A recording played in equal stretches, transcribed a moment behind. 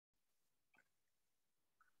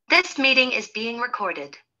This meeting is being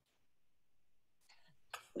recorded.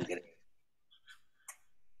 Okay.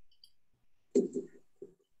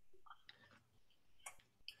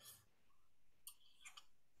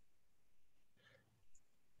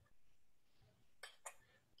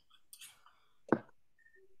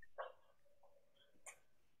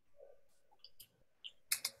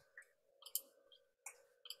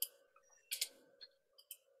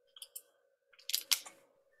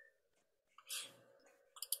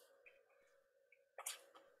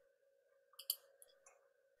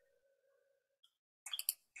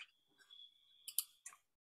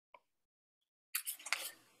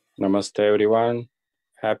 Namaste everyone.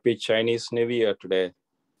 Happy Chinese New Year today.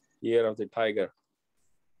 Year of the Tiger.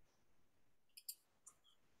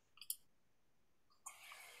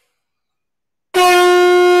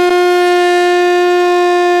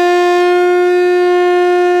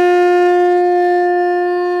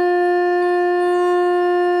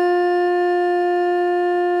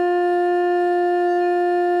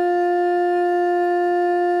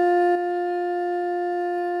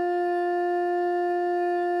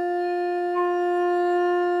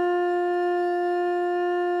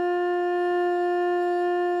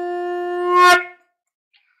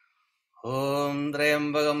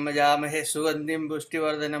 Yamahe Sugandim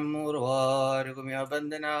Bustivardanam Urvarugumya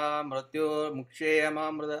Bandana Mratyo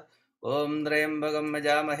Mukshayamamrada Om Drayambagam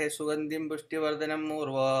Majamahe Sugandim Bustivardanam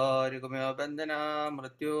Urvarugumya Bandana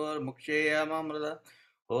Mratyo Mukshayamamrada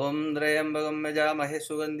Om Drayambagam Majamahe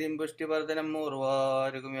Sugandim Bustivardanam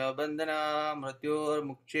Urvarugumya Bandana Mratyo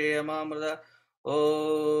Mukshayamamrada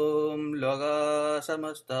Om Loga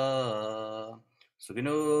Samasta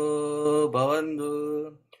Sugino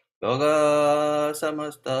Bhavandu Loga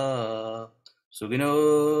samasta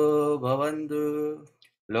sugino bhavantu.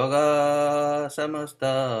 Loga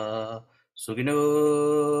samasta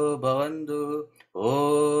sugino bhavantu.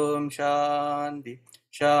 Om Shanti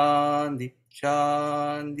Shanti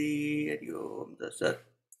Shanti. Hari Om Tasat.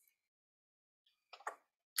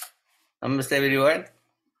 Namaste everyone.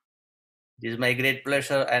 It is my great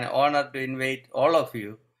pleasure and honor to invite all of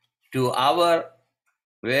you to our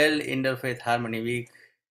World Interfaith Harmony Week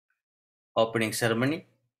opening ceremony.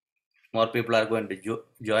 More people are going to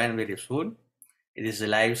join very soon. It is a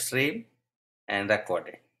live stream and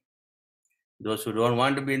recording. Those who don't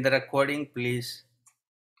want to be in the recording, please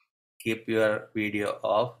keep your video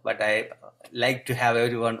off. But I like to have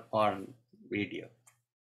everyone on video.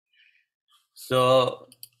 So,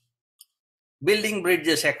 building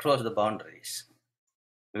bridges across the boundaries.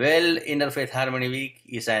 Well, Interfaith Harmony Week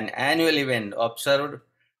is an annual event observed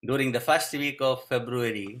during the first week of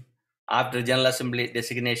February after General Assembly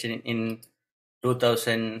designation in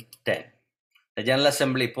 2010. The General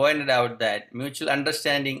Assembly pointed out that mutual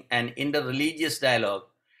understanding and inter-religious dialogue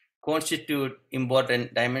constitute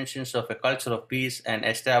important dimensions of a culture of peace and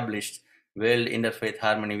established World Interfaith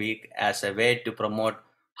Harmony Week as a way to promote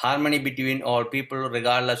harmony between all people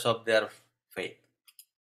regardless of their faith.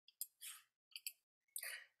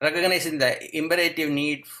 Recognizing the imperative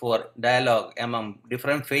need for dialogue among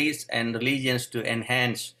different faiths and religions to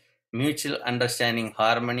enhance mutual understanding,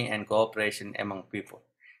 harmony, and cooperation among people.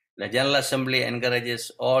 The General Assembly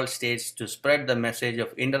encourages all states to spread the message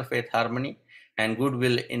of interfaith harmony and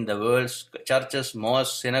goodwill in the world's churches,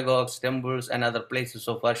 mosques, synagogues, temples, and other places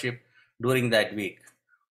of worship during that week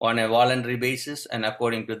on a voluntary basis and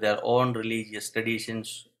according to their own religious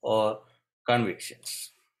traditions or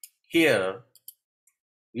convictions. Here,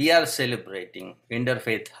 we are celebrating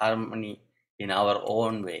interfaith harmony in our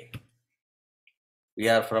own way. We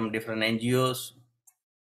are from different NGOs,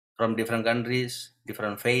 from different countries,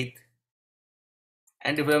 different faith,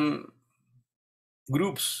 and different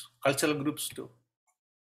groups, cultural groups too.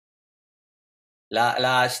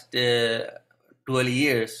 Last 12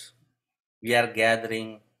 years, we are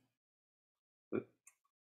gathering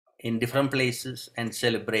in different places and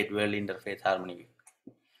celebrate World Interfaith Harmony Week.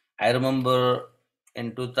 I remember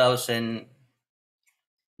in 2000,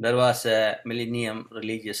 there was a Millennium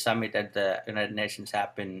Religious Summit at the United Nations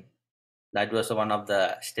happened. That was one of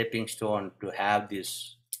the stepping stones to have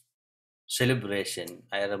this celebration.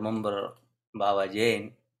 I remember Bava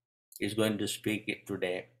Jain is going to speak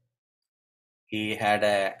today. He had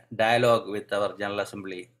a dialogue with our General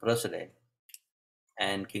Assembly President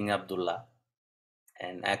and King Abdullah.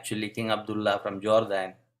 And actually King Abdullah from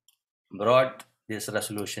Jordan brought this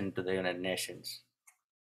resolution to the United Nations.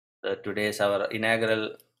 So today is our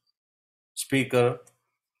inaugural speaker,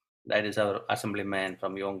 that is our Assemblyman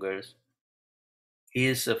from Yonkers. He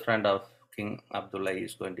is a friend of King Abdullah. He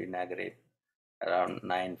is going to inaugurate around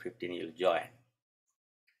 9:15. He'll join.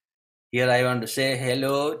 Here I want to say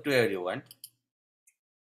hello to everyone.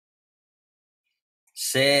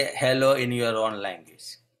 say hello in your own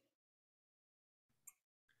language.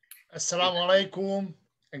 Assalamu alaikum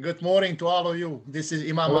and good morning to all of you. This is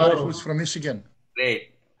Imam Hello. Arif, who's from Michigan.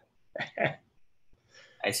 Great.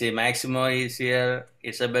 I see Maximo is here.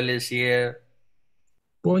 Isabel is here.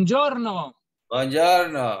 Buongiorno.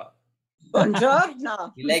 Buongiorno.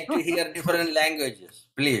 Buongiorno. We like to hear different languages.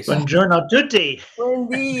 Please. Buongiorno a tutti. Buen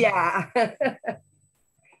día.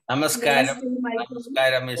 Namaskaram.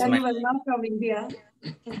 Namaskaram is Tanu my Verma from India.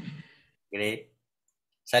 great.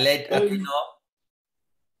 Salet Aquino.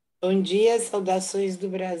 Bom dia, saudações do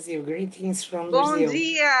Brasil. Greetings from Bom Brazil.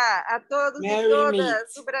 dia a todos e Merry todas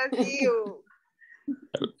meet. do Brasil.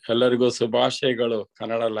 ಎಲ್ಲರಿಗೂ ಶುಭಾಶಯಗಳು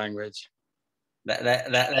Kannada language.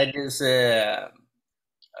 That is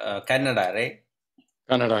Kannada, right?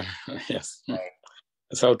 Kannada, yes.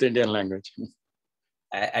 South Indian language.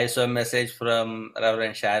 I saw a message from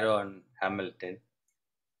Reverend Sharon Hamilton.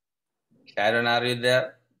 Sharon, are you there?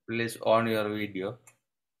 Please on your video.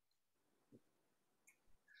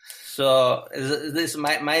 So this is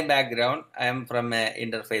my background. I am from an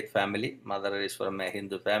interfaith family. Mother is from a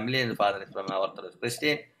Hindu family and father is from an Orthodox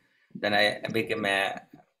Christian. Then I became a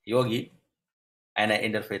yogi and an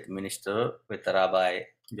interfaith minister with Rabbi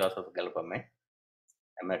Joseph Galpame.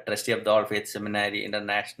 I'm a trustee of the All Faith Seminary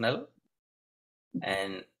International,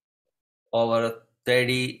 and over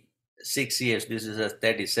 36 years, this is a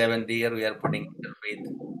 37th year, we are putting interfaith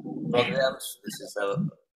programs. This is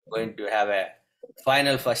going to have a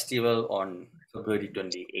final festival on February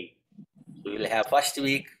 28th. So we'll have first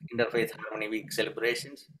week, Interfaith Harmony Week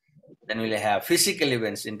celebrations. Then we'll have physical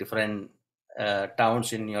events in different towns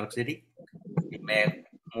in New York City. We may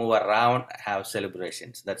move around, have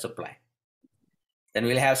celebrations. That's a plan. Then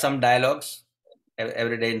we'll have some dialogues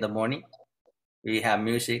every day in the morning. We have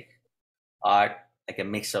music, art, like a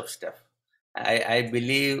mix of stuff. I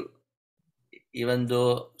believe even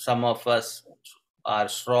though some of us are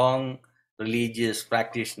strong religious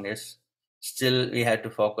practitioners, still we have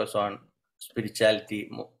to focus on spirituality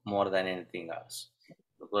more than anything else.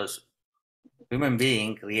 Because human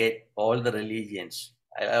beings create all the religions.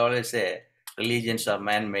 I always say religions are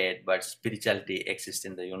man-made, but spirituality exists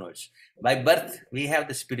in the universe. By birth, we have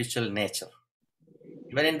the spiritual nature.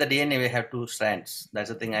 Even in the DNA, we have two strands. That's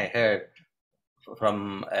the thing I heard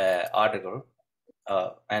from an article,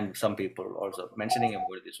 and some people also mentioning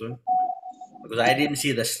about this one. Because I didn't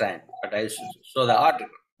see the strand, but I saw the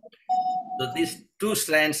article. So these two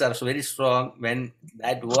strands are very strong. When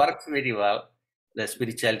that works very well, the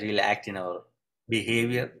spirituality will act in our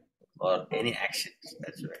behavior or any actions.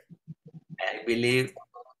 That's right. I believe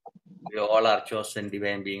we all are chosen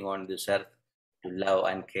divine being on this earth to love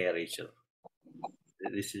and care each other.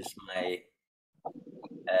 This is my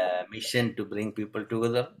mission to bring people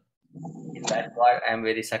together. In that part, I'm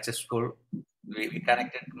very successful. We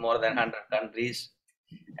connected more than 100 countries,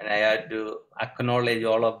 and I had to acknowledge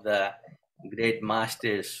all of the great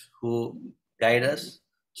masters who guide us,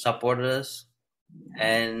 support us,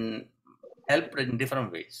 and help in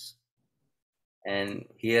different ways. And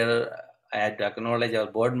here I had to acknowledge our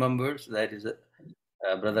board members, that is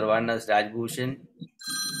Brother Vanas Rajbhushan,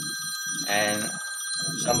 and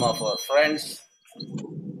some of our friends,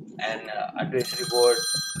 and advisory board.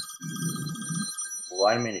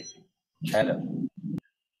 1 minute. Hello.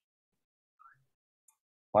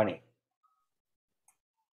 Morning.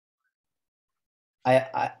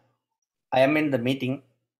 I am in the meeting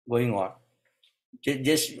going on.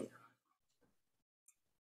 Just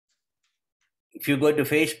if you go to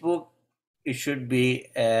Facebook, it should be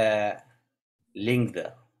a link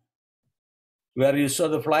there. Where you saw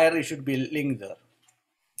the flyer, it should be linked there.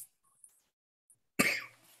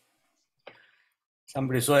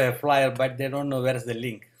 Somebody saw a flyer, but they don't know where's the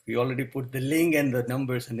link. We already put the link and the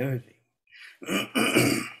numbers and everything.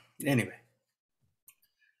 Anyway,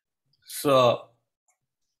 so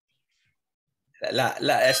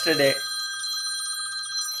yesterday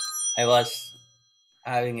I was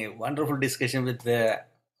having a wonderful discussion with the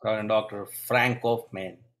Dr. Frank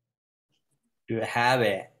Kaufmann to have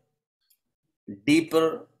a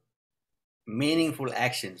deeper, meaningful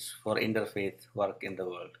actions for interfaith work in the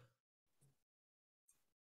world.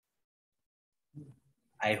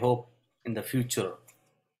 I hope in the future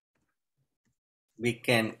we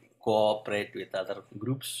can cooperate with other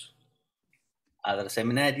groups, other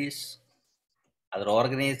seminaries, other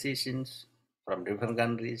organizations from different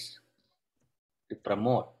countries to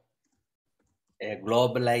promote a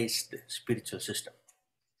globalized spiritual system.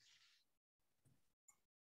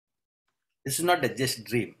 This is not a just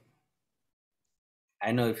dream.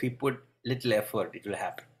 I know if we put little effort, it will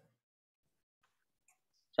happen.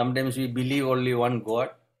 Sometimes we believe only one God.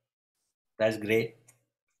 That's great.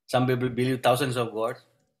 Some people believe thousands of gods.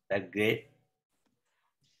 That's great.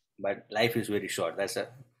 But life is very short. That's a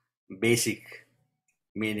basic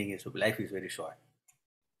meaning, is life is very short.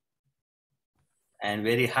 And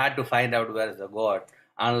very hard to find out where is the God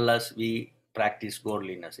unless we practice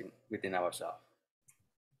godliness within ourselves.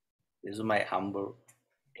 This is my humble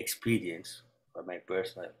experience for my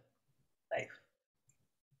personal life.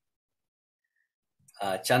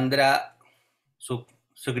 Chandra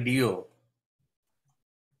Sukdiyo.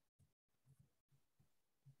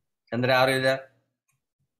 Chandra, are you there?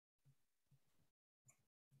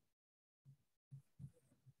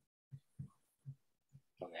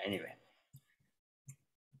 Okay, anyway.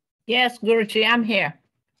 Yes, Guruji, I'm here.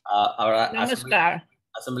 Our Namaskar.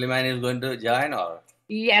 Assemblyman is going to join, or?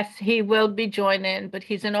 Yes, he will be joining, but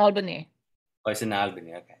he's in Albany. Oh, it's in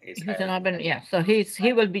Albany. Okay. He's in Albany, yeah. So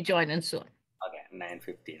he will be joining soon. Okay,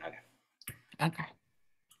 9:15. Okay. Okay.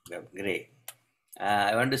 Well, great.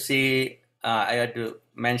 I want to see, I had to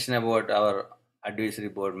mention about our advisory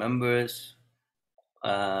board members,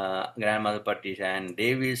 Grandmother Patricia and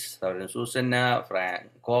Davis, Susanna,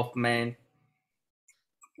 Frank Kaufmann,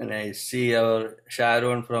 and I see our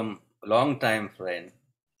Sharon from long-time friend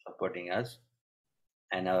supporting us,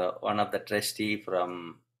 and one of the trustee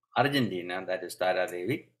from Argentina, that is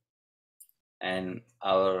Ravi, and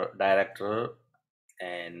our director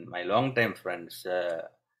and my long-time friends,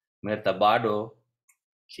 Mirta Bado,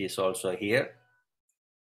 she's also here,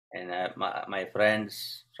 and my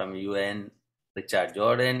friends from UN, Richard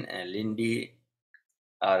Jordan and Lindy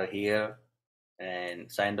are here, and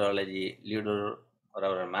Scientology leader,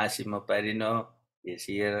 Reverend Massimo Perino is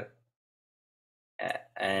here,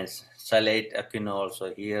 and Salate Aquino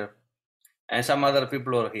also here, and some other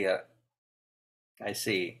people are here, I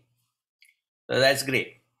see. So that's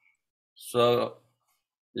great. So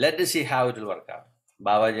let us see how it will work out.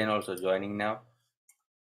 Bava Jain also joining now.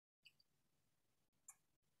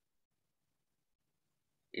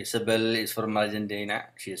 Isabel is from Argentina.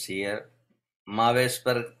 She's here.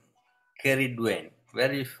 Mavesper Kerry Dwayne. Where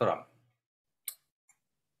are you from?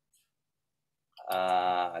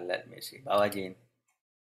 Let me see. Bava Jain.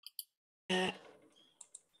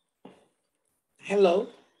 Hello.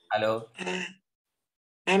 Hello.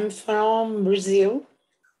 I'm from Brazil.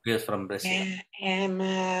 Yes, from Brazil. I'm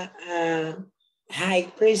a high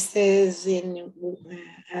priestess in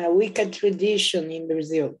Wicca tradition in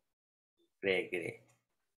Brazil. Great, great.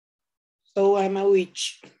 So I'm a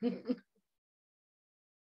witch.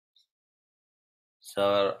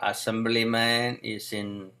 So Assemblyman is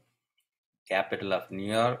in capital of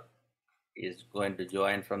New York. Is going to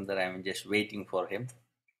join from there. I'm just waiting for him.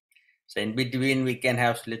 So in between we can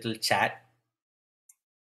have little chat.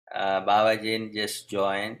 Bava Jain just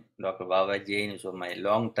joined. Dr. Bava Jain is my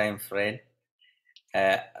long-time friend.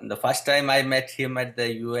 The first time I met him at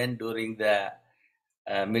the UN during the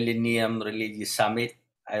Millennium Religious Summit,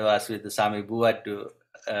 I was with the Sami Bua to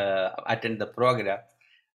attend the program.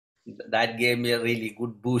 That gave me a really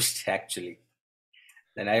good boost, actually.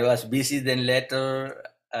 Then I was busy. Then later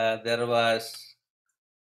there was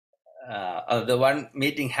the one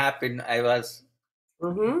meeting happened. I was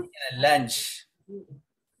in a lunch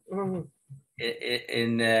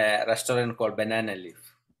in a restaurant called Banana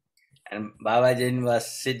Leaf, and Baba Jain was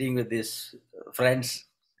sitting with his friends.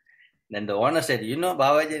 Then the owner said, "You know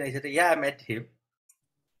Baba Jain?" I said, "Yeah, I met him."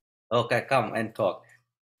 "Okay, come and talk."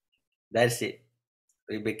 That's it.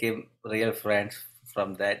 We became real friends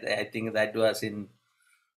from that. I think that was in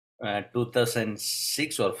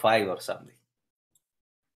 2006 or 5 or something.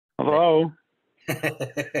 Hello.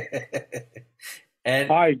 And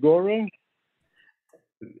hi, Guru.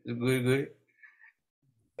 Good.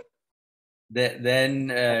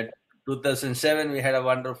 Then 2007 we had a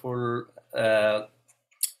wonderful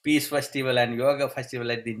peace festival and yoga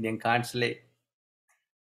festival at the Indian Consulate,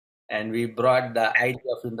 and we brought the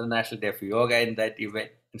idea of International Day of Yoga in that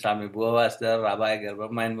event. Swami Bua was there, Rabbi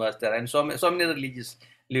Verma was there, and so many religious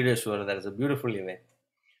leaders were there. It's a beautiful event.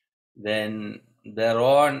 Then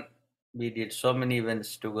thereon, we did so many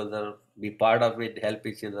events together, be part of it, help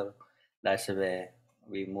each other. That's the way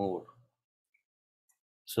we moved.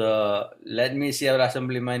 So let me see our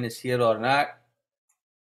Assemblyman is here or not.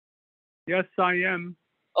 Yes, I am.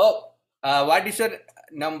 Oh, what is your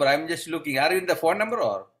number? I'm just looking. Are you in the phone number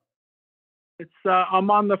or? It's I'm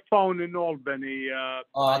on the phone in Albany.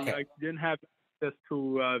 Okay. I didn't have access to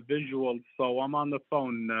visuals, so I'm on the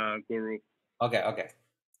phone, Guru. Okay.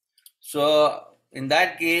 So in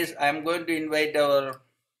that case, I'm going to invite our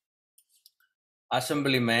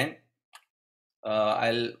Assemblyman.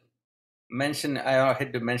 I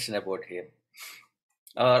had to mention about him.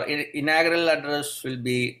 Our inaugural address will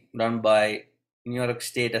be done by New York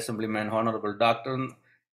State Assemblyman Honorable Dr.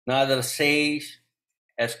 Nader Sayegh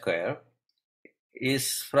Esquire,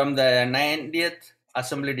 is from the 90th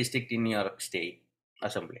Assembly District in New York State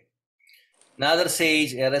Assembly. Nader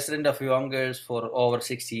Sayegh, a resident of Yonkers for over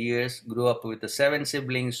 60 years, grew up with the 7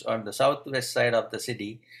 siblings on the southwest side of the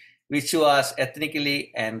city, which was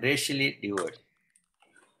ethnically and racially diverse.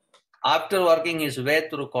 After working his way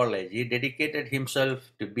through college, he dedicated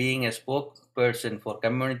himself to being a spokesperson for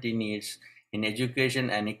community needs in education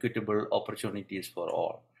and equitable opportunities for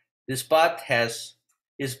all. His path has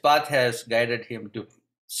guided him to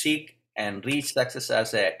seek and reach success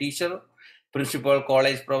as a teacher, principal,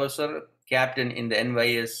 college professor, captain in the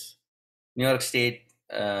NYS, New York State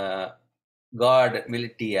Guard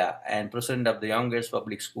Militia, and president of the Yonkers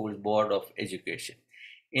Public Schools Board of Education.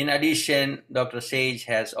 In addition, Dr. Sayegh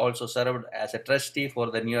has also served as a trustee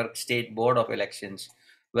for the New York State Board of Elections,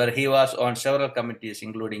 where he was on several committees,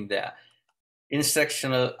 including the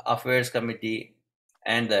Instructional Affairs Committee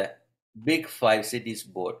and the Big Five Cities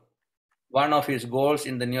Board. One of his goals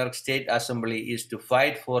in the New York State Assembly is to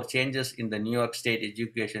fight for changes in the New York State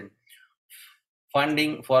education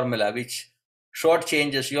funding formula, which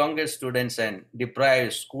shortchanges younger students and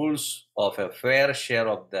deprives schools of a fair share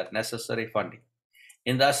of their necessary funding.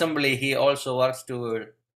 In the Assembly, he also works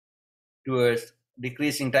towards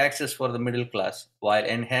decreasing taxes for the middle class while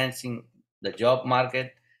enhancing the job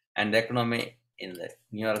market and the economy in the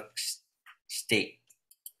New York State.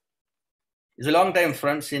 He's a long-time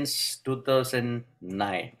friend since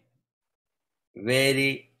 2009.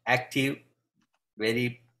 Very active,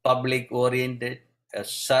 very public-oriented, a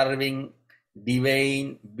serving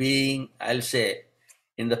divine being, I'll say,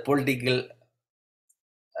 in the political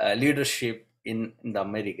leadership in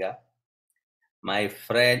America. My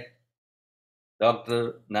friend,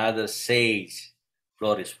 Dr. Nader Sayegh,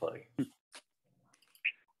 floor is for you.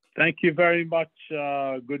 Thank you very much.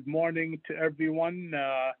 Good morning to everyone.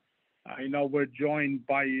 I know we're joined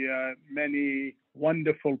by many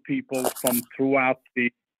wonderful people from throughout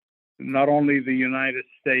not only the United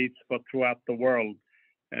States, but throughout the world.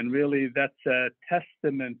 And really, that's a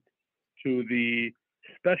testament to the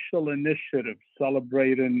special initiative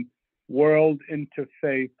celebrating World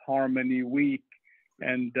Interfaith Harmony Week.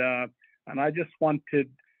 And I just wanted,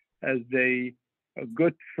 as a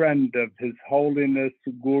good friend of His Holiness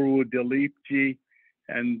Guru Dileepji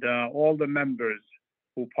and all the members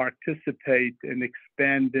who participate in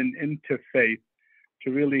expanding interfaith,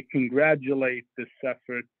 to really congratulate this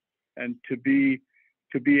effort and to be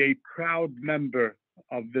a proud member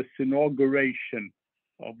of this inauguration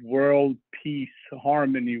of World Peace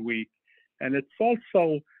Harmony Week. And it's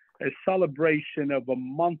also a celebration of a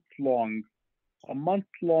month-long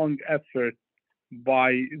effort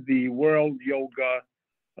by the World Yoga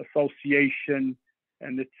Association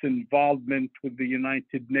and its involvement with the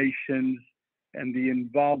United Nations and the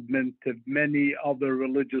involvement of many other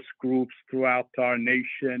religious groups throughout our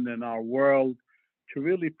nation and our world to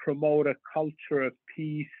really promote a culture of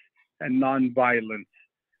peace and nonviolence.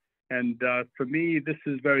 And for me, this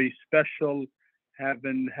is very special,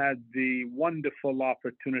 having had the wonderful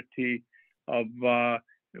opportunity of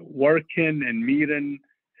working and meeting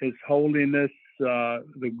His Holiness,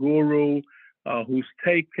 the Guru, who's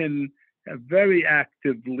taken a very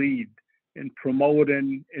active lead in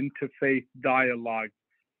promoting interfaith dialogue.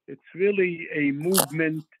 It's really a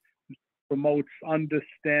movement that promotes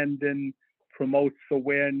understanding, promotes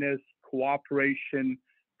awareness, cooperation,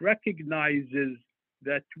 recognizes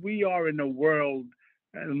that we are in a world,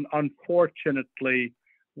 and unfortunately,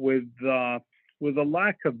 with a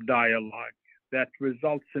lack of dialogue that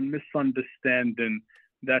results in misunderstanding,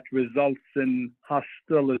 that results in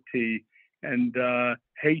hostility and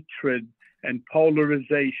hatred and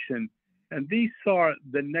polarization. And these are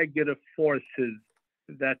the negative forces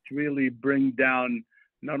that really bring down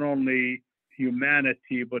not only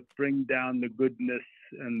humanity, but bring down the goodness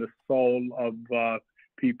and the soul of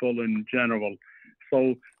people in general.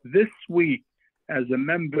 So this week, as a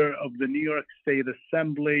member of the New York State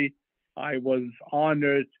Assembly, I was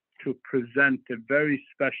honored to present a very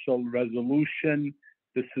special resolution.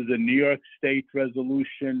 This is a New York State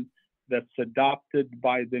resolution that's adopted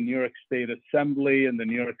by the New York State Assembly and the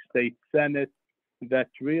New York State Senate that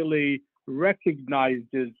really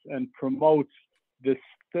recognizes and promotes this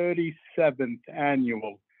 37th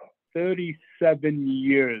annual, 37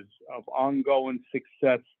 years of ongoing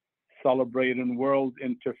success celebrating World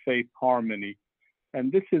Interfaith Harmony.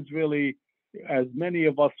 And this is really, as many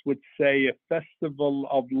of us would say, a festival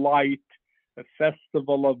of light, a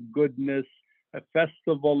festival of goodness, a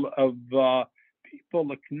festival of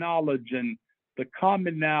people acknowledging the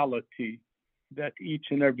commonality that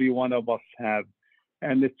each and every one of us have.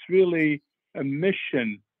 And it's really a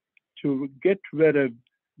mission to get rid of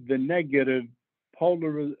the negative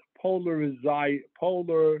polarization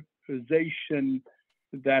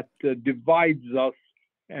that divides us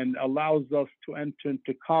and allows us to enter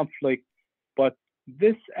into conflict. But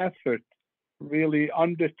this effort, really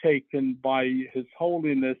undertaken by His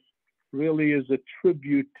Holiness, really is a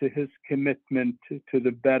tribute to his commitment to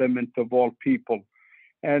the betterment of all people.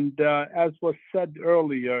 And as was said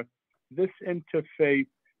earlier, this interfaith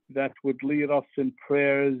that would lead us in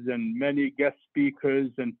prayers and many guest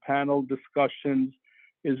speakers and panel discussions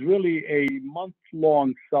is really a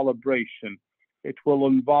month-long celebration. It will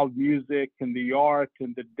involve music and the art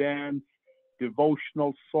and the dance,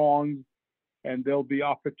 devotional songs, and there'll be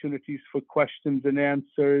opportunities for questions and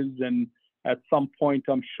answers, and at some point,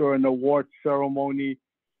 I'm sure, an award ceremony.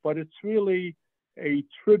 But it's really a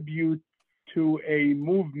tribute to a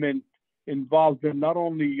movement involved in not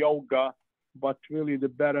only yoga, but really the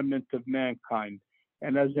betterment of mankind.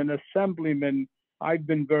 And as an assemblyman, I've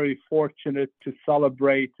been very fortunate to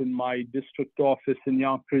celebrate in my district office in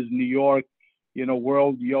Yonkers, New York,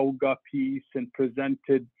 World Yoga Peace, and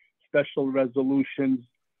presented special resolutions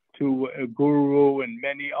to a guru and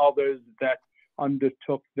many others that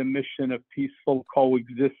undertook the mission of peaceful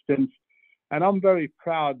coexistence. And I'm very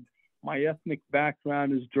proud. My ethnic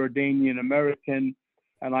background is Jordanian American,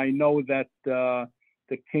 and I know that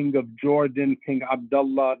the King of Jordan, King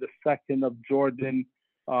Abdullah II of Jordan,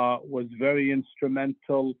 was very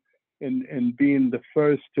instrumental in being the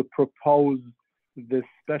first to propose this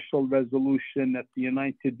special resolution at the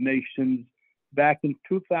United Nations back in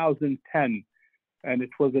 2010. And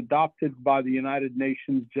it was adopted by the United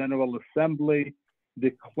Nations General Assembly,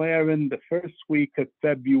 declaring the first week of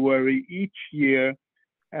February each year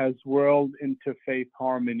as World Interfaith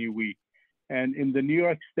Harmony Week. And in the New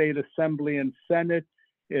York State Assembly and Senate,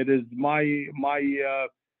 it is my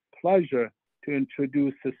pleasure to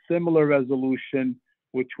introduce a similar resolution,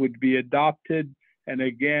 which would be adopted and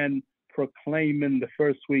again proclaiming the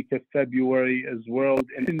first week of February as World.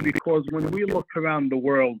 And because when we look around the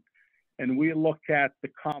world and we look at the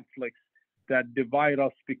conflicts that divide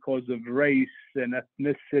us because of race and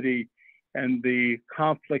ethnicity, and the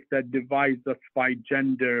conflict that divides us by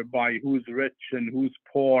gender, by who's rich and who's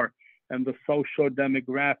poor, and the social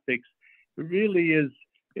demographics, really is,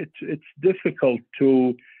 it's difficult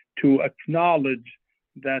to acknowledge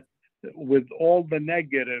that with all the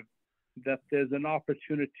negative, that there's an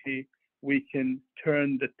opportunity we can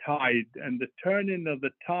turn the tide. And the turning of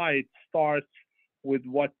the tide starts with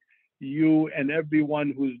what you and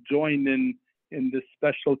everyone who's joining in this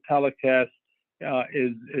special telecast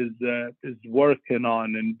is working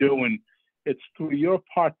on and doing. It's through your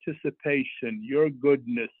participation, your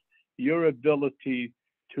goodness, your ability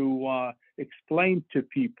to explain to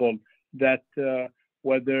people that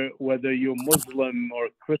whether you're Muslim or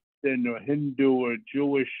Christian or Hindu or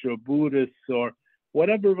Jewish or Buddhist or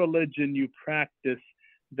whatever religion you practice,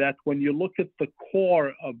 that when you look at the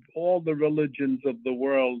core of all the religions of the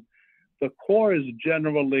world, the core is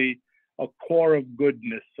generally a core of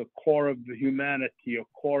goodness, a core of humanity, a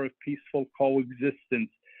core of peaceful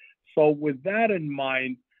coexistence. So with that in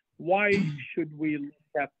mind, why should we look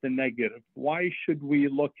at the negative? Why should we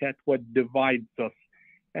look at what divides us?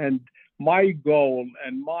 And my goal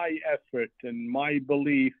and my effort and my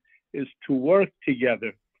belief is to work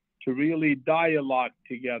together, to really dialogue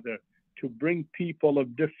together, to bring people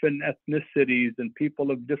of different ethnicities and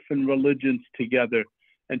people of different religions together,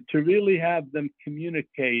 and to really have them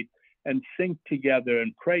communicate and sing together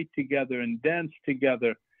and pray together and dance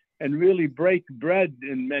together and really break bread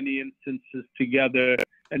in many instances together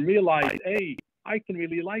and realize, hey, I can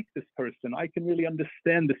really like this person. I can really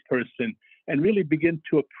understand this person, and really begin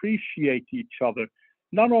to appreciate each other,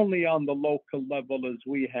 not only on the local level as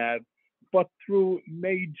we have, but through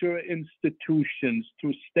major institutions,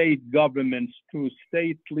 through state governments, through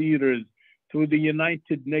state leaders, through the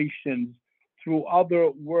United Nations, through other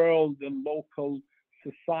world and local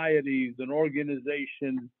societies and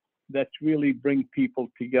organizations that really bring people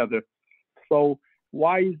together. So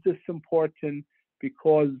why is this important?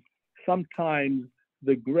 Because sometimes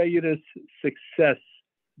the greatest success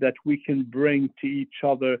that we can bring to each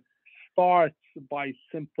other starts by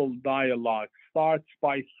simple dialogue, starts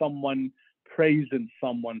by someone praising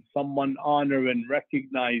someone honoring,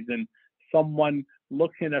 recognizing, someone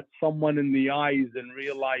looking at someone in the eyes and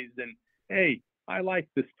realizing, hey, I like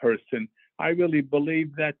this person. I really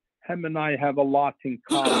believe that him and I have a lot in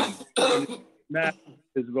common. That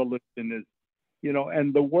is religion is,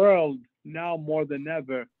 and the world now more than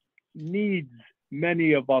ever needs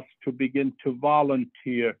many of us to begin to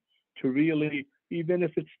volunteer, to really, even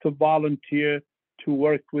if it's to volunteer, to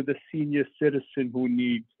work with a senior citizen who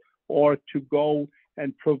needs, or to go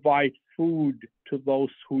and provide food to those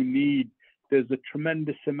who need. There's a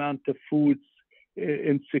tremendous amount of food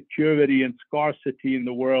insecurity and scarcity in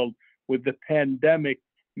the world. With the pandemic,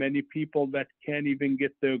 many people that can't even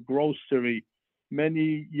get their grocery,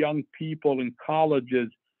 many young people in colleges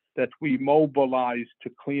that we mobilize to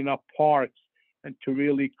clean up parks and to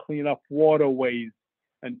really clean up waterways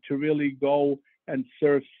and to really go and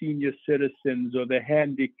serve senior citizens or the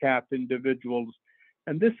handicapped individuals.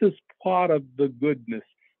 And this is part of the goodness.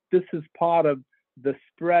 This is part of the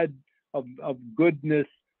spread of goodness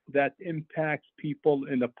that impacts people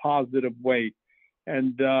in a positive way.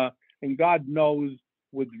 And God knows,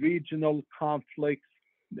 with regional conflicts,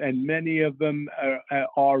 and many of them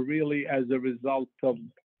are really as a result of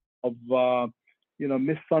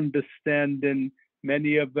misunderstanding.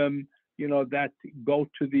 Many of them, that go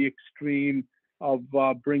to the extreme of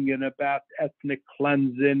bringing about ethnic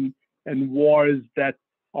cleansing and wars that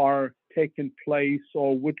are taking place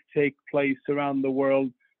or would take place around the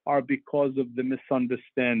world are because of the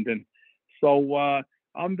misunderstanding. So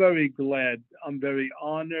I'm very glad, I'm very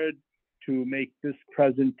honored to make this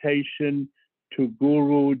presentation to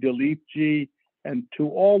Guru Dileepji and to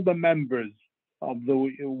all the members of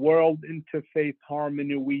the World Interfaith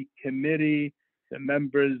Harmony Week Committee, the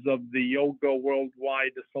members of the Yoga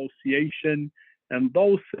Worldwide Association, and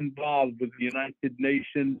those involved with the United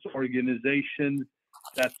Nations organizations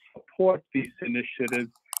that support these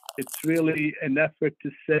initiatives. It's really an effort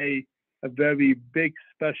to say a very big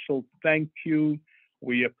special thank you.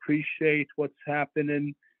 We appreciate what's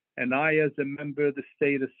happening. And I, as a member of the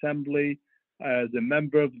State Assembly, as a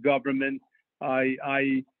member of government,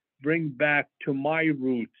 I bring back to my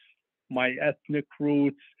roots, my ethnic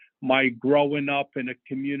roots, my growing up in a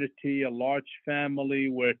community, a large family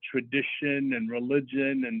where tradition and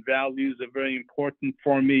religion and values are very important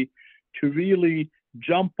for me, to really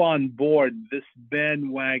jump on board this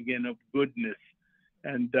bandwagon of goodness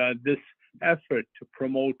and this effort to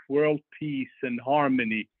promote world peace and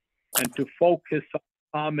harmony, and to focus on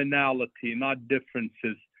commonality, not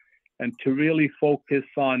differences, and to really focus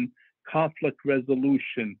on conflict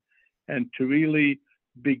resolution, and to really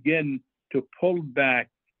begin to pull back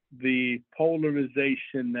the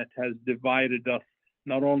polarization that has divided us,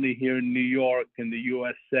 not only here in New York and the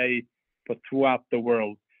USA, but throughout the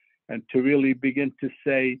world. And to really begin to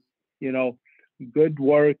say, good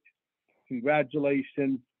work,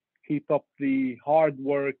 congratulations, keep up the hard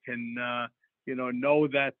work, and know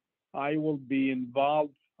that I will be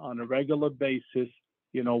involved on a regular basis,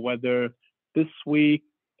 whether this week,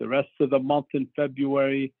 the rest of the month in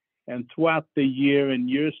February, and throughout the year and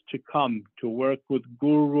years to come, to work with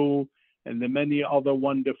Guru and the many other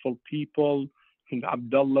wonderful people, King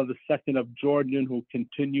Abdullah II of Jordan, who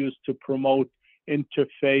continues to promote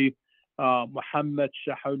interfaith, Muhammad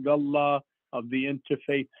Shahidullah of the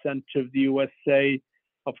Interfaith Center of the USA,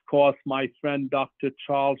 of course, my friend Dr.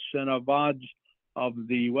 Charles Shenavaj of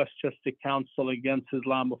the Westchester Council Against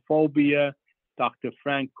Islamophobia, Dr.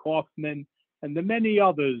 Frank Kaufmann, and the many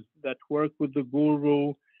others that work with the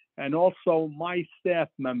Guru, and also my staff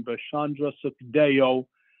member, Chandra Sukhdeo,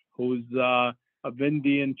 who's of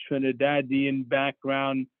Indian Trinidadian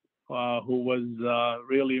background, who was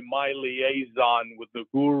really my liaison with the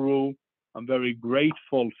Guru. I'm very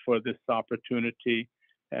grateful for this opportunity,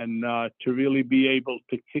 and to really be able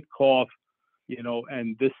to kick off,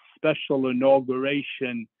 and this special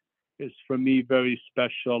inauguration is for me very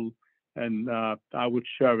special, and I would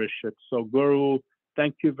cherish it. So Guru,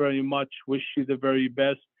 thank you very much. Wish you the very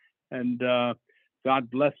best, and God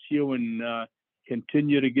bless you, and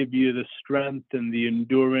continue to give you the strength and the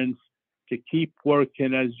endurance to keep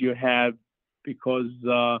working as you have, because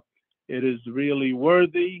it is really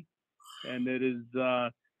worthy, and it is,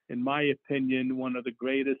 in my opinion, one of the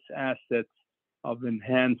greatest assets of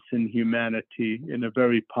enhancing humanity in a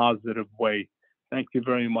very positive way. Thank you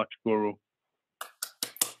very much, Guru.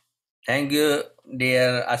 Thank you,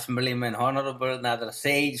 dear Assemblyman Honorable Nader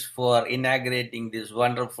Sage, for inaugurating this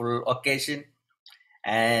wonderful occasion.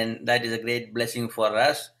 And that is a great blessing for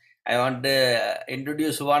us. I want to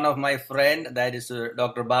introduce one of my friends, that is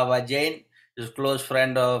Dr. Bava Jain, who's a close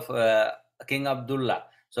friend of King Abdullah.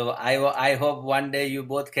 So I hope one day you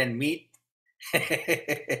both can meet.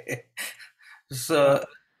 So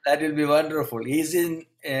that will be wonderful. He's in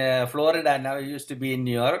Florida now. He used to be in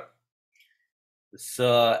New York.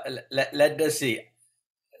 So let us see.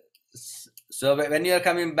 So when you are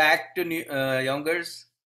coming back to Yonkers?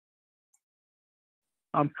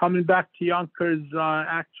 I'm coming back to Yonkers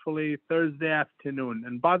actually Thursday afternoon.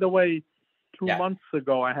 And by the way, 2 months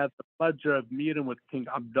ago, I had the pleasure of meeting with King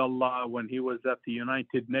Abdullah when he was at the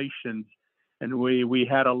United Nations. And we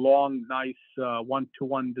had a long, nice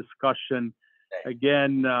one-to-one discussion,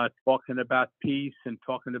 again, talking about peace and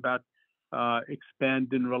talking about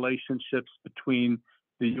expanding relationships between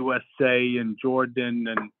the USA and Jordan,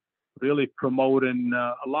 and really promoting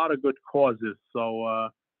a lot of good causes. So,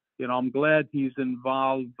 I'm glad he's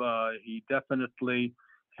involved. He definitely,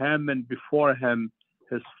 him and before him,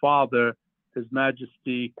 his father, His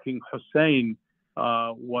Majesty King Hussein,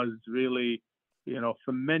 was really,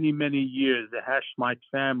 for many, many years, the Hashemite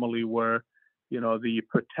family were, the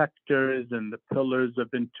protectors and the pillars of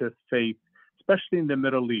interfaith, especially in the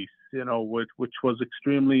Middle East, which was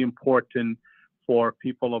extremely important for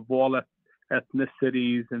people of all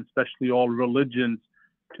ethnicities and especially all religions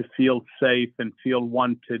to feel safe and feel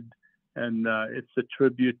wanted. And it's a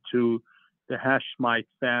tribute to the Hashemite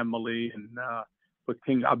family, and for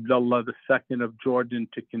King Abdullah II of Jordan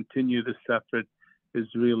to continue this effort is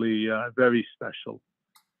really very special.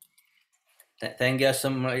 Thank you so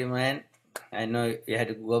much, man. I know you had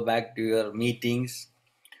to go back to your meetings.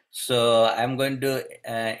 So I'm going to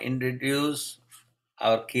introduce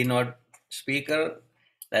our keynote speaker.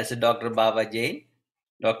 That's Dr. Bava Jain.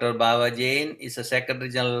 Dr. Bava Jain is a Secretary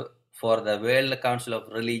General for the World Council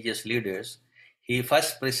of Religious Leaders. He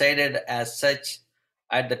first presided as such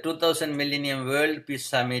at the 2000 Millennium World Peace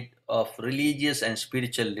Summit of Religious and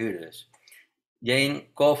Spiritual Leaders. Jain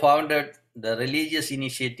co-founded the religious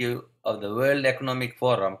initiative of the World Economic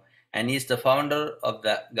Forum and is the founder of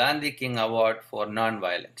the Gandhi King Award for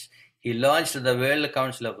Nonviolence. He launched the World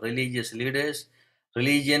Council of Religious Leaders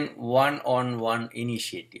Religion One-on-One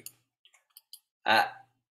Initiative.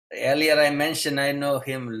 Earlier I mentioned I know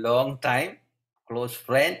him long time, close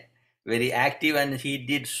friend, very active, and he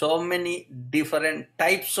did so many different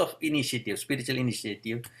types of initiatives, spiritual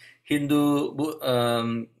initiative, Hindu,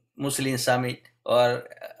 Muslim summit, or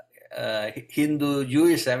Hindu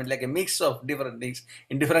Jewish summit, like a mix of different things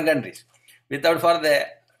in different countries. Without further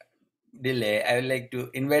delay, I would like to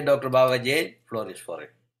invite Dr. Bava Jain. Floor is for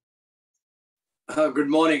it. Good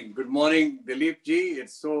morning, Dileepji.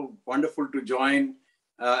 It's so wonderful to join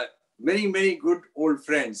many, many good old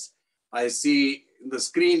friends. I see in the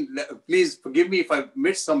screen, please forgive me if I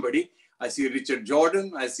missed somebody. I see Richard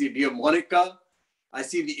Jordan. I see dear Monica. I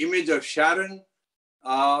see the image of Sharon.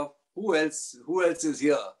 Who else is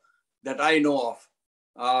here that I know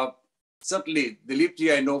of? Certainly,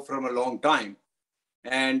 Dileepji I know from a long time.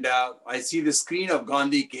 And I see the screen of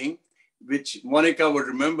Gandhi King, which Monica would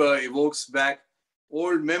remember evokes back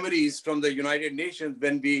old memories from the United Nations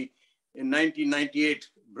when we, in 1998,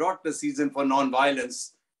 brought the season for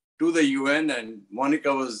nonviolence to the UN, and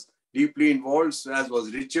Monica was deeply involved, as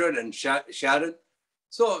was Richard and Sharon.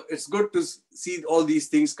 So it's good to see all these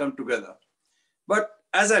things come together. But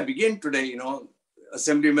as I begin today,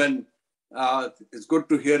 Assemblyman, it's good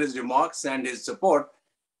to hear his remarks and his support.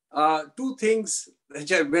 Two things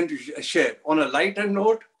which I want to share on a lighter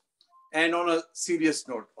note and on a serious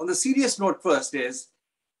note. On the serious note first is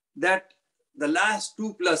that the last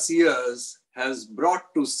 2+ years has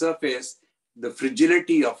brought to surface the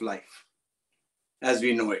fragility of life as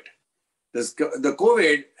we know it. The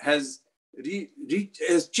COVID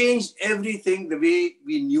has changed everything the way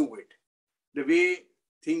we knew it, the way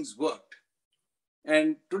things worked.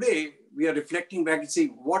 And today we are reflecting back and seeing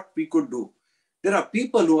what we could do. There are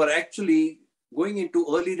people who are actually going into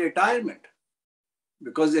early retirement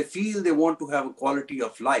because they feel they want to have a quality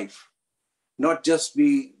of life, not just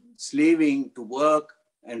be slaving to work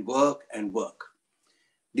and work and work.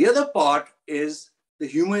 The other part is the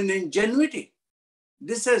human ingenuity.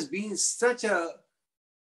 This has been such an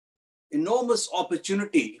enormous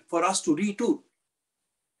opportunity for us to retool.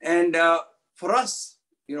 And for us,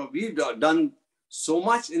 we've done so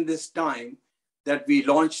much in this time that we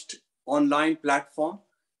launched online platform.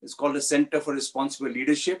 It's called the Center for Responsible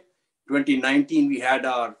Leadership. 2019, we had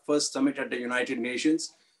our first summit at the United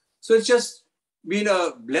Nations. So it's just been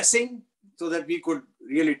a blessing so that we could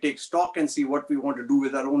really take stock and see what we want to do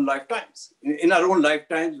with our own lifetimes, in our own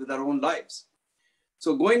lifetimes, with our own lives.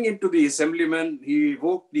 So going into the Assemblyman, he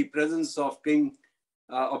evoked the presence of King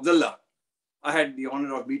Abdullah. I had the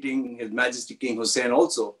honor of meeting His Majesty King Hussein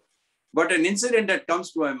also. But an incident that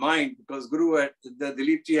comes to my mind, because the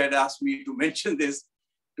Dileepji had asked me to mention this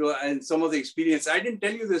and some of the experience. I didn't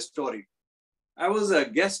tell you this story. I was a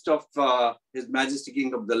guest of His Majesty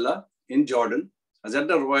King Abdullah in Jordan. I was at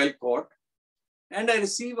the royal court, and I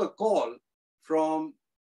received a call from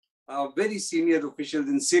very senior officials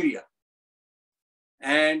in Syria.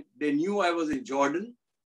 And they knew I was in Jordan.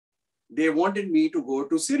 They wanted me to go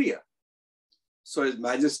to Syria. So His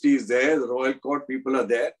Majesty is there, the royal court people are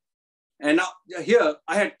there. And now here,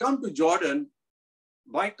 I had come to Jordan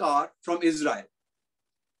by car from Israel.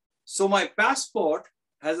 So my passport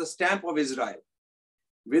has a stamp of Israel.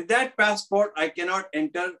 With that passport, I cannot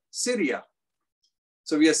enter Syria.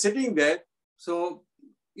 So we are sitting there. So,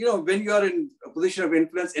 when you are in a position of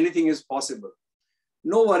influence, anything is possible.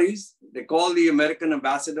 No worries. They call the American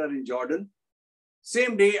ambassador in Jordan.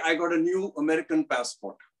 Same day, I got a new American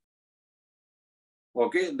passport.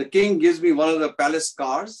 Okay, the king gives me one of the palace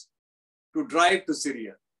cars to drive to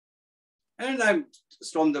Syria. And I'm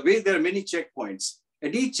from the way, there are many checkpoints.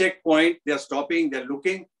 At each checkpoint, they're stopping, they're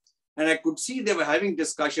looking, and I could see they were having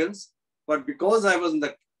discussions. But because I was in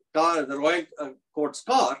the car, the royal court's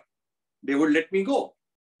car, they would let me go.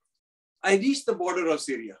 I reached the border of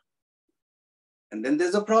Syria. And then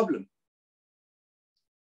there's a problem.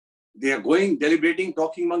 They are going, deliberating,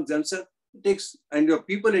 talking amongst themselves. And there are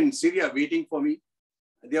people in Syria waiting for me.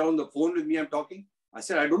 They are on the phone with me, I'm talking. I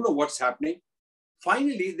said, I don't know what's happening.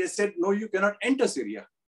 Finally, they said, no, you cannot enter Syria.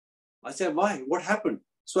 I said, why? What happened?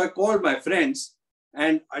 So I called my friends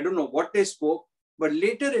and I don't know what they spoke, but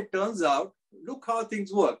later it turns out, look how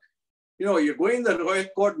things work. You're going to the royal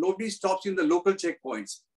court, nobody stops you in the local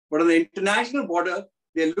checkpoints. But on the international border,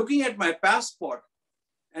 they're looking at my passport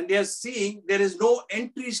and they're seeing there is no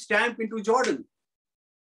entry stamp into Jordan.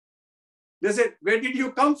 They said, where did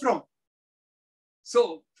you come from?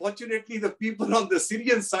 So fortunately, the people on the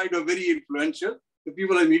Syrian side are very influential. The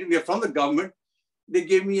people I'm meeting, they're from the government. They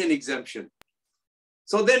gave me an exemption.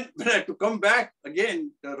 So then when I had to come back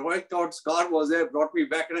again, the royal court's car was there, brought me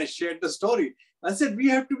back and I shared the story. I said, we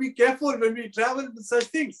have to be careful when we travel with such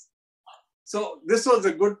things. So this was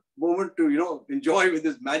a good moment to, enjoy with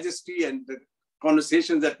His Majesty and the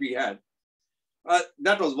conversations that we had.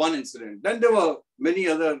 That was one incident. Then there were many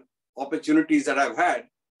other opportunities that I've had.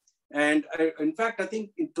 And in fact, I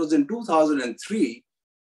think it was in 2003,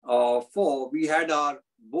 4, we had our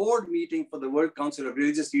board meeting for the World Council of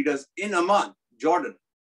Religious Leaders in Amman, Jordan.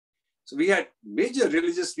 So we had major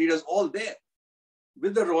religious leaders all there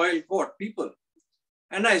with the royal court people.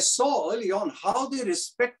 And I saw early on how they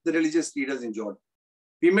respect the religious leaders in Jordan.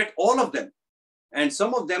 We met all of them. And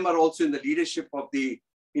some of them are also in the leadership of the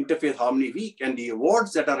Interfaith Harmony Week and the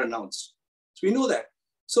awards that are announced. So we know that.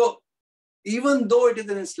 So even though it is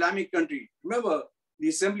an Islamic country, remember the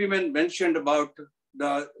Assemblyman mentioned about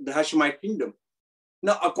the Hashemite kingdom.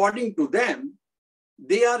 Now, according to them,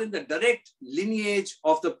 they are in the direct lineage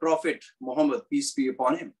of the Prophet Muhammad, peace be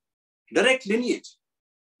upon him. Direct lineage,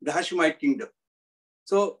 the Hashemite kingdom.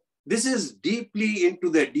 So this is deeply into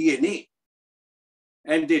their DNA.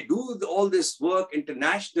 And they do all this work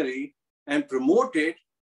internationally and promote it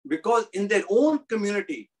because in their own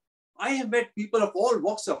community, I have met people of all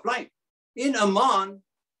walks of life. In Amman,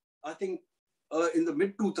 I think in the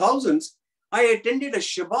mid-2000s, I attended a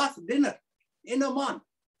Shabbat dinner in Amman.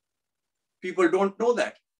 People don't know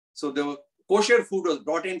that. So the kosher food was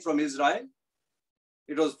brought in from Israel.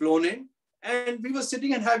 It was flown in and we were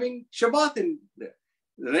sitting and having Shabbat in there.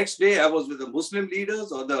 The next day I was with the Muslim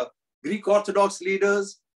leaders or the Greek Orthodox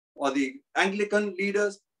leaders or the Anglican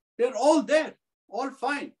leaders. They're all there, all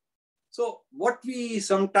fine. So what we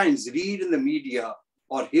sometimes read in the media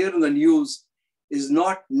or hear in the news is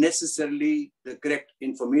not necessarily the correct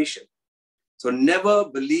information. So never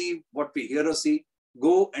believe what we hear or see.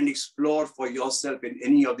 Go and explore for yourself in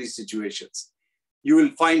any of these situations. You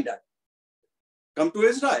will find that. Come to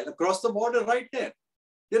Israel, across the border right there.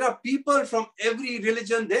 There are people from every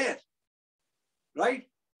religion there, right?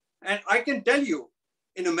 And I can tell you,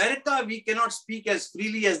 in America, we cannot speak as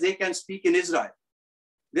freely as they can speak in Israel.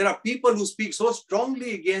 There are people who speak so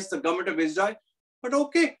strongly against the government of Israel, but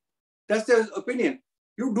okay, that's their opinion.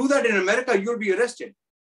 You do that in America, you'll be arrested.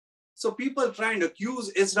 So people try and accuse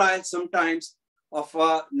Israel sometimes of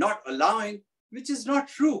not allowing, which is not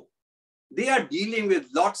true. They are dealing with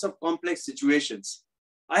lots of complex situations.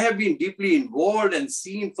 I have been deeply involved and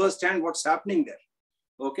seen firsthand what's happening there,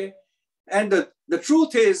 okay? And the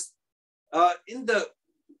truth is, not in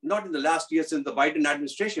the last year since the Biden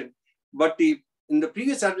administration, but in the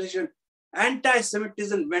previous administration,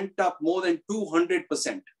 anti-Semitism went up more than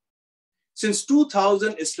 200%. Since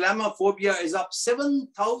 2000, Islamophobia is up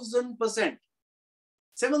 7,000%.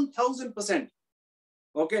 7,000%.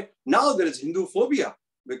 Okay, now there is Hindu phobia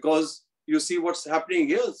because you see what's happening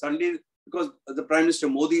here suddenly because the Prime Minister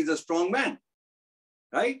Modi is a strong man,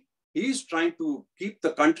 right? He's trying to keep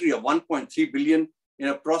the country of 1.3 billion in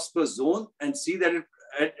a prosperous zone and see that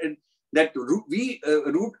we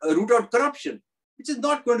root out corruption, which is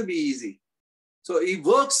not going to be easy. So he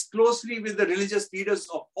works closely with the religious leaders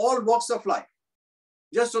of all walks of life.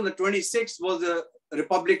 Just on the 26th was the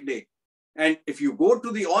Republic Day. And if you go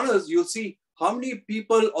to the honors, you'll see how many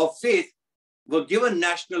people of faith were given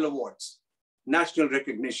national awards, national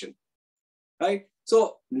recognition, right?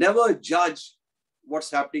 So never judge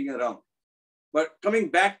what's happening around. But coming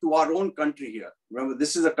back to our own country here, remember,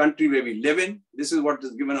 this is a country where we live in. This is what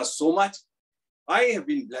has given us so much. I have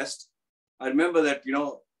been blessed. I remember that,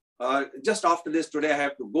 just after this today, I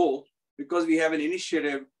have to go because we have an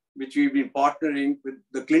initiative which we've been partnering with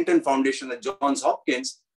the Clinton Foundation and Johns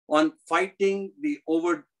Hopkins on fighting the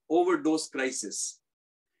overdose crisis.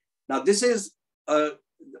 Now, this is an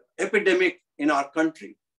epidemic in our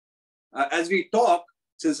country. As we talk,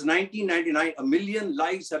 since 1999, 1 million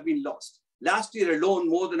lives have been lost. Last year alone,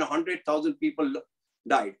 more than 100,000 people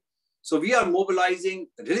died. So we are mobilizing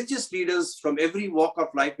religious leaders from every walk of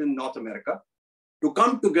life in North America to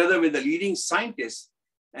come together with the leading scientists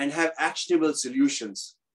and have actionable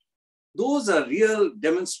solutions. Those are real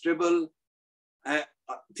demonstrable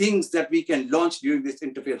things that we can launch during this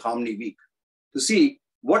Interfaith Harmony Week to see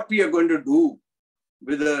what we are going to do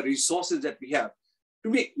with the resources that we have. To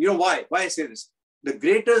me, why I say this? The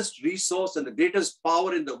greatest resource and the greatest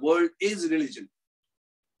power in the world is religion.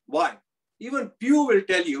 Why? Even Pew will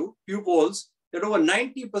tell you, Pew polls, that over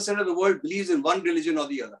 90% of the world believes in one religion or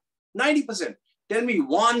the other. 90%. Tell me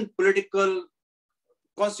one political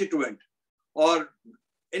constituent or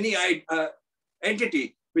any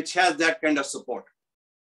entity which has that kind of support.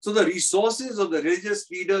 So the resources of the religious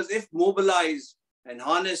leaders, if mobilized and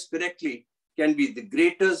harnessed correctly, can be the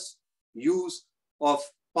greatest use of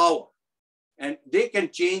power. And they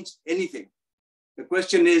can change anything. The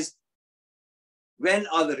question is, when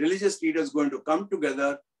are the religious leaders going to come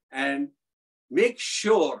together and make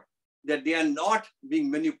sure that they are not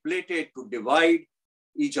being manipulated to divide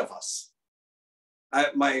each of us?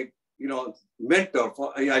 My mentor,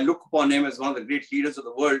 I look upon him as one of the great leaders of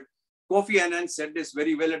the world. Kofi Annan said this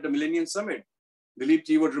very well at the Millennium Summit.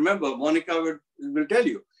 Dileepji would remember, Monica will tell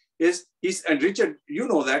you. And Richard, you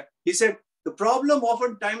know that. He said, the problem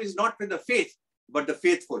oftentimes is not with the faith, but the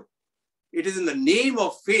faithful. It is in the name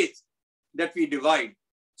of faith that we divide.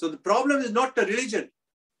 So the problem is not the religion.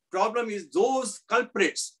 Problem is those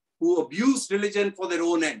culprits who abuse religion for their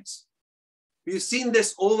own ends. We've seen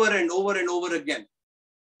this over and over and over again.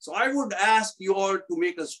 So I would ask you all to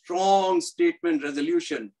make a strong statement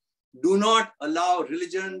resolution. Do not allow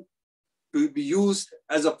religion to be used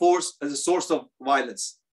as a force, as a source of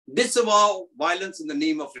violence. Disavow violence in the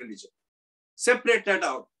name of religion. Separate that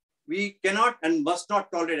out. We cannot and must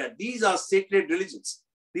not tolerate that. These are sacred religions.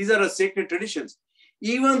 These are sacred traditions.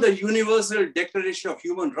 Even the Universal Declaration of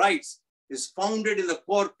Human Rights is founded in the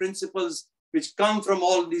core principles which come from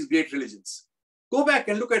all these great religions. Go back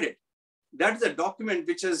and look at it. That is a document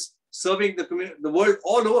which is serving the world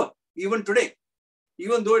all over, even today,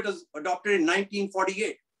 even though it was adopted in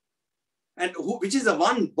 1948. And which is the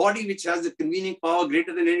one body which has the convening power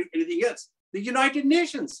greater than anything else? The United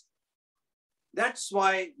Nations. That's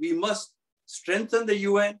why we must strengthen the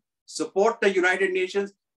UN, support the United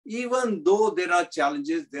Nations, even though there are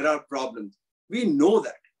challenges, there are problems. We know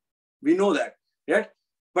that. We know that. Right?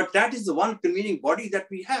 But that is the one convening body that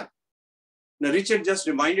we have. Now, Richard just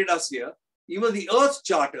reminded us here, even the Earth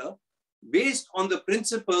Charter, based on the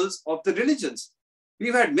principles of the religions.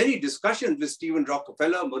 We've had many discussions with Stephen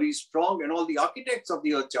Rockefeller, Maurice Strong, and all the architects of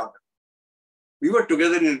the Earth Charter. We were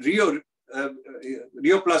together in Rio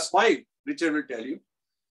 +5, Richard will tell you.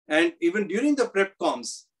 And even during the prep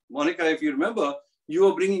comms, Monica, if you remember, you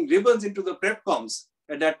were bringing ribbons into the prep comms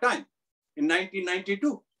at that time in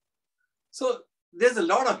 1992. So there's a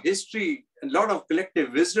lot of history and a lot of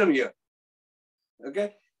collective wisdom here.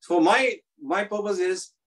 Okay. So my purpose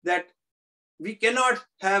is that we cannot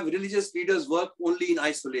have religious leaders work only in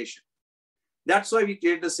isolation. That's why we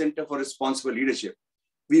created the Center for Responsible Leadership.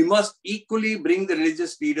 We must equally bring the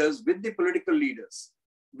religious leaders with the political leaders,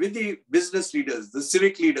 with the business leaders, the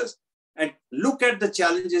civic leaders, and look at the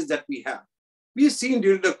challenges that we have. We've seen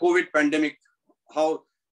during the COVID pandemic how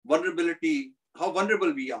vulnerable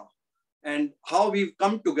we are and how we've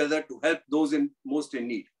come together to help those most in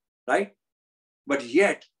need, right? But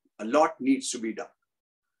yet, a lot needs to be done.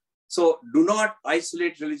 So do not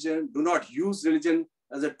isolate religion, do not use religion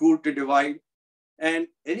as a tool to divide. And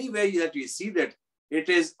anywhere that we see that, it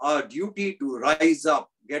is our duty to rise up,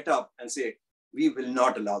 get up and say, we will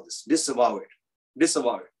not allow this, disavow it,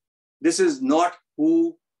 disavow it. This is not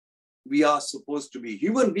who we are supposed to be.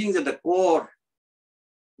 Human beings at the core,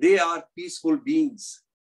 they are peaceful beings.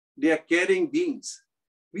 They are caring beings.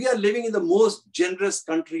 We are living in the most generous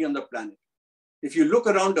country on the planet. If you look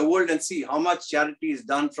around the world and see how much charity is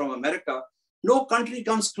done from America, no country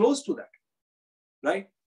comes close to that. right?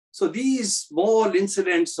 So these small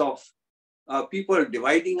incidents of people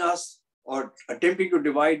dividing us or attempting to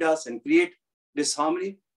divide us and create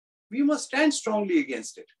disharmony, we must stand strongly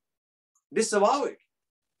against it, disavow it.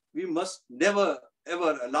 We must never,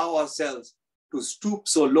 ever allow ourselves to stoop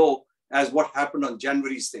so low as what happened on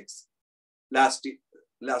January 6th last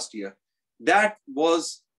year. That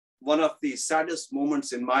was one of the saddest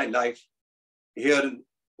moments in my life here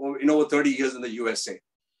in over 30 years in the USA.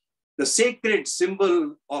 The sacred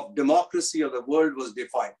symbol of democracy of the world was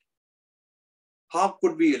defied. How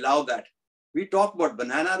could we allow that? We talk about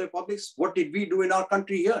banana republics. What did we do in our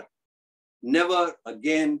country here? Never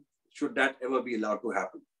again should that ever be allowed to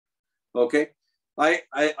happen. Okay, I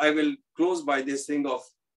will close by this thing of,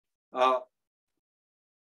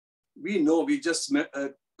 we know we just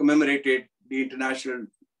commemorated the International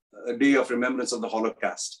Day of Remembrance of the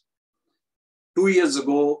Holocaust. 2 years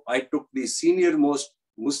ago, I took the senior most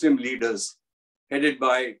Muslim leaders, headed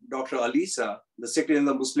by Dr. Alisa, the Secretary of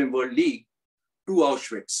the Muslim World League, to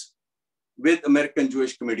Auschwitz with American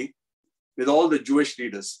Jewish Committee, with all the Jewish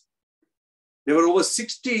leaders. There were over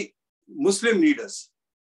 60 Muslim leaders.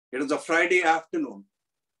 It was a Friday afternoon.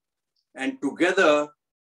 And together,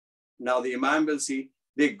 now the Imam will see,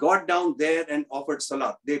 they got down there and offered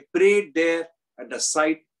salat. They prayed there at the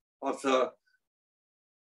site of the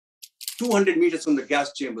 200 meters from the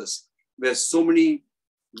gas chambers, where so many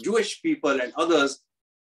Jewish people and others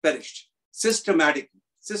perished systematically.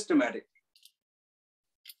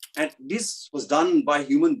 And this was done by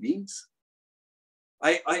human beings.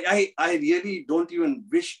 I really don't even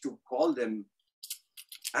wish to call them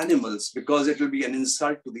animals, because it will be an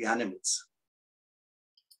insult to the animals.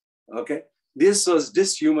 Okay, this was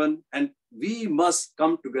dishuman, and we must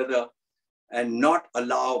come together and not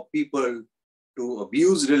allow people to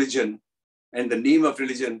abuse religion and the name of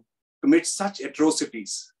religion, commit such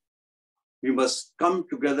atrocities. We must come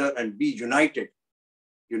together and be united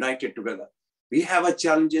together. We have our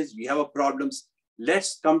challenges, we have our problems.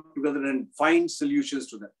 Let's come together and find solutions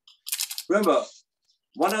to them. Remember,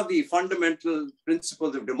 one of the fundamental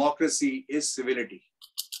principles of democracy is civility.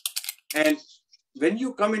 And when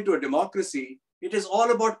you come into a democracy, it is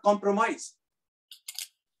all about compromise.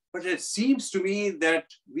 But it seems to me that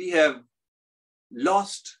we have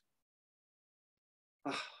lost,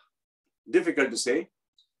 difficult to say,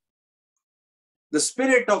 the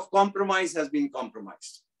spirit of compromise has been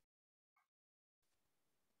compromised.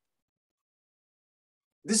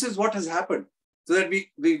 This is what has happened. So that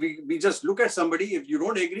we just look at somebody, if you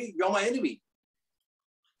don't agree, you're my enemy.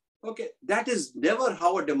 Okay, that is never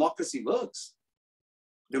how a democracy works.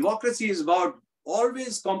 Democracy is about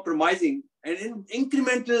always compromising and in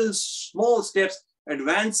incremental small steps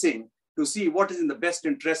advancing to see what is in the best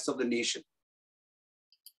interests of the nation.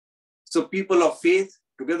 So people of faith,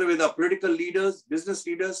 together with our political leaders, business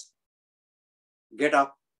leaders, get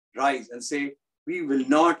up, rise and say, we will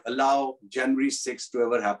not allow January 6th to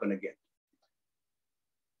ever happen again.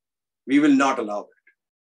 We will not allow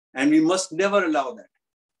that. And we must never allow that.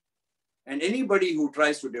 And anybody who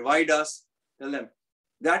tries to divide us, tell them,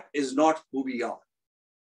 that is not who we are.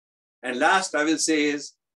 And last I will say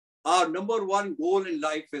is, our number one goal in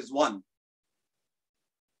life is one.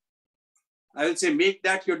 I will say, make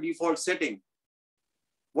that your default setting.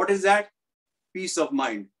 What is that? Peace of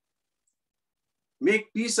mind.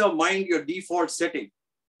 Make peace of mind your default setting.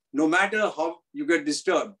 No matter how you get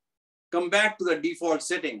disturbed, come back to the default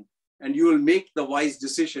setting and you will make the wise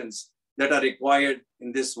decisions that are required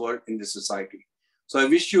in this world, in this society. So I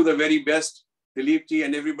wish you the very best, Dileepji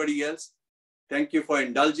and everybody else. Thank you for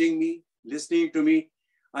indulging me, listening to me.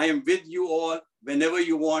 I am with you all whenever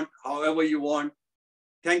you want, however you want.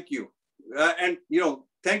 Thank you. And,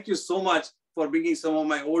 thank you so much for bringing some of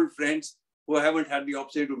my old friends who I haven't had the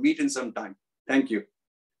opportunity to meet in some time. Thank you.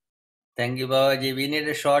 Thank you, Babaji. We need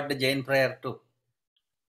a short Jain prayer too.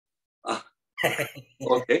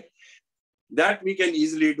 Okay. That we can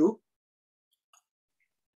easily do.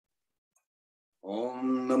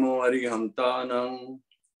 Om Namo Arihantanang,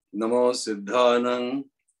 Namo Siddhanang,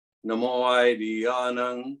 Namo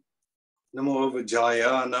Airiyanang, Namo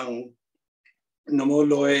Vijayanang, Namo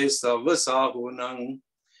Loe Savasahunang,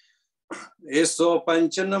 Eso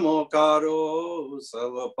Panchanamo Karo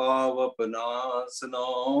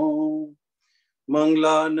Savapavapanasano,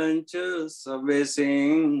 Manglanancha Save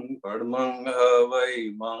Singh Padmanga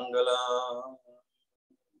Vai Mangala.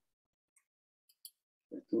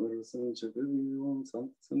 Om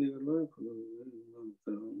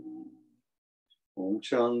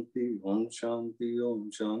Shanti, Om Shanti,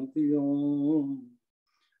 Om Shanti, Om.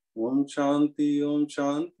 Om Shanti, Om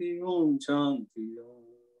Shanti, Om Shanti, Om.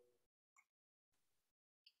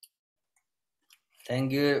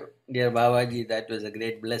 Thank you, dear Babaji. That was a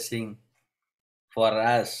great blessing for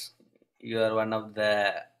us. You are one of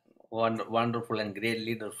the wonderful and great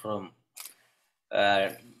leaders from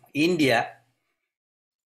India,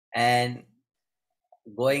 and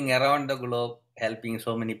going around the globe, helping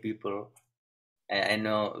so many people. I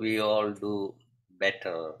know we all do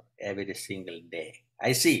better every single day.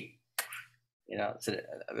 I see, so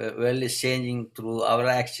the world is changing through our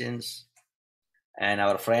actions and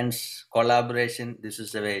our friends' collaboration. This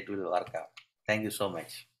is the way it will work out. Thank you so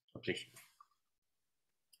much. Appreciate it.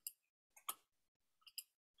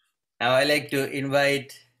 Now I like to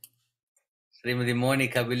invite Srimati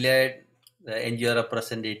Monica Willard, the NGO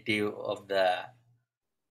representative of the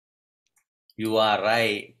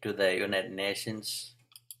URI to the United Nations.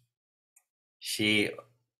 She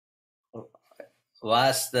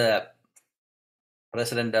was the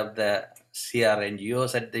president of the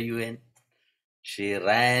CRNGOs at the UN. She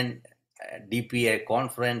ran a DPA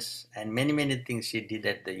conference and many, many things she did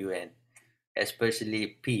at the UN,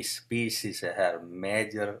 especially peace. Peace is her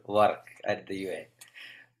major work at the UN.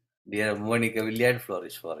 Dear Monica Willard, floor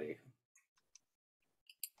is for you.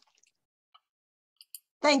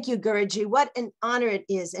 Thank you, Guruji. What an honor it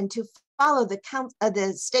is. And to follow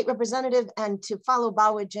the state representative and to follow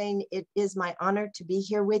Bava Jain, it is my honor to be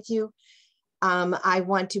here with you. I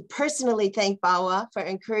want to personally thank Bava for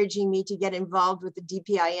encouraging me to get involved with the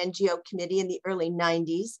DPI NGO committee in the early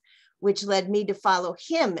 90s, which led me to follow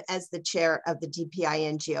him as the chair of the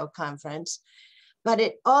DPI NGO conference. But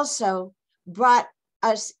it also brought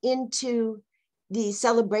us into the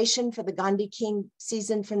celebration for the Gandhi King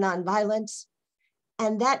season for nonviolence.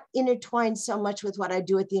 And that intertwines so much with what I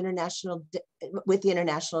do at the International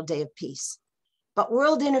Day of Peace. But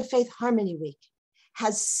World Interfaith Harmony Week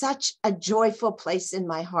has such a joyful place in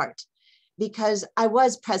my heart because I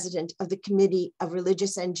was president of the Committee of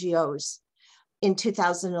Religious NGOs in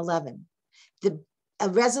 2011. A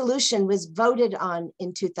resolution was voted on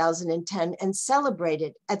in 2010 and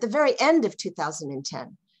celebrated at the very end of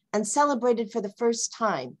 2010 and celebrated for the first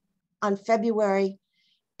time on February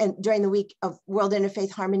and during the week of World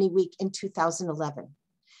Interfaith Harmony Week in 2011.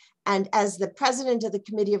 And as the president of the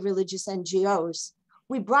Committee of Religious NGOs,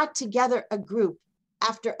 we brought together a group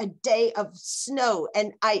after a day of snow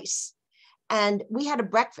and ice, and we had a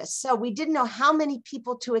breakfast. So we didn't know how many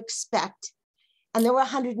people to expect, and there were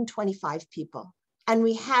 125 people. And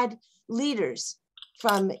we had leaders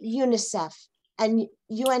from UNICEF and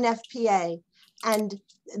UNFPA and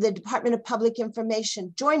the Department of Public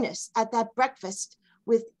Information join us at that breakfast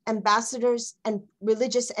with ambassadors and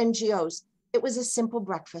religious NGOs. It was a simple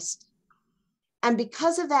breakfast. And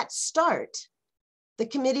because of that start, the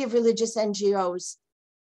Committee of Religious NGOs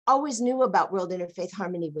always knew about World Interfaith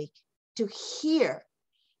Harmony Week. To hear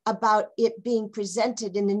about it being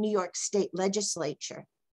presented in the New York State Legislature,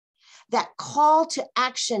 that call to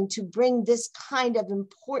action to bring this kind of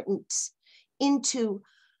importance into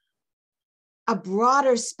a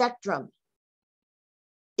broader spectrum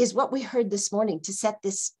is what we heard this morning to set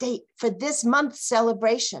this state for this month's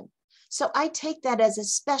celebration. So I take that as a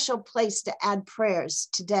special place to add prayers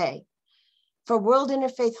today for World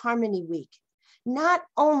Interfaith Harmony Week, not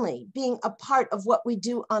only being a part of what we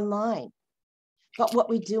do online, but what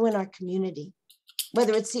we do in our community,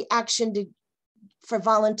 whether it's the action for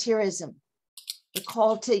volunteerism, the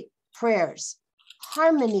call to prayers.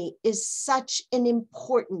 Harmony is such an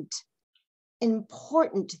important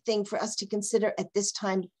thing for us to consider at this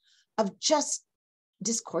time of just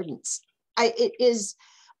discordance. It is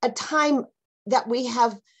a time that we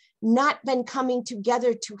have not been coming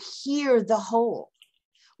together to hear the whole.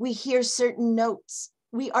 We hear certain notes.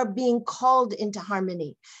 We are being called into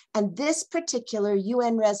harmony. And this particular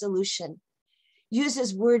UN resolution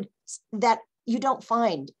uses words that you don't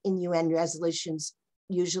find in UN resolutions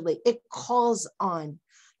usually. It calls on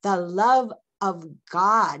the love of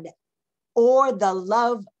God or the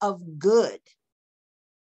love of good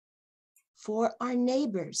for our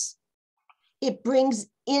neighbors. It brings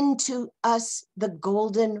into us the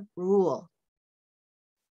golden rule.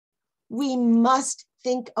 We must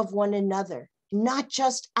think of one another, not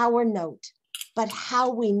just our note, but how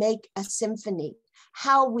we make a symphony,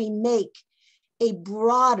 how we make a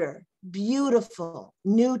broader, beautiful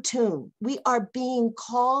new tune. We are being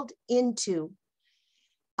called into,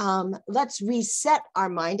 let's reset our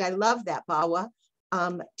mind. I love that, Bava,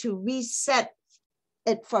 to reset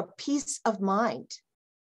it for peace of mind.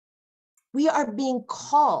 We are being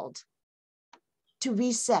called to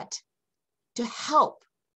reset, to help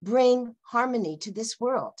bring harmony to this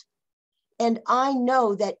world. And I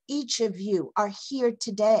know that each of you are here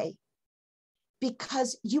today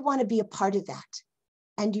because you want to be a part of that,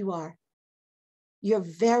 and you are. your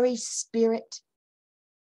very spirit,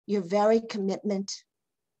 your very commitment,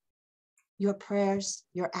 your prayers,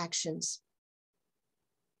 your actions.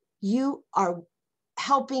 You are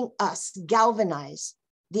helping us galvanize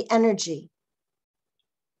the energy,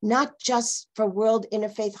 not just for World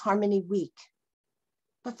Interfaith Harmony Week,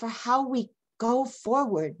 but for how we go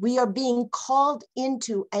forward. We are being called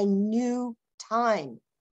into a new time,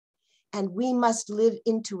 and we must live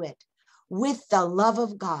into it with the love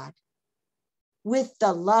of God, with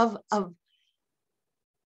the love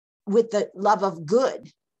of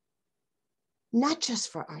good, not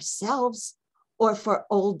just for ourselves or for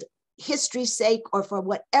old history's sake or for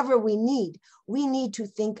whatever we need. We need to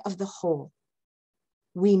think of the whole.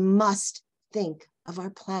 We must think of our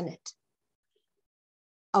planet,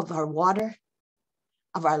 of our water,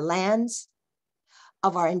 of our lands,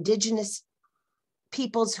 of our indigenous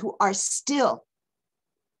peoples who are still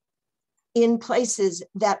in places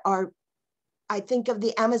that are, I think of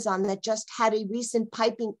the Amazon that just had a recent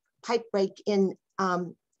pipe break in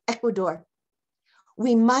Ecuador.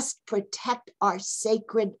 We must protect our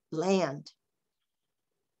sacred land,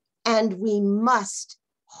 and we must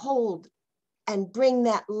hold and bring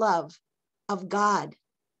that love of God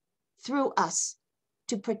through us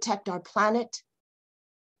to protect our planet,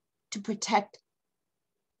 to protect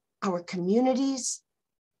our communities,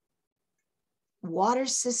 water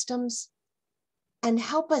systems, and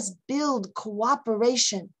help us build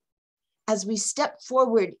cooperation as we step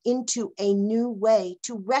forward into a new way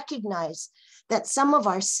to recognize that some of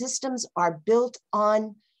our systems are built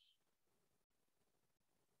on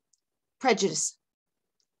prejudice.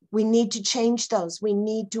 We need to change those. We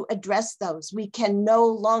need to address those. We can no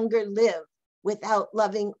longer live without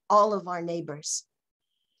loving all of our neighbors.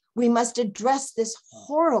 We must address this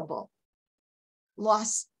horrible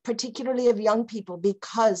loss, particularly of young people,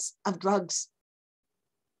 because of drugs.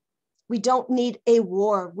 We don't need a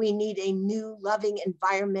war. We need a new loving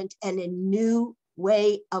environment and a new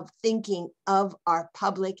way of thinking of our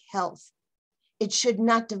public health. It should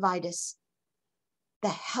not divide us. The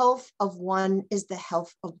health of one is the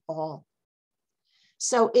health of all.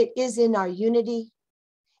 So it is in our unity.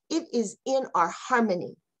 It is in our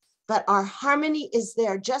harmony. But our harmony is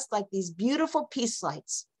there, just like these beautiful peace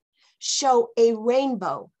lights show a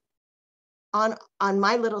rainbow on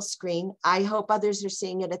my little screen. I hope others are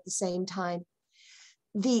seeing it at the same time.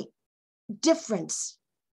 The difference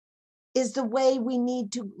is the way we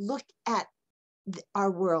need to look at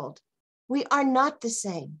our world. We are not the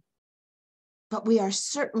same, but we are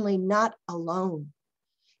certainly not alone.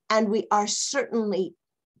 And we are certainly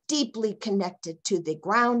deeply connected to the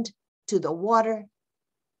ground, to the water,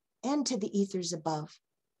 and to the ethers above.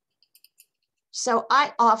 So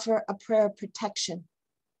I offer a prayer of protection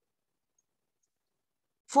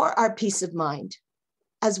for our peace of mind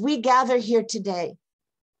as we gather here today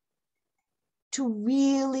to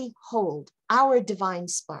really hold our divine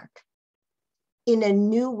spark in a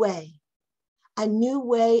new way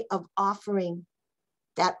of offering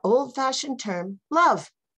that old-fashioned term, love,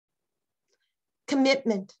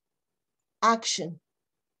 commitment, action.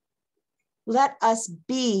 Let us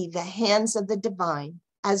be the hands of the divine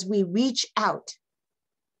as we reach out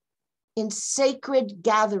in sacred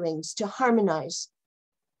gatherings to harmonize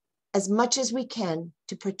as much as we can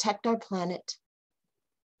to protect our planet,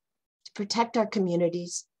 to protect our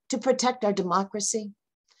communities, to protect our democracy,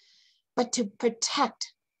 but to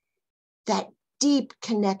protect that deep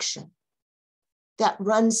connection that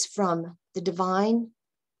runs from the divine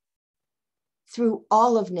through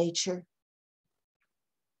all of nature,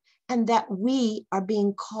 and that we are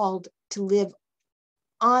being called to live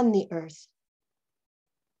on the earth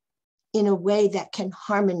in a way that can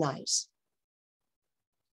harmonize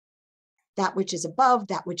that which is above,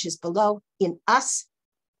 that which is below in us,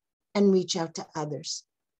 and reach out to others.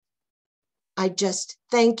 I just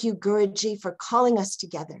thank you, Guruji, for calling us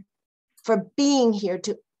together, for being here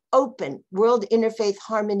to open World Interfaith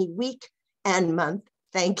Harmony Week and month.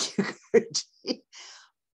 Thank you, Guruji.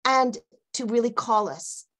 And to really call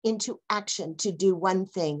us into action to do one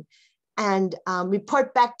thing and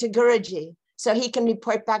report back to Guruji so he can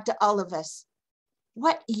report back to all of us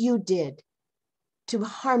what you did to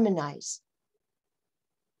harmonize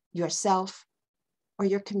yourself or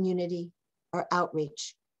your community or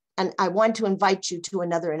outreach. And I want to invite you to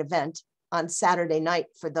another event on Saturday night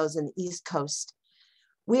for those in the East Coast.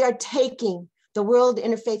 We are taking the World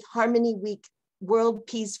Interfaith Harmony Week World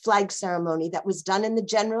Peace Flag Ceremony that was done in the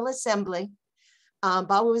General Assembly.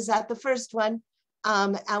 Bava was at the first one.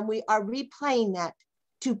 And we are replaying that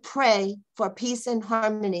to pray for peace and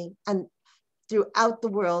harmony and throughout the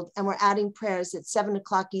world. And we're adding prayers at 7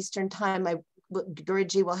 o'clock Eastern time. I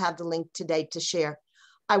Guruji will have the link today to share.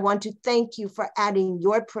 I want to thank you for adding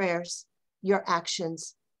your prayers, your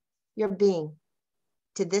actions, your being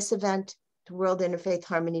to this event, to World Interfaith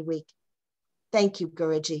Harmony Week. Thank you,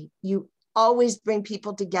 Guruji. You always bring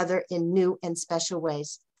people together in new and special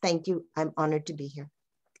ways. Thank you. I'm honored to be here.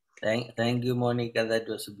 Thank you, Monica. That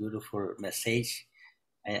was a beautiful message.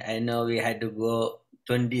 I know we had to go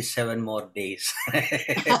 27 more days.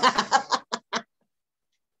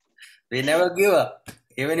 We never give up.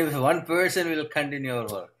 Even if one person will continue our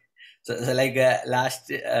work. So like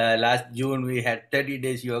last June, we had 30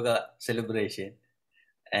 days yoga celebration.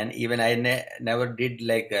 And even I never did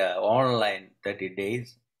like online 30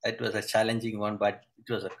 days. It was a challenging one, but it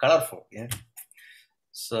was a colorful. Yeah.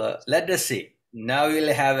 So let us see. Now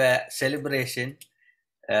we'll have a celebration.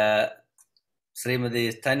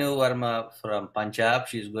 Srimati Tanu Verma from Punjab.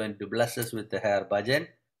 She's going to bless us with her bhajan.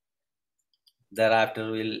 Thereafter,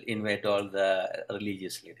 we'll invite all the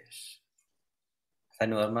religious leaders.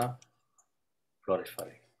 Tanu Verma, flourish for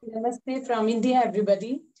you. Namaste from India,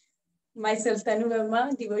 everybody. Myself, Tanu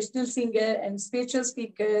Verma, devotional singer and spiritual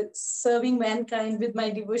speaker, serving mankind with my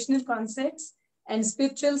devotional concepts and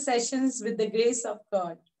spiritual sessions with the grace of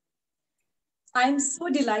God. I'm so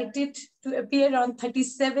delighted to appear on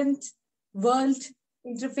 37th World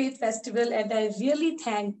Interfaith Festival, and I really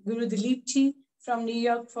thank Guru Dileepji from New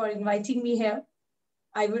York for inviting me here.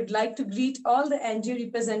 I would like to greet all the NGO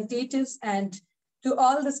representatives and to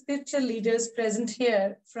all the spiritual leaders present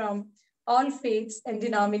here from all faiths and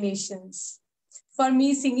denominations. For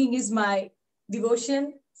me, singing is my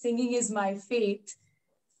devotion, singing is my faith.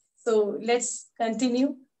 So let's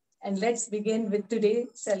continue and let's begin with today's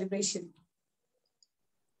celebration.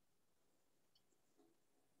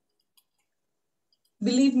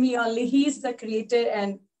 Believe me, only He is the creator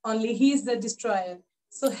and only He is the destroyer.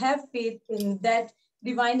 So have faith in that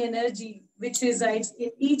divine energy which resides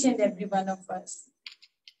in each and every one of us.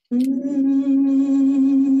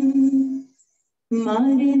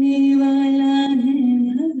 मारने वाला है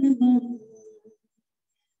भगवान,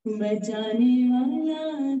 बचाने वाला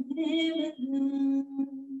है भगवान,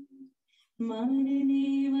 मारने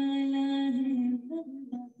वाला है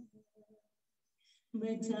भगवान,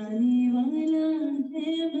 बचाने वाला है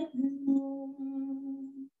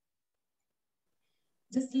भगवान.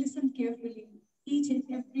 Just listen carefully, each and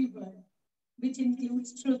every word, which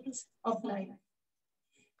includes truths of life.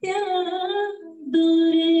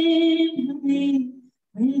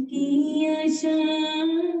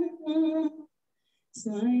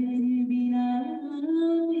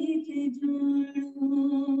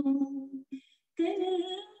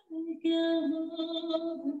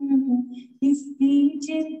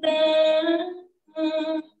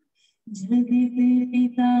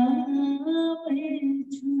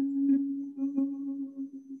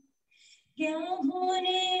 क्या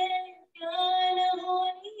होने क्या न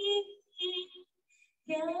होने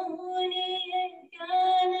क्या होने है क्या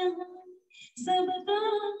न होने सबका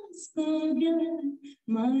उसको ज्ञान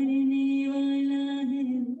मारने वाला है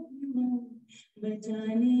भगवान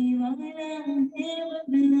बचाने वाला है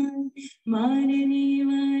भगवान मारने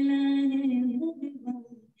वाला है भगवान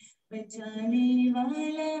बचाने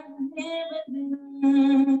वाला है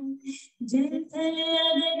भगवान जल थल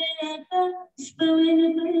अगर आकाश पवन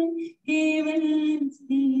पर केवल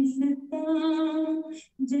उसकी सत्ता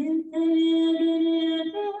जल थल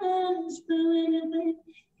अगर आकाश पवन पर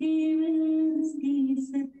केवल उसकी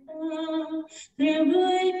सत्ता प्रभु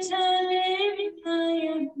इच्छा ने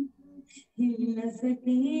बिठाया हिल न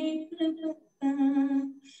सके एक पत्ता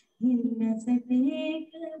हिल न सके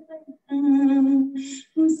एक पत्ता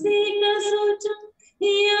उसी का सोचा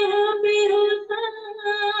यहाँ पे होता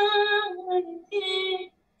है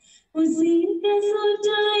उसी का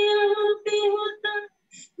सोचा यहाँ पे होता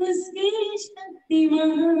उसकी शक्ति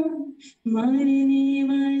वहाँ मारने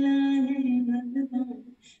वाला है भगवान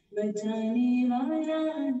बचाने वाला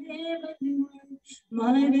है भगवान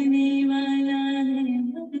मारने वाला है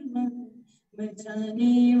भगवान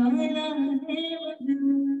बचाने वाला है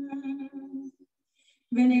भगवान.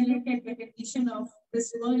 When I look at the condition of this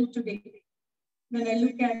world today, when I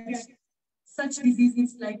look at such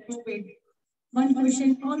diseases like COVID, one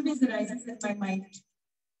question always arises in my mind.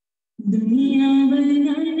 दुनिया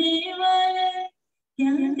बनाने वाला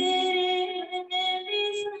क्या तेरे में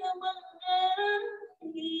समाई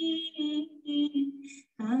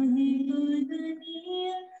काहे तो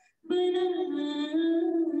दुनिया बनाई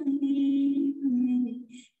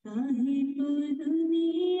काहे तो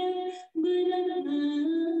दुनिया बनाई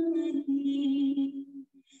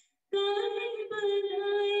काहे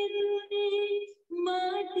बनाए तूने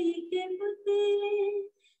माटी के पुतले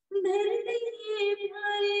धरती के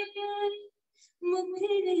प्यारे प्यारे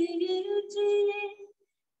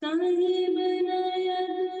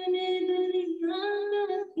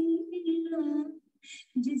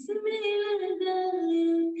जिसमें लगाए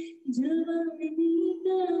जवानी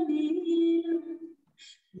का मेरा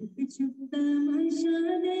छुप छुप तमाशा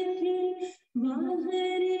देखे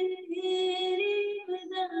बाहर तेरी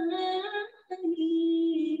बदाई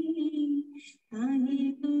काहे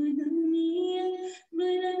को दुनिया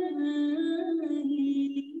बनाई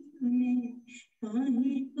तूने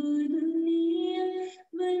काहे को दुनिया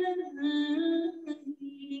बनाई.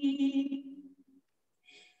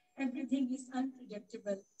 Everything is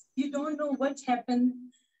unpredictable. You don't know what happened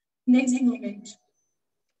next moment.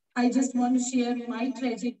 I just want to share my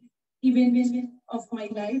tragic event of my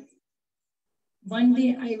life. One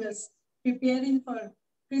day I was preparing for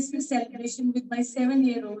Christmas celebration with my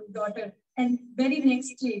 7-year-old daughter, and very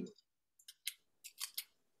next day,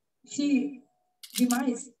 she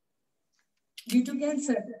demised due to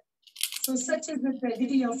cancer. So such is the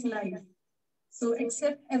tragedy of life. So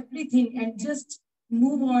accept everything and just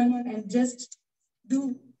move on and just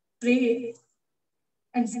do pray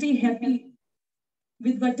and stay happy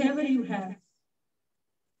with whatever you have.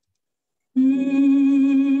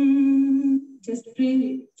 Just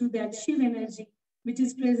pray to that Shiv energy which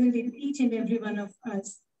is present in each and every one of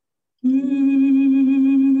us.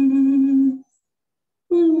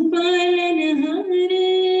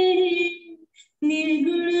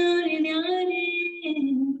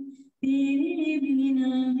 तेरे बिना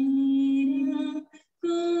मेरा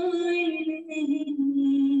कोई नहीं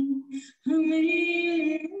हमरे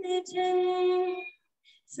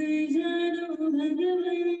सजा दो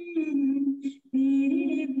भगवान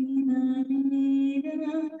तेरे बिना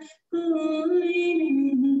मेरा कोई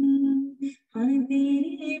नहीं हाँ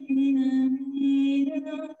तेरे बिना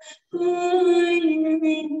मेरा कोई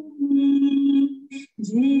नहीं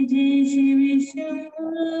जय जय शिव शंभो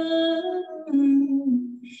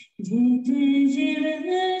जय जय शिव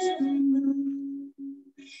शंभो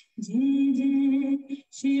जय जय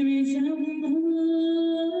शिव शंभो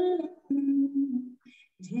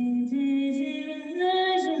जय जय शिव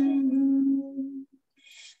शंभो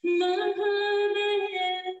महादेव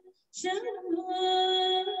शंभो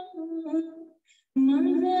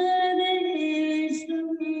महादेव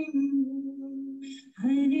शंभो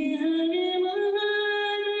हरे हरे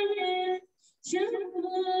महादेव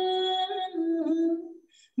शंभो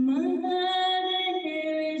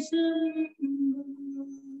महादेव शंभो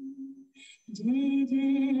जय जय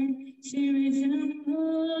शिव शंभो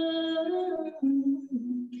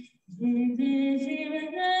जय जय शिव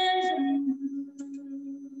शंभो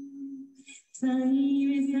साईं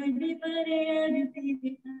वे साडे परे आज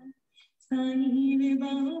तेरे साईं वे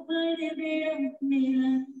बाहों पर बेड़ा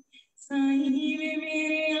मेरा साईं वे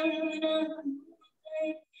मेरे आना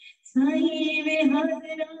साईं वे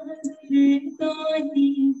हाजरा तो ही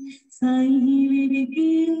साईं वे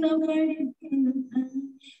बिकिन पड़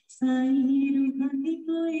साईं रूहानी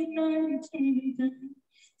कोई ताल छेड़ा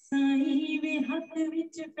साईं वे हाथ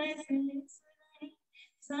विच फैसले सुनाई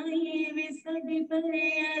साईं वे साडे परे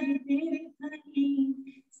आज तेरे साईं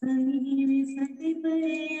साईं वे साडे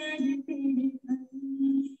परे आज तेरे साईं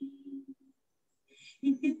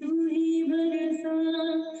एक तू ही भरोसा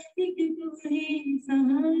एक तू ही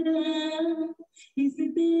सहारा इस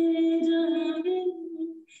तेरे जहां में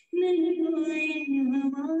नहीं कोई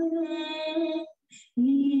हमारा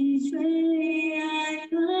ईश्वर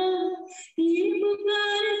आया ये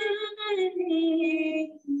पुकार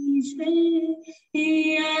ईश्वर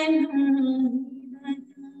आया.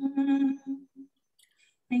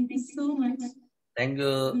 Thank you so much. Thank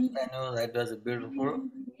you, Tanu. That was beautiful.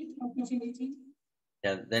 Great opportunity.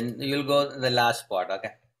 Yeah, then you'll go the last part,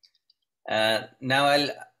 okay? Now I'll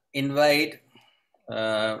invite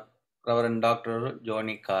Reverend Dr.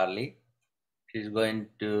 Joni Carley. She's going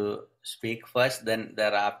to speak first, then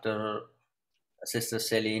thereafter Sister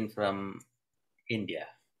Celine from India.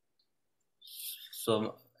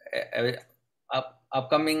 So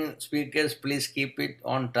upcoming speakers, please keep it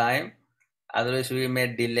on time. Otherwise, we may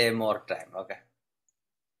delay more time, okay?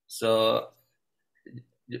 So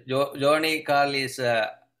Joni Carley is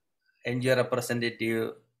a NGO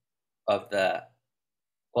representative of the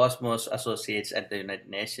Cosmos Associates at the United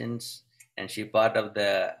Nations, and she part of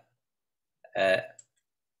the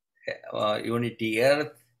Unity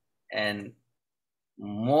Earth, and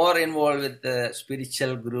more involved with the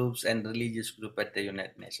spiritual groups and religious group at the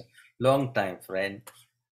United Nations. Long time friend,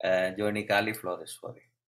 Joni Carley, floor is for you.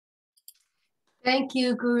 Thank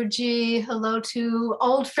you, Guruji. Hello to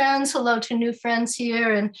old friends. Hello to new friends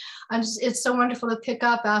here. And it's so wonderful to pick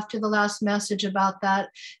up after the last message about that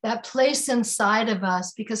place inside of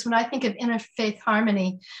us. Because when I think of interfaith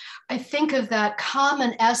harmony, I think of that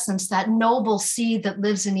common essence, that noble seed that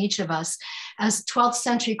lives in each of us. As 12th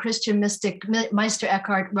century Christian mystic Meister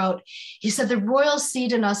Eckhart wrote, he said, the royal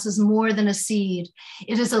seed in us is more than a seed.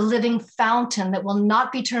 It is a living fountain that will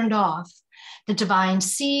not be turned off. The divine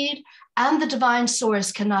seed and the divine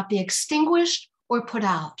source cannot be extinguished or put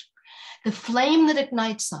out. The flame that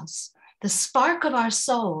ignites us, the spark of our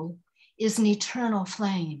soul, is an eternal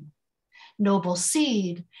flame. Noble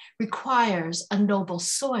seed requires a noble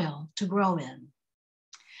soil to grow in.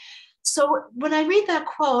 So when I read that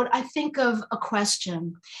quote, I think of a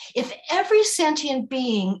question. If every sentient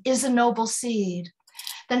being is a noble seed,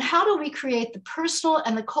 then how do we create the personal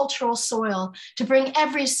and the cultural soil to bring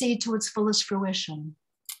every seed to its fullest fruition?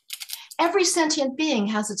 Every sentient being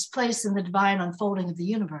has its place in the divine unfolding of the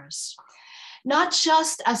universe, not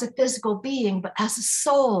just as a physical being, but as a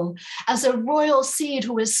soul, as a royal seed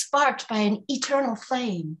who is sparked by an eternal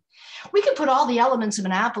flame. We can put all the elements of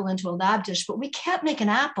an apple into a lab dish, but we can't make an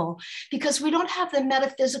apple because we don't have the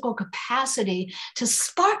metaphysical capacity to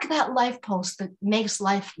spark that life pulse that makes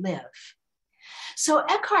life live. So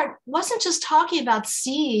Eckhart wasn't just talking about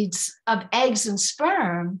seeds of eggs and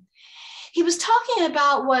sperm. He was talking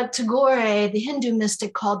about what Tagore, the Hindu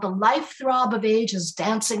mystic, called the life throb of ages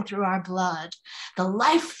dancing through our blood. The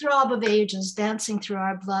life throb of ages dancing through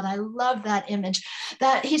our blood. I love that image.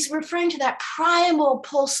 That he's referring to that primal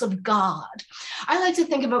pulse of God. I like to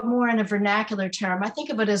think of it more in a vernacular term. I think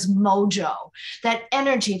of it as mojo, that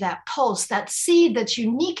energy, that pulse, that seed that's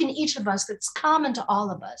unique in each of us, that's common to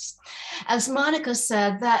all of us. As Monica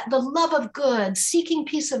said, that the love of good, seeking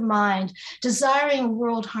peace of mind, desiring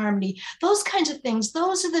world harmony, those kinds of things,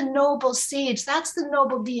 those are the noble seeds. That's the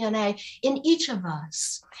noble DNA in each of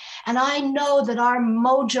us. And I know that our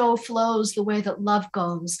mojo flows the way that love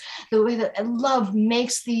goes, the way that love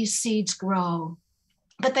makes these seeds grow.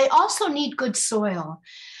 But they also need good soil.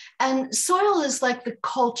 And soil is like the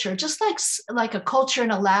culture, just like a culture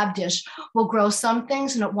in a lab dish will grow some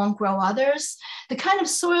things and it won't grow others. The kind of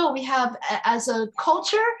soil we have as a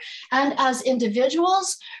culture and as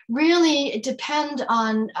individuals really depend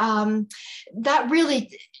on, that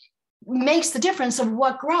really makes the difference of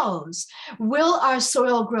what grows. Will our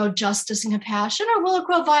soil grow justice and compassion, or will it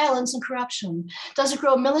grow violence and corruption? Does it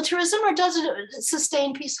grow militarism, or does it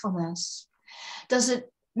sustain peacefulness? Does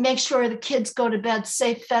it make sure the kids go to bed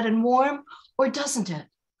safe, fed, and warm, or doesn't it?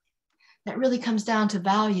 That really comes down to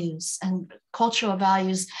values and cultural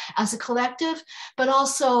values as a collective, but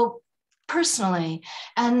also personally.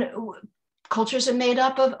 And cultures are made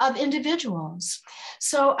up of individuals.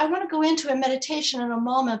 So I want to go into a meditation in a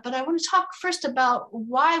moment, but I want to talk first about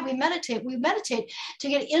why we meditate. We meditate to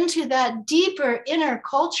get into that deeper inner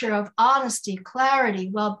culture of honesty, clarity,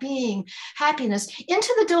 well-being, happiness,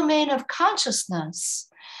 into the domain of consciousness.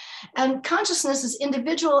 And consciousness is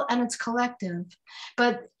individual and it's collective,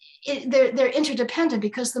 but they're interdependent,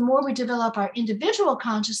 because the more we develop our individual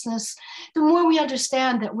consciousness, the more we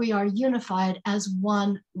understand that we are unified as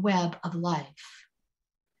one web of life.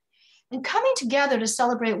 And coming together to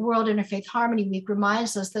celebrate World Interfaith Harmony Week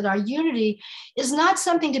reminds us that our unity is not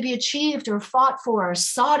something to be achieved or fought for or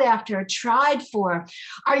sought after or tried for.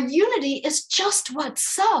 Our unity is just what's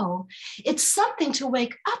so. It's something to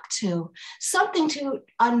wake up to, something to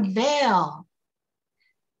unveil,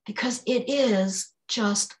 because it is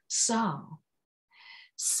just so.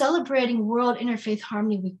 Celebrating World Interfaith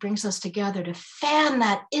Harmony Week brings us together to fan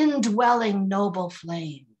that indwelling noble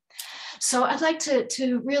flame. So I'd like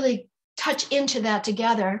to really touch into that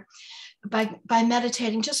together by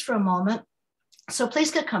meditating just for a moment. So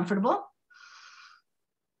please get comfortable.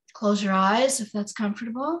 Close your eyes if that's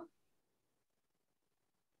comfortable.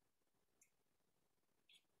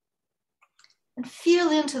 And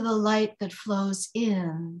feel into the light that flows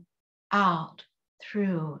in, out,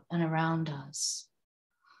 through, and around us.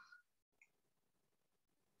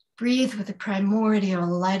 Breathe with the primordial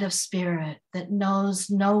light of spirit that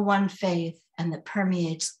knows no one faith and that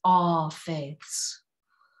permeates all faiths.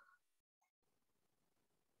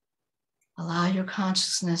 Allow your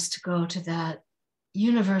consciousness to go to that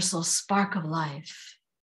universal spark of life.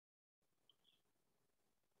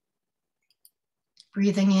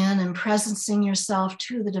 Breathing in and presencing yourself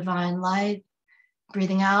to the divine light.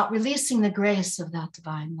 Breathing out, releasing the grace of that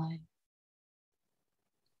divine light.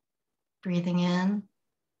 Breathing in,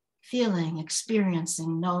 feeling,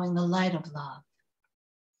 experiencing, knowing the light of love.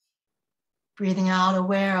 Breathing out,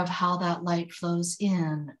 aware of how that light flows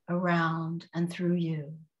in, around, and through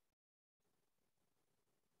you.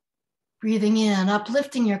 Breathing in,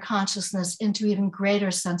 uplifting your consciousness into even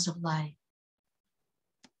greater sense of light.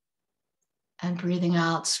 And breathing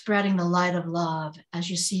out, spreading the light of love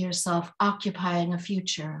as you see yourself occupying a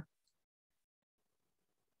future.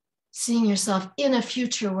 Seeing yourself in a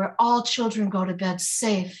future where all children go to bed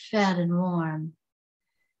safe, fed, and warm.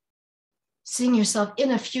 Seeing yourself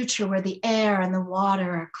in a future where the air and the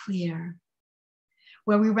water are clear.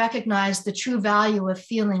 Where we recognize the true value of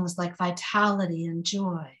feelings like vitality and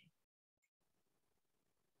joy.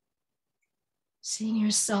 Seeing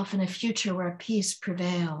yourself in a future where peace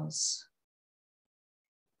prevails.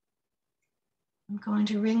 I'm going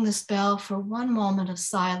to ring this bell for one moment of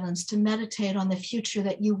silence to meditate on the future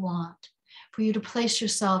that you want, for you to place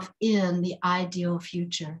yourself in the ideal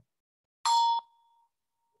future.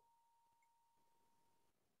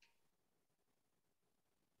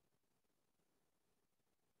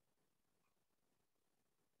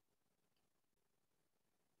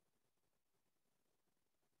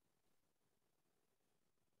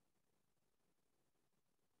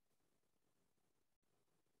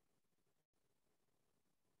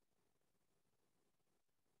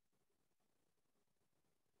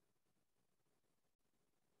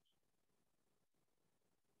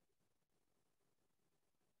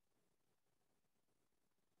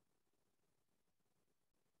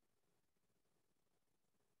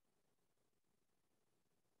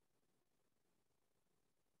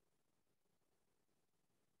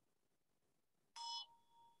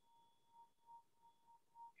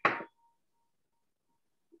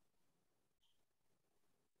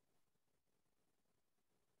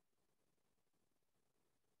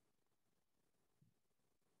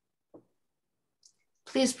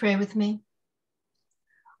 Please pray with me.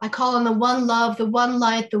 I call on the one love, the one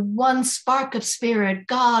light, the one spark of spirit,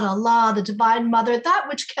 God, Allah, the divine mother, that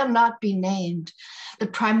which cannot be named, the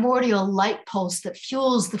primordial light pulse that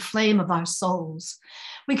fuels the flame of our souls.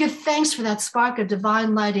 We give thanks for that spark of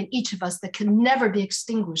divine light in each of us that can never be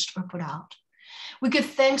extinguished or put out. We give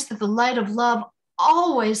thanks that the light of love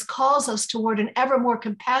always calls us toward an ever more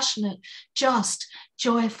compassionate, just,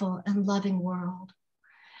 joyful, and loving world.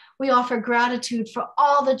 We offer gratitude for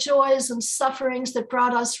all the joys and sufferings that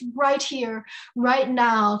brought us right here, right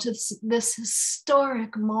now, to this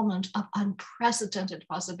historic moment of unprecedented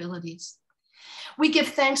possibilities. We give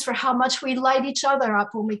thanks for how much we light each other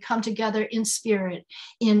up when we come together in spirit,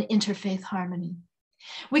 in interfaith harmony.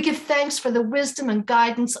 We give thanks for the wisdom and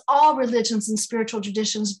guidance all religions and spiritual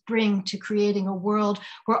traditions bring to creating a world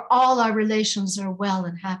where all our relations are well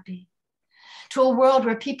and happy. To a world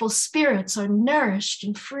where people's spirits are nourished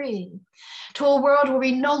and free, to a world where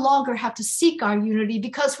we no longer have to seek our unity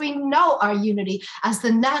because we know our unity as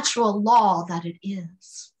the natural law that it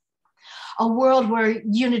is. A world where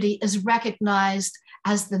unity is recognized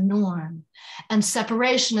as the norm and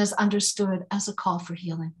separation is understood as a call for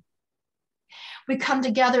healing. We come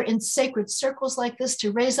together in sacred circles like this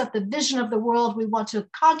to raise up the vision of the world we want to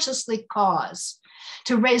consciously cause,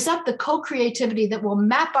 to raise up the co-creativity that will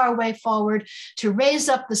map our way forward, to raise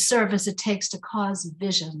up the service it takes to cause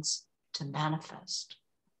visions to manifest.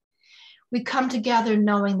 We come together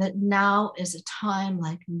knowing that now is a time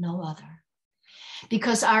like no other,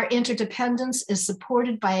 because our interdependence is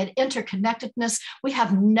supported by an interconnectedness we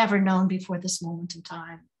have never known before this moment in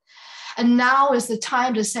time. And now is the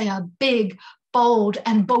time to say a big, bold,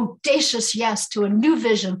 and bodacious yes to a new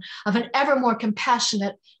vision of an ever more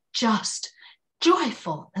compassionate, just,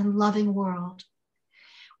 joyful, and loving world.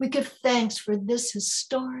 We give thanks for this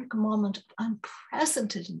historic moment of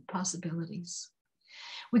unprecedented possibilities.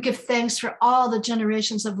 We give thanks for all the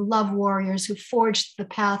generations of love warriors who forged the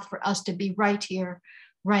path for us to be right here,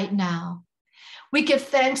 right now. We give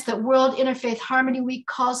thanks that World Interfaith Harmony Week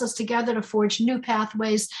calls us together to forge new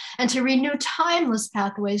pathways and to renew timeless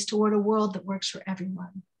pathways toward a world that works for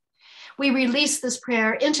everyone. We release this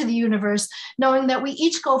prayer into the universe, knowing that we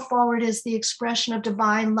each go forward as the expression of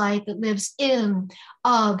divine light that lives in,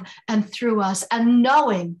 of, and through us, and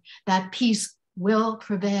knowing that peace will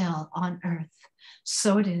prevail on earth.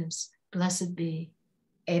 So it is. Blessed be.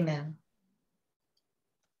 Amen.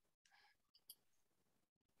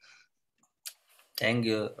 Thank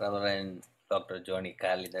you, Reverend Dr. Joni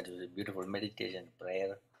Carley. That was a beautiful meditation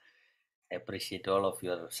prayer. I appreciate all of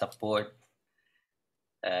your support.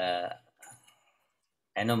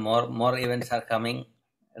 I know more events are coming.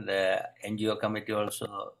 The NGO committee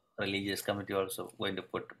also, religious committee also going to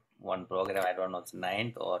put one program. I don't know, it's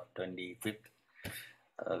 9th or 25th.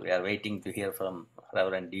 We are waiting to hear from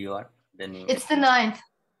Reverend Dion. Then it's the 9th.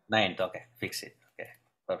 9th, okay, fix it. Okay,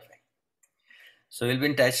 perfect. So we'll be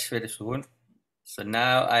in touch very soon. So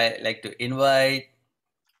now I like to invite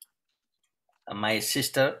my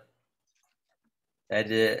sister, That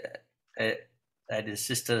is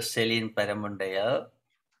Sister Celine Paramundayil.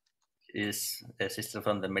 Is a sister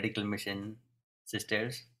from the Medical Mission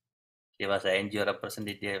Sisters. She was an NGO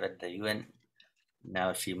representative at the UN.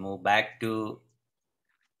 Now she moved back to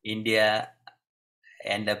India,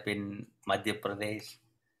 end up in Madhya Pradesh,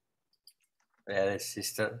 where a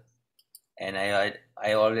sister. And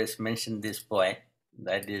I always mention this point,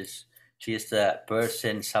 that is, she is the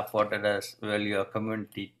person supported us, your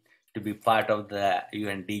community, to be part of the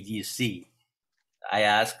UNDGC. I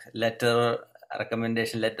asked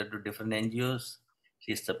recommendation letter to different NGOs.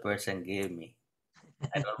 She's the person gave me.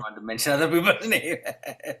 I don't want to mention other people's name.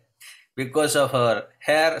 Because of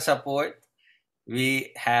her support,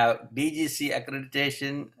 we have DGC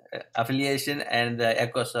accreditation, affiliation, and the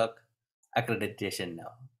ECOSOC accreditation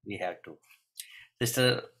now. We have two.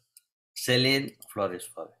 Sister Celine, floor is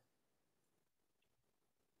for you.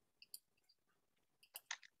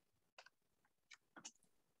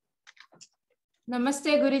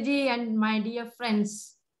 Namaste, Guruji, and my dear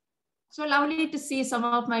friends. So lovely to see some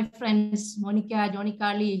of my friends, Monica, Joni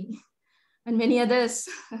Carley, and many others.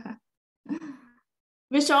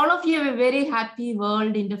 Wish all of you a very happy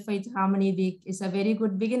World Interfaith Harmony Week. It's a very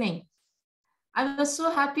good beginning. I was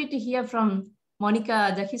so happy to hear from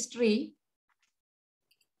Monica the history,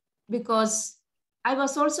 because I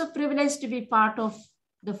was also privileged to be part of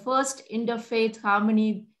the first Interfaith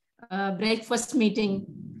Harmony breakfast meeting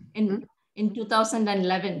in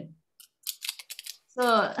 2011.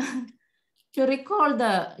 So to recall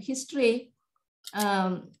the history,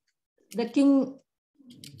 the King,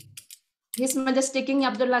 His Majesty King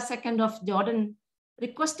Abdullah II of Jordan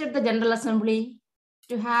requested the General Assembly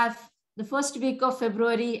to have the first week of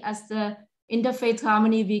February as the Interfaith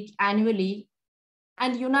Harmony Week annually,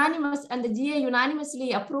 and the GA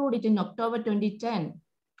unanimously approved it in October 2010.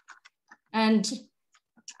 And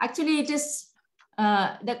actually it is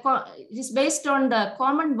it is based on the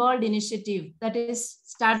Common World Initiative that is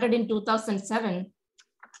started in 2007,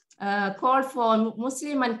 called for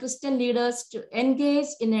Muslim and Christian leaders to engage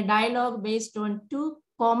in a dialogue based on two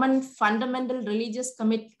common fundamental religious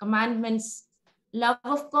commandments, love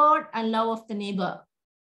of God and love of the neighbor,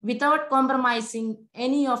 without compromising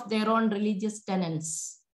any of their own religious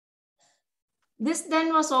tenets. This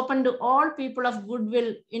then was open to all people of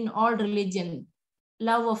goodwill in all religion,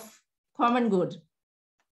 love of common good.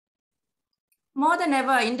 More than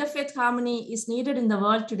ever, interfaith harmony is needed in the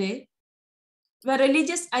world today, where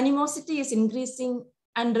religious animosity is increasing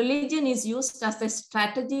and religion is used as a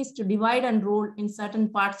strategy to divide and rule in certain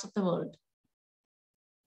parts of the world.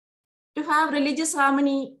 To have religious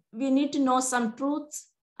harmony, we need to know some truths.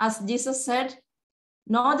 As Jesus said,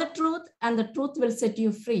 know the truth and the truth will set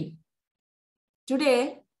you free.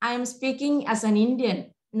 Today, I am speaking as an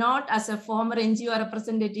Indian, not as a former NGO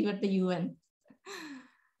representative at the UN.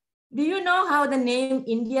 Do you know how the name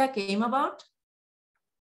India came about?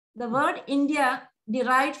 The word India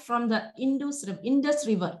derived from the Indus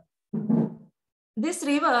River. This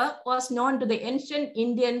river was known to the ancient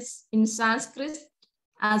Indians in Sanskrit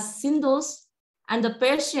as Sindhus and the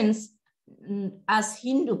Persians as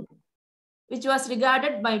Hindu, which was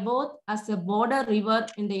regarded by both as a border river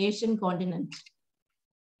in the Asian continent.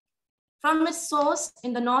 From its source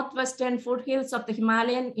in the northwestern foothills of the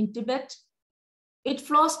Himalayan in Tibet, it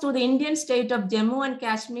flows to the Indian state of Jammu and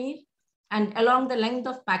Kashmir and along the length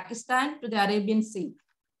of Pakistan to the Arabian Sea.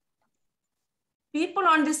 People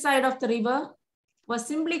on this side of the river were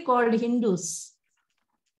simply called Hindus.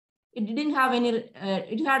 It didn't have any,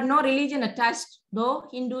 it had no religion attached, though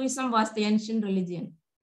Hinduism was the ancient religion.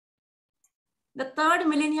 The 3rd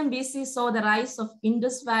millennium BC saw the rise of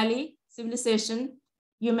Indus Valley civilization.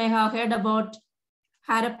 You may have heard about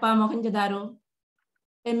Harappa, Mohenjo-daro,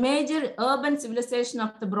 a major urban civilization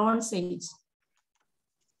of the Bronze Age.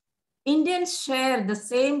 Indians share the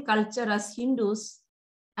same culture as Hindus,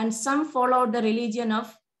 and some followed the religion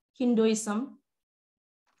of Hinduism.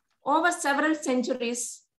 Over several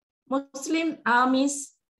centuries, Muslim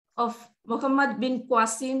armies of Muhammad bin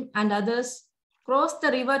Qasim and others crossed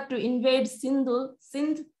the river to invade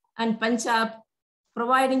Sindh and Punjab,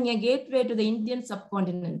 providing a gateway to the Indian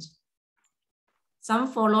subcontinent. Some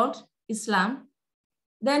followed Islam.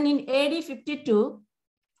 Then in AD 52,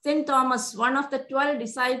 St. Thomas, one of the 12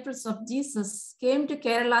 disciples of Jesus, came to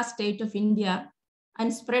Kerala state of India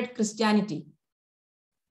and spread Christianity.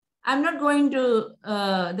 I'm not going to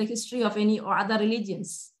the history of any or other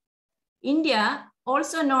religions. India,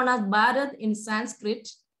 also known as Bharat in Sanskrit,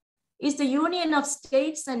 is the union of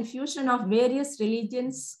states and fusion of various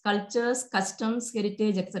religions, cultures, customs,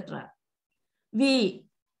 heritage, etc.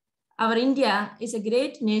 Our India is a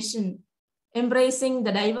great nation embracing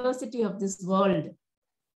the diversity of this world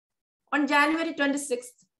On January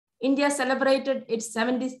 26th, India celebrated its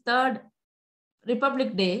 73rd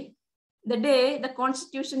Republic Day, the day the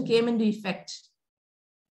Constitution came into effect.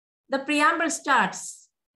 The preamble starts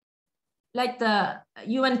like the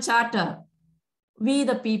UN Charter, we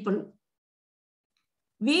the people.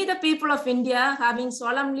 We the people of India, having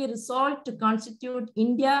solemnly resolved to constitute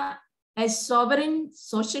India as sovereign,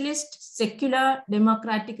 socialist, secular,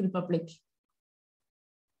 democratic republic,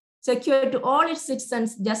 secure to all its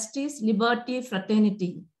citizens justice, liberty,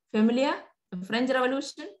 fraternity. Familiar? The French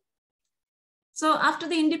Revolution. So after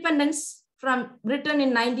the independence from Britain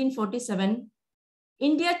in 1947,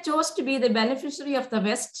 India chose to be the beneficiary of the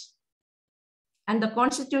West, and the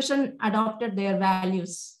Constitution adopted their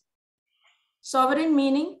values. Sovereign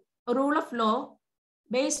meaning a rule of law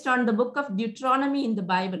based on the book of Deuteronomy in the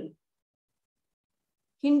Bible.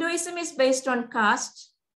 Hinduism is based on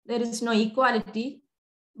caste. There is no equality,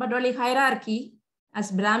 but only hierarchy,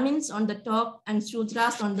 as Brahmins on the top and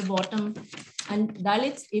Shudras on the bottom, and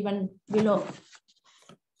Dalits even below.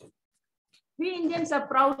 We Indians are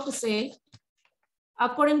proud to say,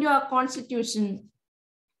 according to our Constitution,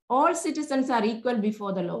 all citizens are equal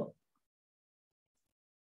before the law.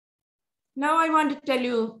 Now I want to tell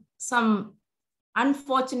you some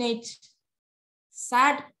unfortunate,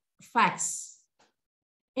 sad facts.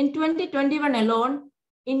 In 2021 alone,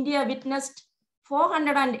 India witnessed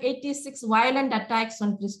 486 violent attacks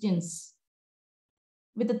on Christians,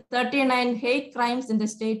 with 39 hate crimes in the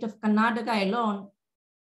state of Karnataka alone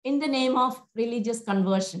in the name of religious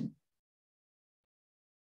conversion.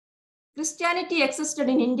 Christianity existed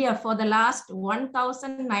in India for the last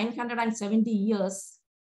 1,970 years,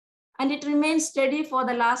 and it remains steady for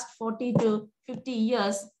the last 40 to 50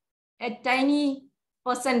 years, a tiny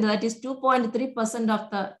percent, that is 2.3% of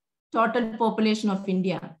the total population of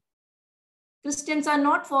India. Christians are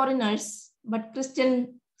not foreigners, but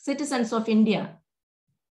Christian citizens of India.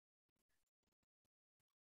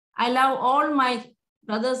 I love all my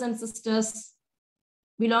brothers and sisters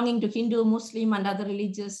belonging to Hindu, Muslim, and other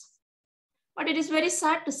religions. But it is very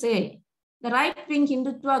sad to say the right-wing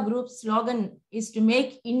Hindutva group's slogan is to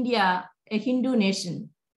make India a Hindu nation.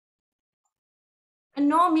 And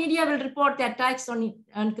no media will report the attacks on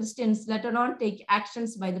Christians, let alone take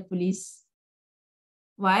actions by the police.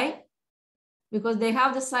 Why? Because they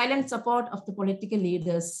have the silent support of the political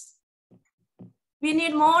leaders. We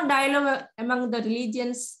need more dialogue among the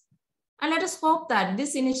religions, and let us hope that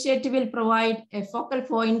this initiative will provide a focal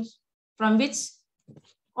point from which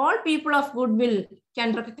all people of goodwill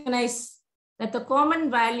can recognize that the common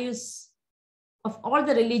values of all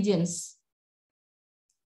the religions,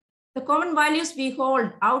 the common values we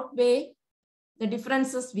hold outweigh the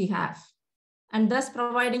differences we have, and thus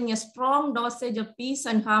providing a strong dosage of peace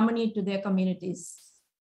and harmony to their communities.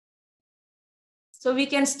 So we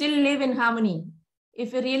can still live in harmony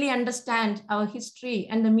if we really understand our history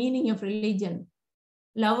and the meaning of religion,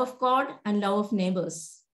 love of God and love of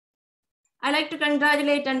neighbors. I'd like to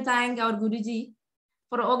congratulate and thank our Guruji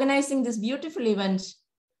for organizing this beautiful event,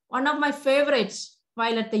 one of my favorites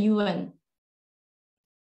while at the UN.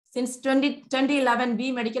 Since 2011,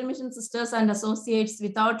 we Medical Mission Sisters and Associates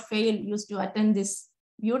without fail used to attend this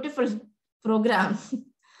beautiful program.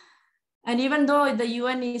 And even though the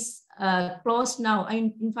UN is closed now,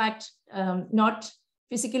 in fact, not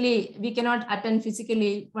physically, we cannot attend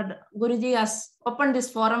physically, but Guruji has opened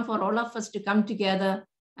this forum for all of us to come together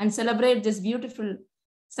and celebrate this beautiful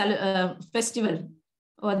festival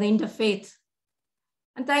or the Interfaith.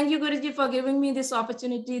 And thank you, Guruji, for giving me this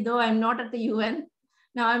opportunity, though I'm not at the UN.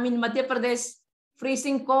 Now I'm in Madhya Pradesh,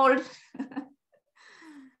 freezing cold.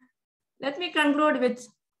 Let me conclude with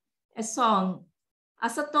a song,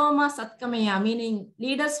 Asatoma Satkamaya, meaning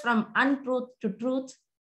lead us from untruth to truth.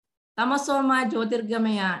 Tamasoma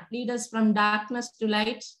Jyotirgamaya, lead us from darkness to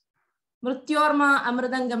light. Mrityorma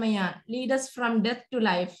Amridangamaya, lead us from death to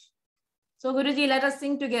life. So Guruji, let us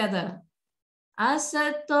sing together.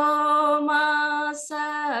 Asatoma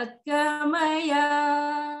Satkamaya,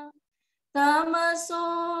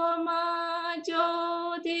 Tamasoma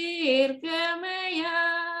Jyotirgamaya,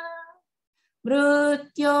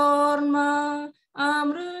 Mrityorma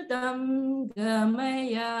Amritam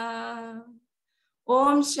Gamaya.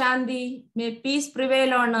 Om Shanti, may peace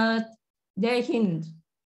prevail on earth. Jai Hind.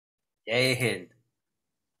 Jai Hind.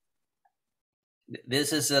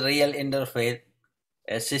 This is a real interfaith.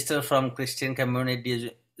 A sister from Christian community is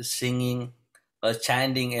singing or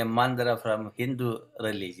chanting a mantra from Hindu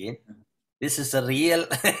religion. This is a real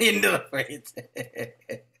interfaith.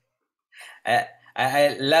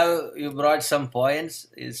 I love you brought some points.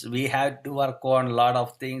 We have to work on a lot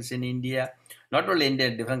of things in India. Not only India,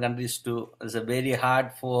 different countries too. It's very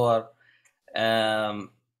hard for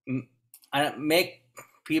make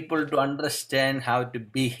people to understand how to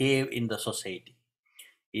behave in the society.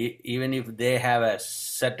 Even if they have a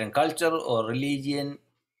certain culture or religion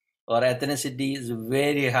or ethnicity, is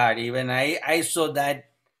very hard. Even I saw that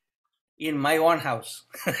in my own house.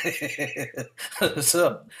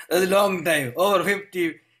 So a long time, over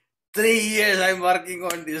 53 years I'm working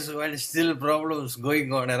on this one, still problems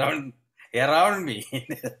going on around me.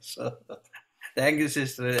 So thank you,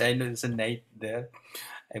 sister. I know it's a night there.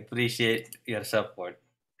 I appreciate your support.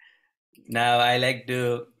 Now I like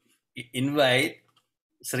to invite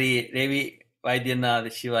Shri Ravi Vaidyanaat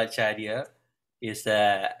Sivachariar, is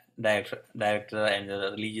the director and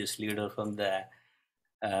the religious leader from the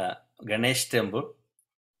Ganesh temple.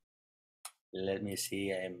 Let me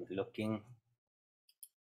see, I'm looking.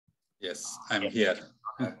 Yes, I'm here.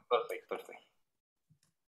 Perfect.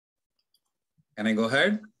 Can I go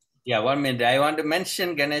ahead? Yeah, 1 minute. I want to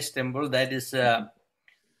mention Ganesh temple. That is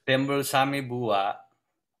temple Sami Bua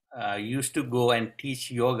used to go and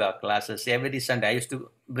teach yoga classes every Sunday. I used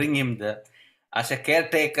to bring him there as a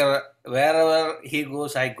caretaker. Wherever he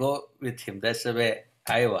goes, I go with him. That's the way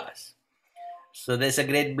I was. So there's a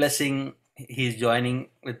great blessing. He's joining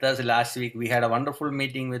with us. Last week we had a wonderful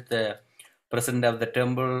meeting with the president of the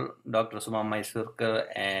temple, Dr. Sumamai Surkar,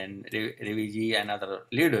 and Raviji and other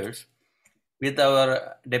leaders, with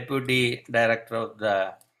our deputy director of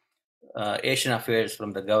the Asian Affairs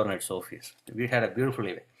from the governor's office. We had a beautiful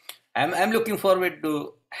event. I'm looking forward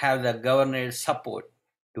to have the governor's support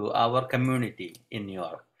to our community in New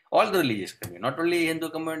York. All the religious community, not only Hindu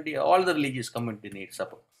community, all the religious community needs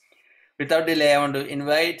support. Without delay, I want to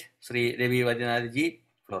invite Shri Ravi Vaidyanaat ji.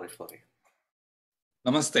 Floor is for you.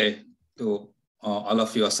 Namaste to all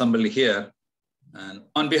of you assembled here. And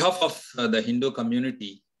on behalf of the Hindu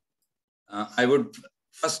community, I would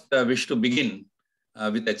first wish to begin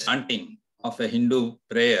with a chanting of a Hindu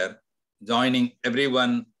prayer, joining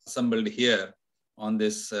everyone assembled here on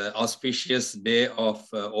this auspicious day of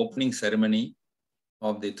opening ceremony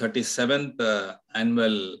of the 37th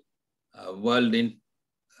annual World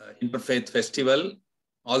Interfaith Festival,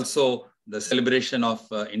 also the celebration of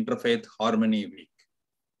Interfaith Harmony Week.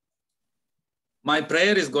 My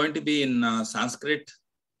prayer is going to be in Sanskrit,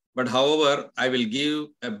 but however, I will give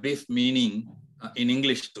a brief meaning in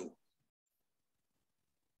English too.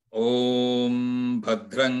 Om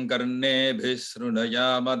Bhadram Karnebhi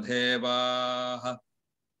Shrunayama Devaah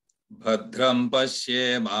Bhadram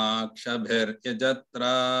Pashyemakshabhir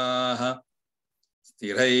Yajatraah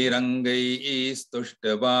Sthirairangai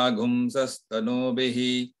Stushtabhagum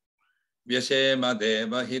Sastanobihi Vyashema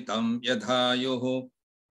Devahitam Yadhayuhu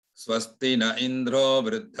Swasti na Indro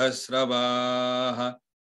Vruddhasravaah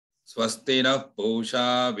Swasti na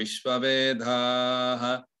Pusha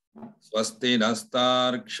Vishwavedhaah Swasti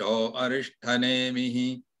nastarksho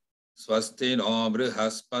arishthanemihi Swasti no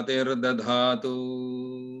brihaspati'r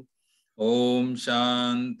dadhatu Om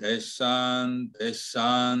Shanti Shanti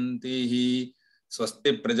Shantihi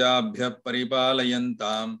Swasti prajabhya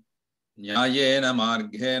paripalayantam Nyayena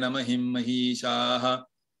marghena mahim mahishaha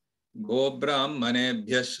Go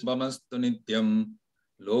brahmanebhya shvamastu nityam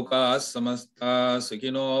Loka samasta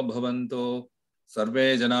sukino bhavanto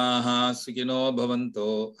Sarve janaha sukino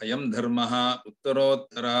bhavanto ayam dharmaha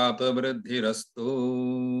uttarottara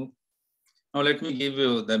pavriddhirastu. Now let me give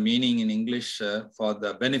you the meaning in English for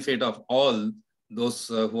the benefit of all those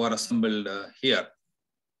who are assembled here.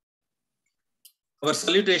 Our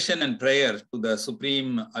salutation and prayer to the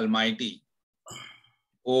Supreme Almighty.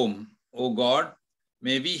 Om, O God,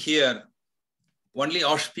 may we hear only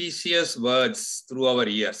auspicious words through our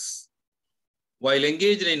ears. While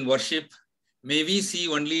engaged in worship, may we see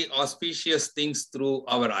only auspicious things through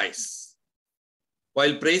our eyes.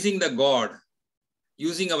 While praising the God,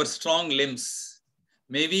 using our strong limbs,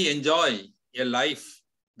 may we enjoy a life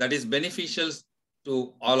that is beneficial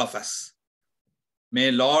to all of us.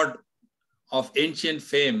 May Lord of ancient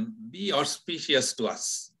fame be auspicious to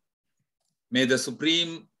us. May the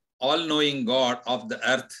supreme all-knowing God of the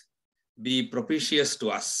earth be propitious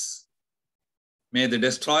to us. May the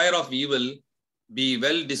destroyer of evil be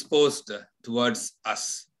well disposed towards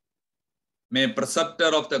us. May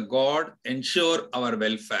preceptor of the God ensure our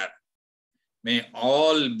welfare. May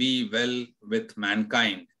all be well with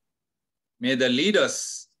mankind. May the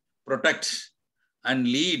leaders protect and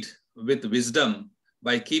lead with wisdom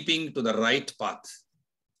by keeping to the right path.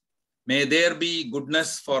 May there be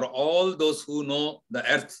goodness for all those who know the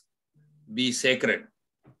earth be sacred.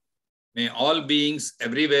 May all beings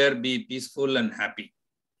everywhere be peaceful and happy.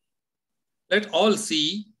 Let all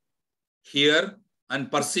see, hear,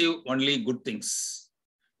 and perceive only good things.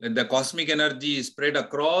 Let the cosmic energy spread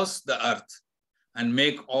across the earth and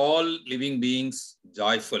make all living beings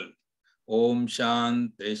joyful. Om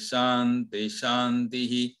Shanti Shanti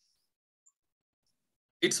Shanti.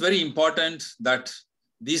 It's very important that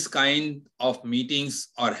these kind of meetings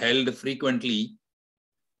are held frequently,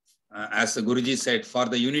 as the Guruji said, for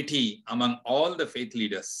the unity among all the faith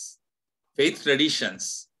leaders, faith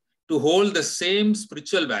traditions, to hold the same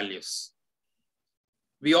spiritual values.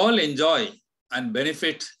 We all enjoy and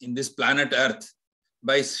benefit in this planet Earth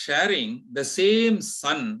by sharing the same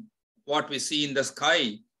sun, what we see in the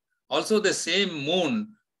sky, also the same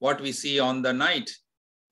moon, what we see on the night,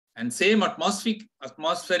 and same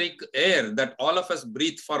atmospheric air that all of us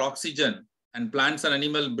breathe for oxygen, and plants and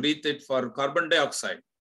animals breathe it for carbon dioxide.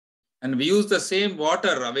 And we use the same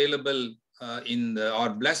water available or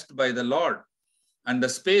blessed by the Lord. And the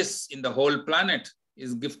space in the whole planet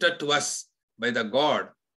is gifted to us by the God.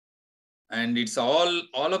 And it's all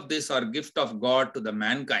of this are gift of God to the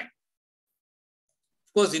mankind.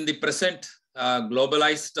 Of course, in the present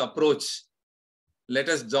globalized approach, let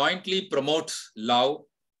us jointly promote love,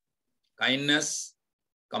 kindness,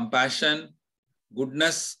 compassion,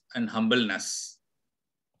 goodness, and humbleness.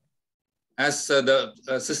 As the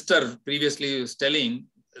sister previously was telling,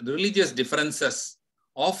 religious differences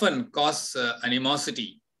often cause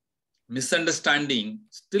animosity. Misunderstanding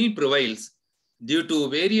still prevails due to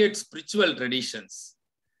varied spiritual traditions.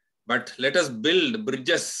 But let us build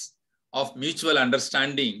bridges of mutual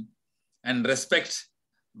understanding and respect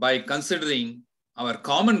by considering our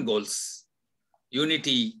common goals,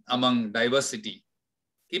 unity among diversity.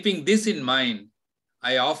 Keeping this in mind,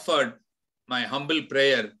 I offered my humble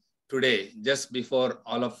prayer today, just before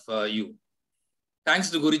all of you. Thanks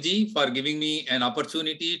to Guruji for giving me an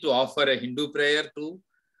opportunity to offer a Hindu prayer too,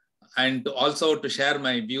 and also to share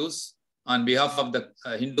my views on behalf of the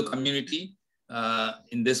Hindu community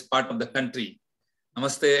in this part of the country.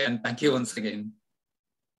 Namaste and thank you once again.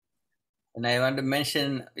 And I want to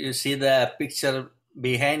mention, you see the picture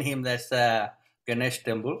behind him, that's the Ganesh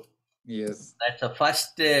temple. Yes. That's the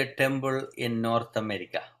first temple in North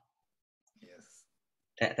America.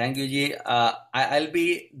 Yes. Thank you, Ji. I'll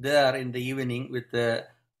be there in the evening with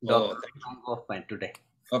Dr. Kaufmann today.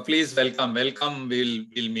 Oh, please welcome.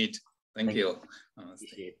 We'll meet. Thank you.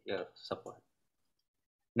 Appreciate your support.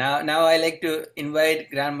 Now I like to invite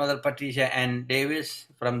Grandmother Patricia and Davis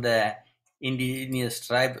from the indigenous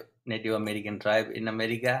tribe, Native American tribe in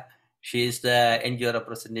America. She is the NGO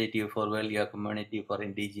representative for Value Community for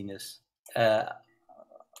Indigenous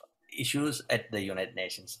issues at the United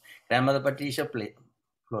Nations. Grandmother Patricia, please,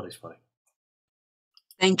 floor is for you.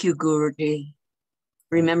 Thank you, Guruji.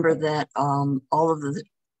 Remember that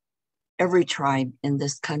every tribe in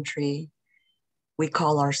this country, we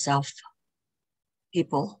call ourselves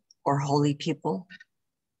people or holy people,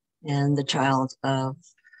 and the child of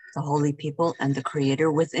the holy people and the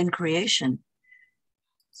creator within creation.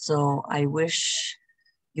 So I wish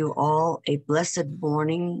you all a blessed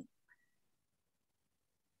morning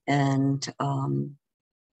and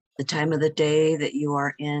the time of the day that you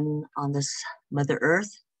are in on this Mother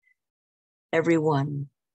Earth. Everyone,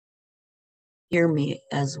 hear me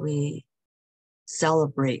as we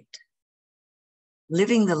celebrate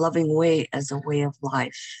living the loving way as a way of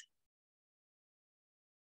life.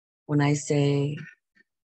 When I say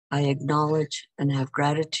I acknowledge and have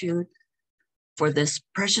gratitude for this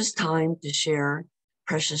precious time to share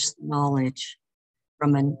precious knowledge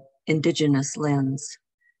from an indigenous lens,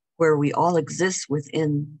 where we all exist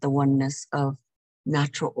within the oneness of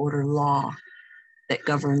natural order law that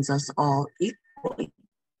governs us all equally.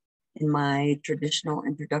 In my traditional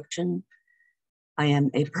introduction, I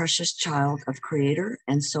am a precious child of Creator,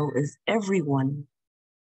 and so is everyone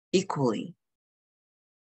equally.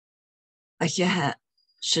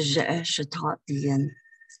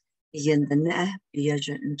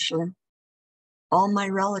 All my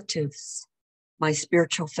relatives, my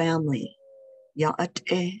spiritual family,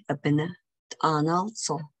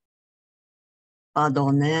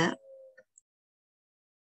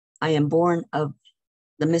 I am born of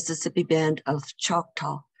the Mississippi Band of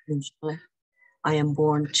Choctaw. I am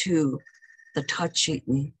born to the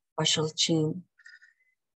Tachitni, Washalchin.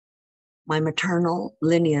 My maternal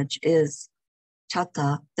lineage is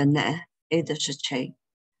Chata Dene Edashache,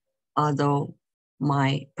 although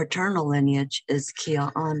my paternal lineage is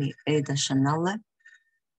Kiaani Edashanale.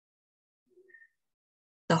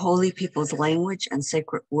 The holy people's language and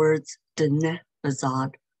sacred words, Dene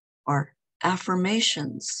Bazad, are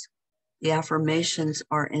affirmations. The affirmations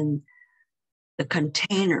are in the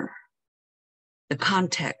container, the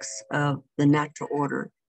context of the natural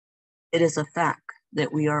order. It is a fact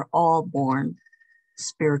that we are all born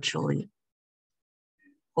spiritually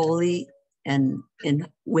holy and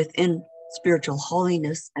within spiritual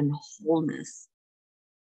holiness and wholeness.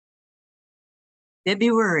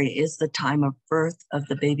 February is the time of birth of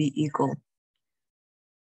the baby eagle.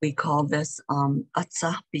 We call this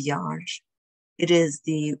Atsa Biyaj. It is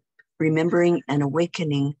the remembering and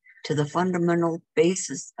awakening to the fundamental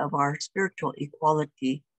basis of our spiritual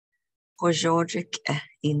equality, Hojojik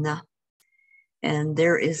Ina. And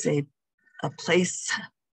there is a place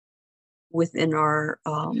within our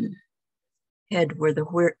head where the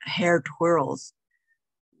hair twirls,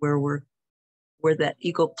 where that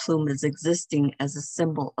eagle plume is existing as a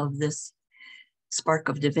symbol of this spark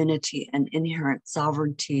of divinity and inherent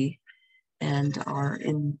sovereignty and our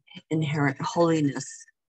inherent holiness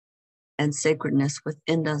and sacredness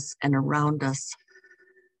within us and around us.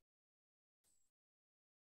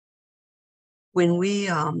 When we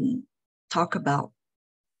talk about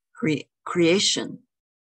creation,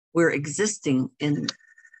 we're existing in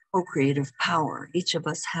co-creative power. Each of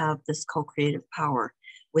us have this co-creative power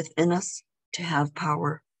within us to have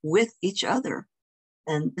power with each other.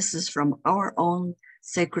 And this is from our own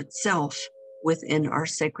sacred self within our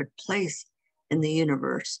sacred place in the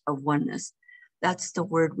universe of oneness. That's the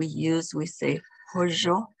word we use. We say,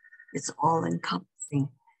 Hojo, it's all encompassing,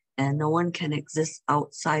 and no one can exist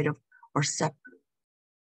outside of or separate.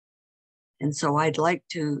 And so I'd like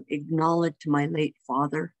to acknowledge my late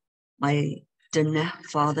father, my Dene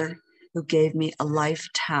father, who gave me a life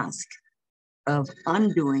task of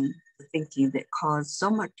undoing the thinking that caused so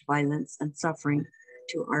much violence and suffering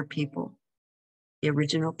to our people, the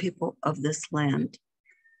original people of this land.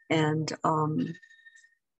 And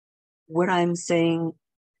what I'm saying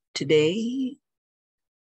today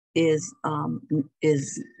is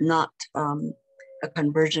not a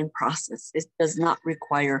conversion process. It does not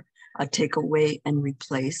require a take away and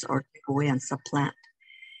replace or take away and supplant.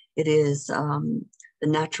 It is the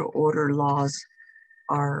natural order laws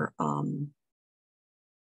are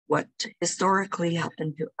what historically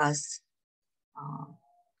happened to us,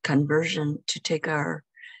 conversion to take our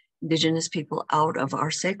indigenous people out of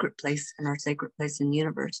our sacred place and our sacred place in the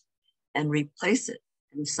universe and replace it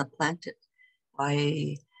and supplant it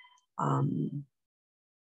by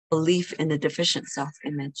belief in a deficient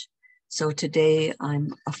self-image. So today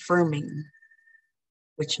I'm affirming,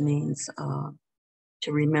 which means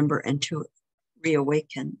to remember and to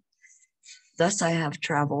reawaken. Thus, I have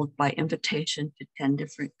traveled by invitation to 10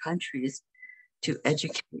 different countries to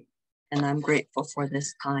educate, and I'm grateful for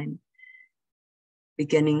this time.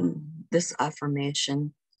 Beginning this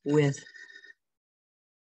affirmation with,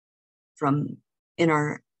 from in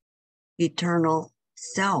our eternal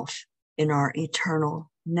self, in our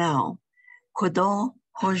eternal now. Kodo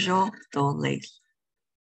Hojo Dole.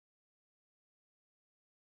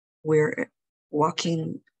 We're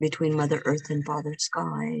walking between Mother Earth and Father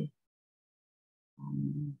Sky.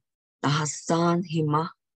 Nahasan Hima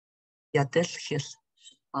Yadil.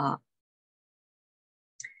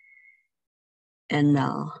 And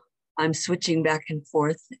I'm switching back and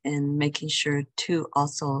forth and making sure to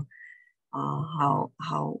also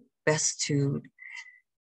how best to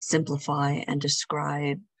simplify and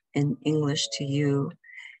describe in English to you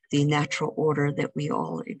the natural order that we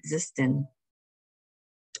all exist in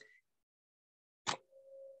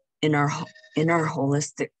our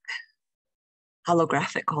holistic,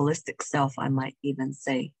 holographic, holistic self, I might even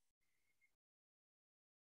say,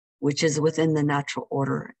 which is within the natural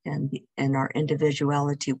order and our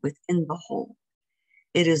individuality within the whole.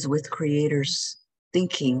 It is with Creator's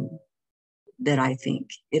thinking that I think.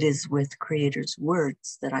 It is with Creator's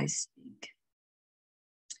words that I speak.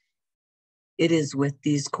 It is with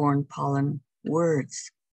these corn pollen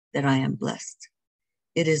words that I am blessed.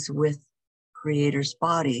 It is with Creator's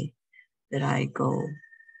body that I go.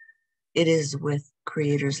 It is with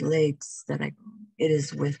Creator's legs that I go. It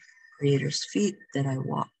is with Creator's feet that I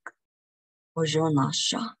walk. Hojo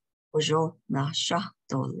nasha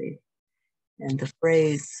dole. And the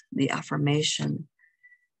phrase, the affirmation,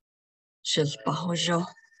 Shilpa Hojo,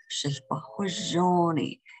 Shilpa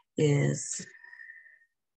Hojoni, is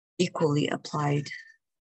equally applied,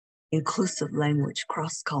 inclusive language,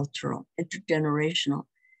 cross-cultural, intergenerational,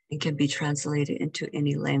 and can be translated into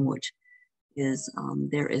any language.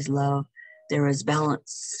 There is love, there is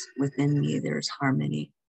balance within me, there is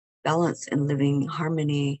harmony, balance and living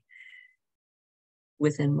harmony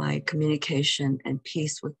within my communication and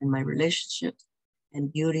peace within my relationships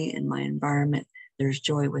and beauty in my environment. There's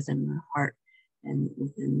joy within my heart and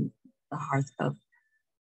within the heart of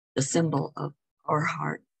the symbol of our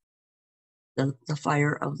heart, the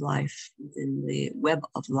fire of life, within the web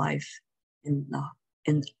of life in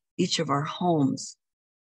each of our homes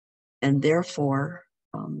And therefore,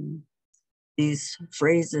 these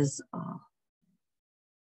phrases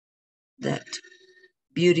that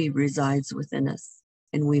beauty resides within us,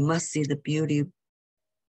 and we must see the beauty,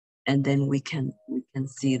 and then we can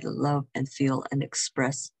see the love and feel and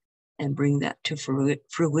express and bring that to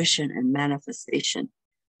fruition and manifestation.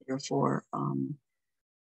 Therefore,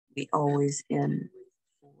 we always end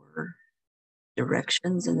with 4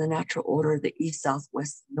 directions in the natural order: the east, south,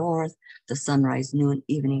 west, north, the sunrise, noon,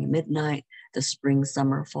 evening, midnight, the spring,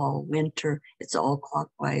 summer, fall, winter. It's all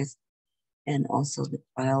clockwise. And also the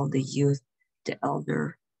child, the youth, the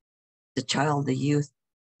elder, the child, the youth,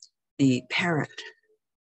 the parent,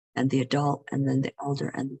 and the adult, and then the elder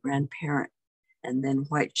and the grandparent. And then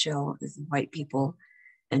white shell is white people,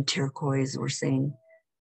 and turquoise, we're saying,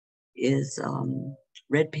 is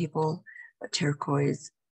red people, but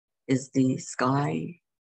turquoise is the sky.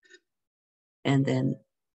 And then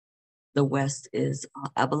the west is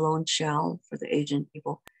abalone shell for the Asian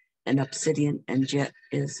people, and obsidian and jet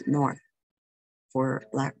is north for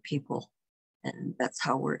Black people. And that's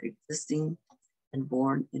how we're existing and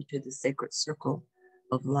born into the sacred circle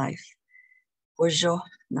of life. Hojo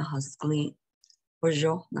nahaskli,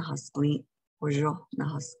 hojo nahaskli, hojo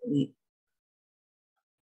nahaskli.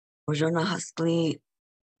 Hojo nahaskli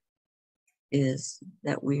is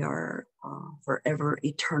that we are forever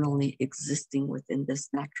eternally existing within this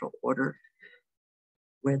natural order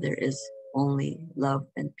where there is only love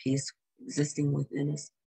and peace existing within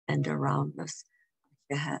us and around us.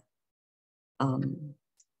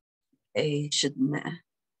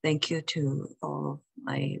 Thank you to all of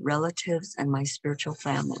my relatives and my spiritual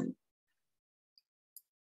family.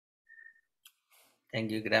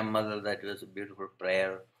 Thank you, grandmother. That was a beautiful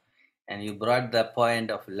prayer. And you brought the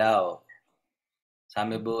point of love.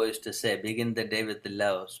 Samibo used to say, begin the day with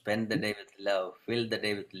love, spend the day with love, fill the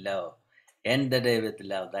day with love, end the day with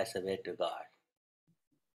love. That's the way to God.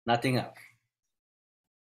 Nothing else.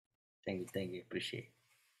 Thank you, appreciate it.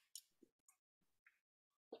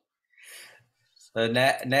 So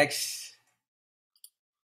next,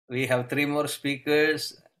 we have 3 more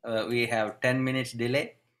speakers. We have 10 minutes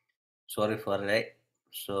delay. Sorry for that.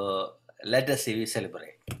 So let us see, we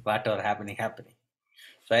celebrate whatever happening.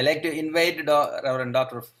 So I'd like to invite Reverend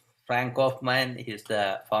Dr. Frank Kaufmann. He's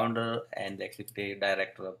the founder and the executive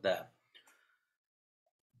director of the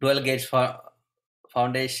 12 Gates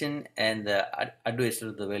Foundation and the advisor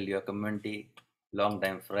of the Value Community,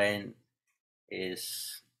 longtime friend.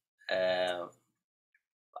 Is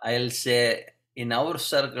I'll say in our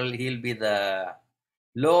circle, he'll be the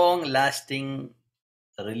long-lasting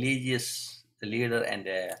religious leader and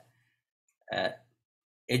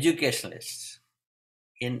educationalist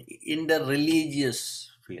in the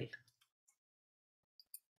religious field.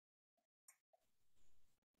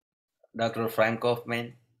 Dr. Frank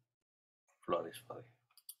Kaufmann, floor is for you.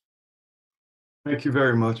 Thank you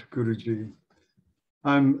very much, Guruji.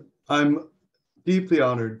 I'm deeply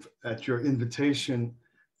honored at your invitation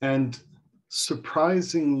and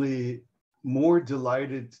surprisingly more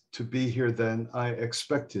delighted to be here than I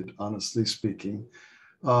expected, honestly speaking.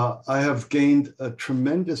 I have gained a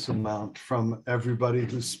tremendous amount from everybody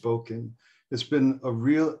who's spoken. It's been a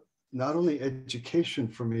real, not only education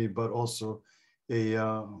for me, but also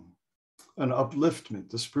an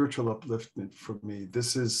upliftment, a spiritual upliftment for me.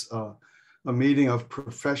 This is a meeting of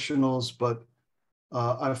professionals, but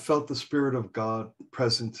I felt the Spirit of God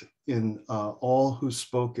present in all who've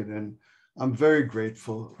spoken, and I'm very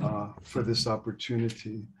grateful for this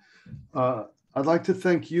opportunity. I'd like to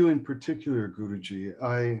thank you in particular, Guruji.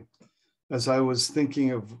 As I was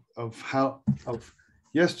thinking of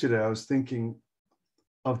yesterday, I was thinking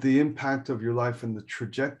of the impact of your life and the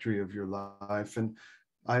trajectory of your life. And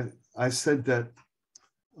I said that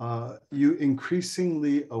you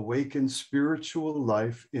increasingly awaken spiritual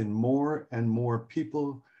life in more and more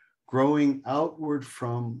people growing outward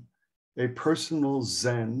from a personal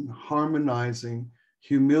Zen, harmonizing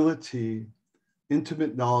humility,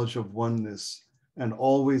 intimate knowledge of oneness, and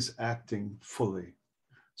always acting fully.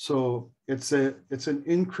 So it's an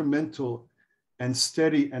incremental and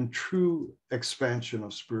steady and true expansion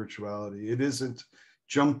of spirituality. It isn't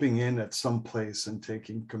jumping in at some place and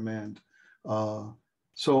taking command.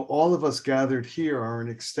 So all of us gathered here are an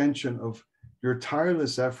extension of your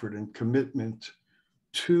tireless effort and commitment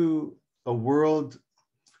to a world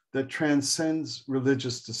that transcends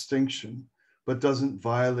religious distinction, but doesn't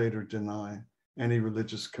violate or deny any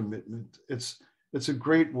religious commitment. It's a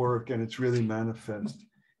great work, and it's really manifest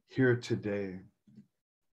here today.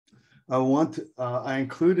 I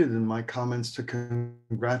included in my comments to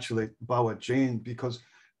congratulate Bava Jain because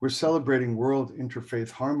we're celebrating World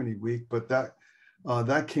Interfaith Harmony Week, but that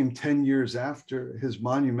That came 10 years after his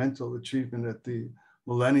monumental achievement at the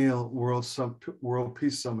Millennial World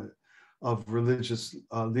Peace Summit of religious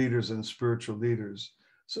leaders and spiritual leaders.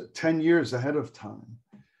 So 10 years ahead of time.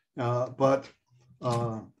 But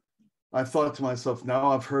I thought to myself,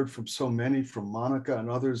 now I've heard from so many, from Monica and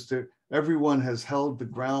others, that everyone has held the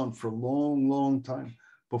ground for a long, long time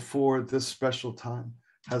before this special time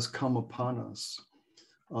has come upon us.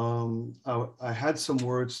 I had some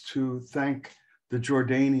words to thank the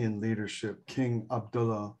Jordanian leadership, King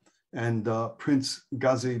Abdullah and Prince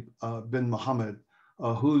Ghazi bin Mohammed,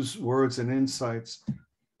 whose words and insights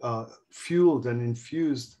fueled and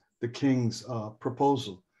infused the king's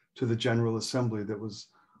proposal to the General Assembly that was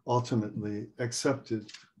ultimately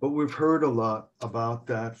accepted. But we've heard a lot about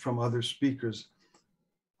that from other speakers.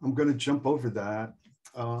 I'm going to jump over that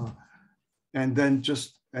and then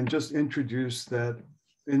just introduce that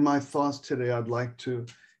in my thoughts today. I'd like to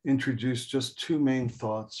introduce just two main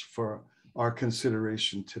thoughts for our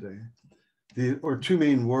consideration today, or two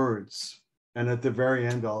main words. And at the very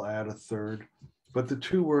end, I'll add a third. But the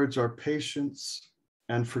two words are patience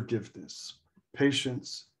and forgiveness.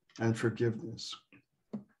 Patience and forgiveness.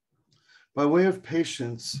 By way of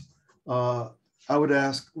patience, I would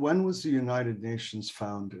ask, when was the United Nations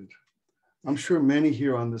founded? I'm sure many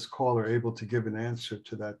here on this call are able to give an answer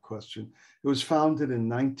to that question. It was founded in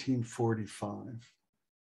 1945.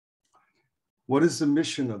 What is the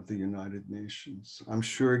mission of the United Nations? I'm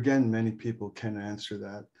sure, again, many people can answer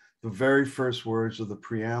that. The very first words of the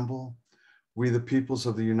preamble: we, the peoples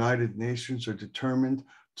of the United Nations, are determined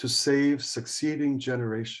to save succeeding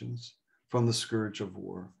generations from the scourge of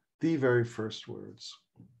war. The very first words.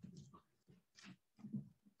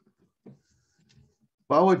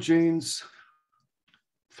 Bava Jain's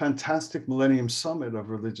fantastic Millennium Summit of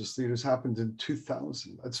Religious Leaders happened in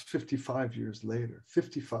 2000. That's 55 years later,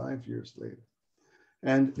 55 years later.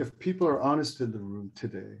 And if people are honest in the room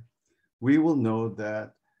today, we will know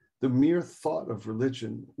that the mere thought of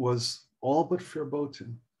religion was all but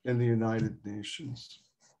verboten in the United Nations.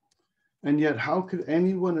 And yet, how could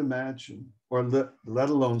anyone imagine, or let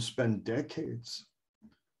alone spend decades,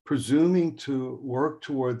 presuming to work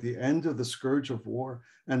toward the end of the scourge of war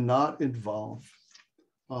and not involve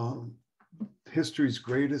history's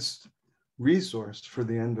greatest resource for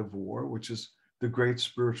the end of war, which is the great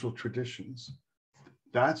spiritual traditions?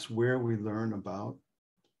 That's where we learn about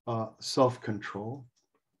self-control,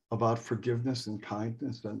 about forgiveness and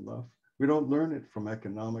kindness and love. We don't learn it from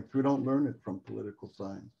economics. We don't learn it from political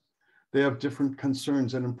science. They have different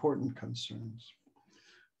concerns and important concerns.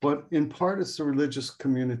 But in part, it's the religious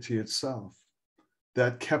community itself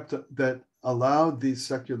that allowed the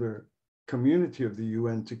secular community of the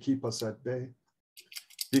UN to keep us at bay,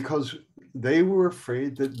 because they were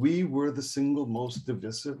afraid that we were the single most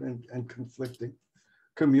divisive and conflicting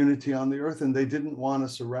community on the earth, and they didn't want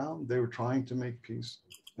us around. They were trying to make peace,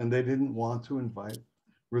 and they didn't want to invite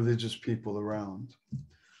religious people around.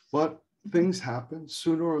 But things happened.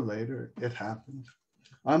 Sooner or later, it happened.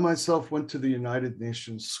 I myself went to the United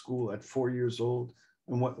Nations school at 4 years old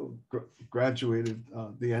and graduated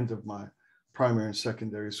the end of my primary and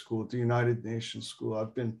secondary school at the United Nations school.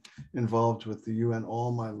 I've been involved with the UN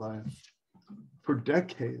all my life. For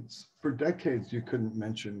decades, you couldn't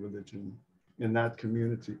mention religion in that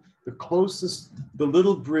community. The closest, the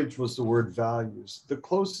little bridge was the word values. The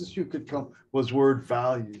closest you could come was word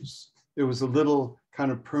values. It was a little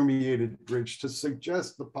kind of permeated bridge to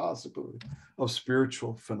suggest the possibility of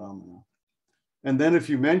spiritual phenomena. And then if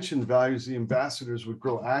you mentioned values, the ambassadors would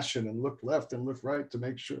grow ashen and look left and look right to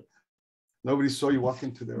make sure nobody saw you walk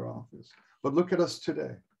into their office. But look at us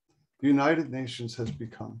today. The United Nations has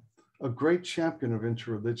become a great champion of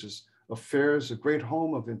interreligious affairs, a great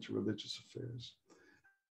home of interreligious affairs.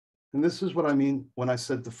 And this is what I mean when I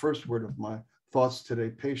said the first word of my thoughts today: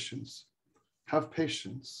 patience. Have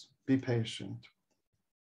patience, be patient.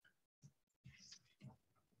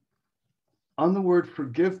 On the word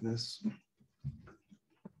forgiveness,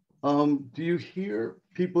 do you hear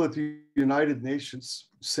people at the United Nations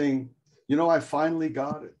saying, you know, I finally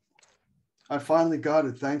got it. I finally got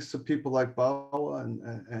it thanks to people like Bava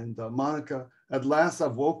and Monica. At last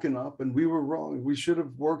I've woken up and we were wrong. We should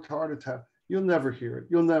have worked harder to have. You'll never hear it.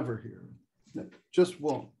 You'll never hear it. Just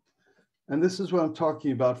won't. And this is what I'm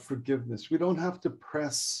talking about, forgiveness. We don't have to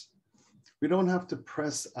press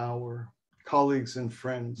our colleagues and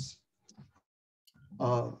friends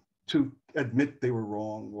to admit they were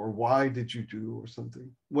wrong, or why did you do, or something.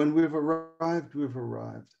 When we've arrived, we've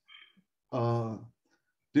arrived.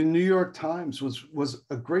 The New York Times was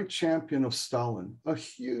a great champion of Stalin, a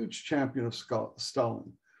huge champion of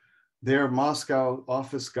Stalin. their Moscow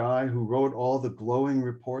office guy who wrote all the glowing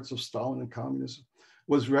reports of Stalin and communism,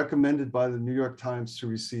 was recommended by the New York Times to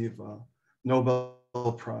receive a Nobel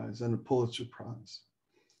Prize and a Pulitzer Prize.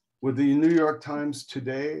 Would the New York Times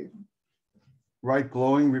today write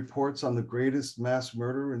glowing reports on the greatest mass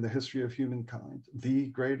murderer in the history of humankind? The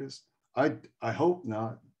greatest? I hope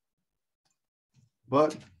not.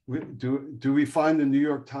 But do we find the New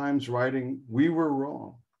York Times writing, we were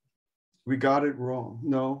wrong, we got it wrong?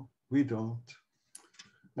 No, we don't.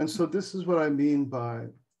 And so this is what I mean by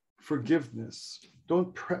forgiveness.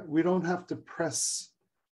 We don't have to press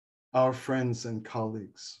our friends and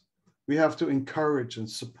colleagues. We have to encourage and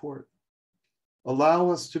support. Allow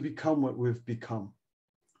us to become what we've become.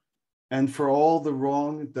 And for all the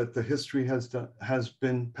wrong that the history has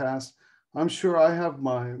been passed, I'm sure I have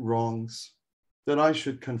my wrongs that I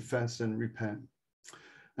should confess and repent.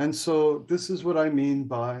 And so this is what I mean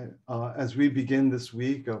by, as we begin this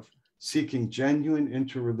week of seeking genuine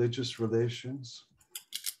interreligious relations,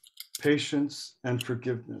 patience and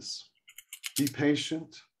forgiveness. Be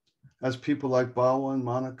patient as people like Bava and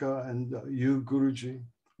Monica and you, Guruji,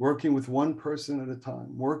 working with one person at a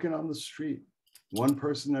time, working on the street, one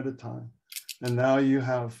person at a time. And now you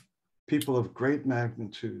have people of great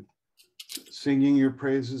magnitude singing your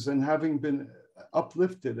praises and having been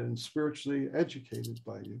uplifted and spiritually educated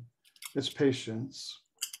by you. It's patience.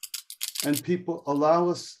 And people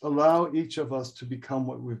allow each of us to become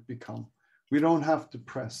what we've become. We don't have to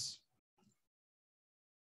press.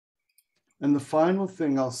 And the final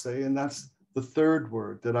thing I'll say, and that's the third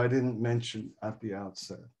word that I didn't mention at the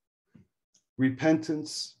outset,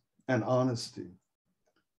 repentance and honesty.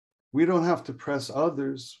 We don't have to press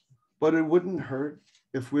others, but it wouldn't hurt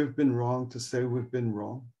if we've been wrong to say we've been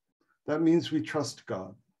wrong. That means we trust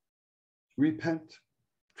God. Repent,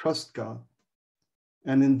 trust God.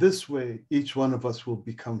 And in this way, each one of us will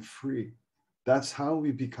become free. That's how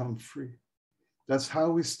we become free. That's how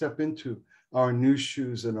we step into our new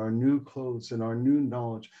shoes and our new clothes and our new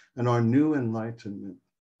knowledge and our new enlightenment.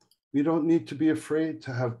 We don't need to be afraid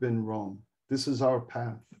to have been wrong. This is our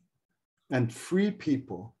path. And free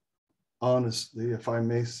people, honestly, if I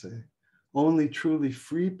may say, only truly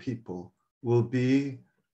free people will be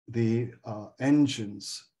the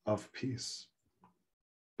engines of peace.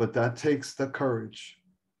 But that takes the courage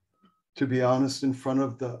to be honest in front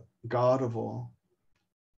of the God of all,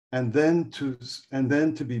 and then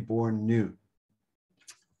to be born new.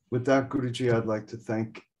 With that, Guruji, I'd like to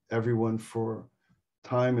thank everyone for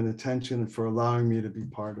time and attention and for allowing me to be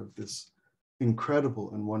part of this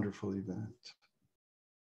incredible and wonderful event.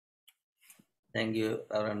 Thank you,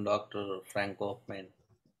 Reverend Dr. Frank Kaufmann.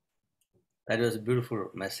 That was a beautiful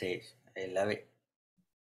message. I love it.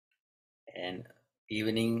 And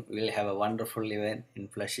evening, we'll have a wonderful event in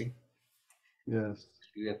Flushing. Yes.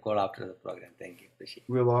 We will call after the program. Thank you. Appreciate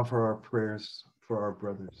it. We'll offer our prayers for our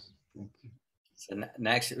brothers. Thank you. So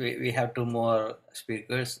next, we have two more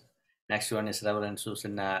speakers. Next one is Reverend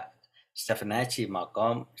Susanna S.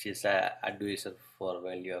 Macomb. She's an advisor for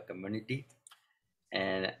Value Community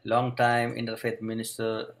and long-time interfaith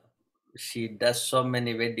minister. She does so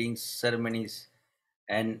many weddings, ceremonies,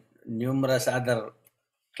 and numerous other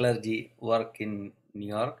clergy work in New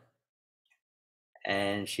York.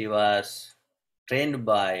 And she was trained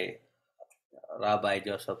by Rabbi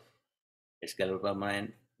Joseph S.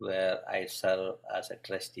 Verma, where I serve as a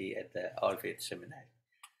trustee at the All Faith Seminary.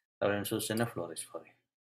 Reverend Susanna, floor is for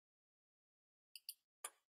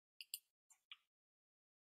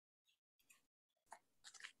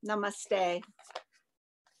you. Namaste.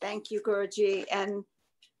 Thank you, Guruji. And,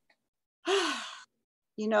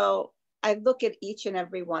 you know, I look at each and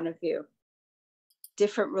every one of you,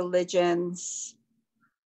 different religions,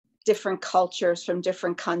 different cultures from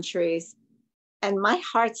different countries, and my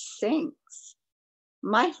heart sings.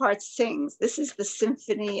 My heart sings. This is the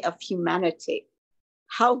symphony of humanity.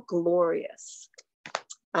 How glorious.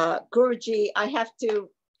 Guruji, I have to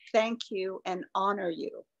thank you and honor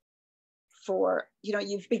you for, you know,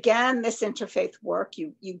 you've began this interfaith work.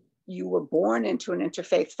 You were born into an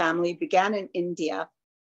interfaith family, began in India,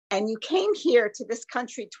 and you came here to this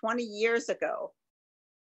country 20 years ago.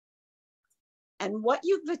 And what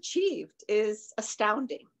you've achieved is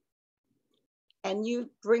astounding. And you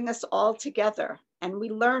bring us all together and we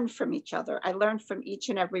learn from each other. I learn from each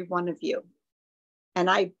and every one of you. And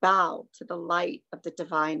I bow to the light of the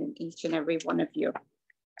divine in each and every one of you.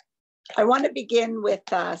 I want to begin with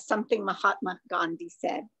something Mahatma Gandhi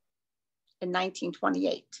said in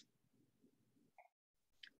 1928.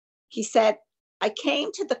 He said, I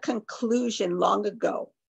came to the conclusion long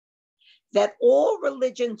ago that all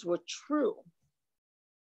religions were true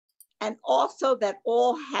and also that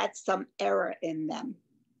all had some error in them.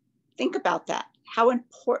 Think about that, how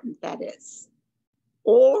important that is.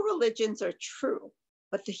 All religions are true,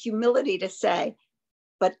 but the humility to say,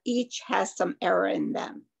 but each has some error in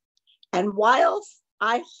them. And whilst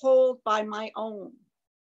I hold by my own,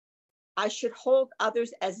 I should hold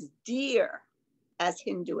others as dear as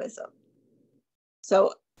Hinduism.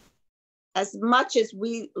 So as much as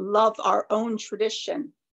we love our own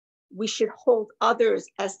tradition, we should hold others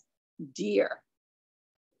as dear.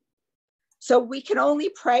 So we can only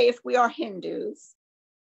pray if we are Hindus,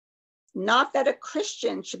 not that a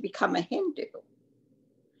Christian should become a Hindu,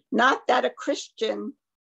 not that a Christian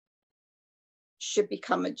should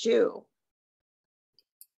become a Jew,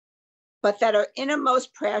 but that our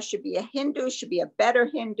innermost prayer should be a Hindu, should be a better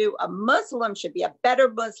Hindu, a Muslim should be a better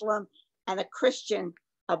Muslim, and a Christian,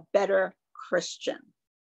 a better Christian.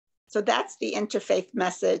 So that's the interfaith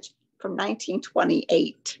message from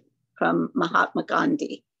 1928 from Mahatma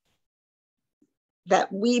Gandhi,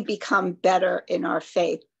 that we become better in our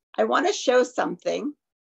faith. I want to show something.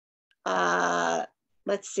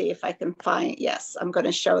 Let's see if I can find, yes, I'm going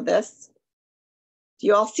to show this. Do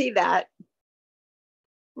you all see that?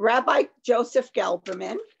 Rabbi Joseph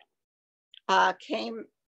Gelberman came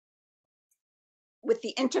with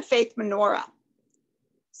the interfaith menorah.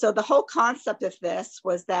 So the whole concept of this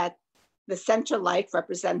was that the center light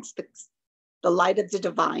represents the light of the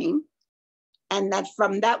divine, and that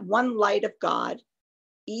from that one light of God,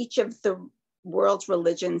 each of the world's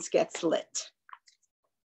religions gets lit.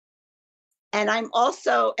 And I'm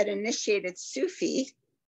also an initiated Sufi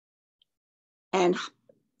and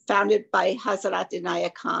founded by Hazrat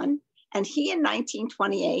Inayat Khan. And he in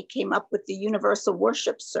 1928 came up with the Universal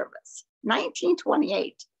Worship Service,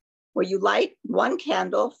 1928, where you light one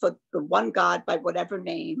candle for the one God by whatever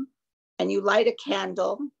name, and you light a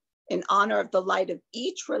candle in honor of the light of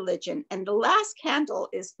each religion. And the last candle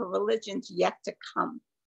is for religions yet to come.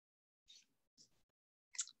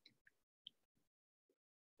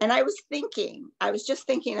 And I was just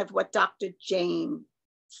thinking of what Dr. Jain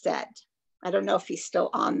said. I don't know if he's still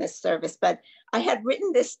on this service, but I had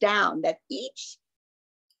written this down, that each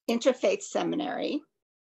interfaith seminary,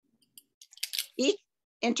 each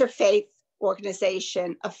interfaith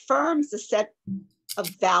organization affirms a set of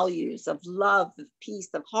values, of love, of peace,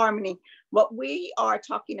 of harmony, what we are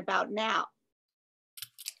talking about now.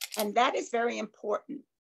 And that is very important.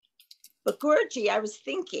 But Guruji, I was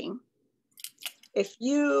thinking, if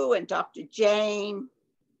you and Dr. Jain,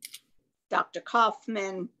 Dr.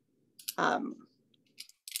 Kaufmann,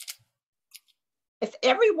 if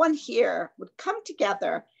everyone here would come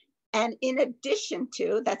together, and in addition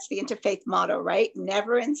to, that's the interfaith motto, right?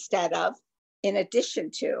 Never instead of, in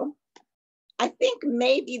addition to, I think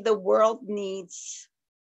maybe the world needs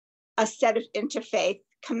a set of interfaith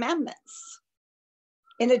commandments.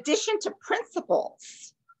 In addition to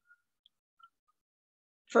principles,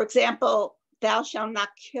 for example, thou shalt not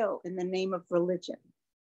kill in the name of religion.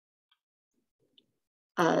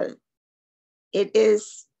 It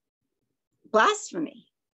is blasphemy.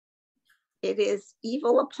 It is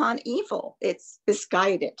evil upon evil. It's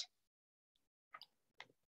misguided.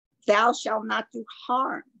 Thou shalt not do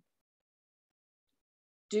harm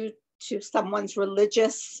due to someone's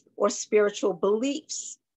religious or spiritual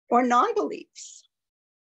beliefs or non-beliefs.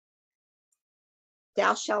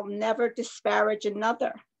 Thou shalt never disparage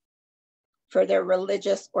another for their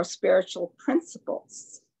religious or spiritual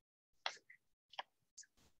principles.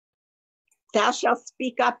 Thou shalt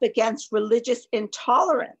speak up against religious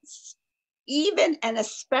intolerance, even and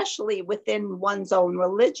especially within one's own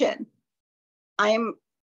religion. I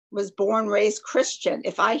was born, raised Christian.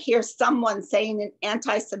 If I hear someone saying an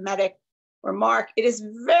anti-Semitic remark, it is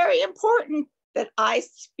very important that I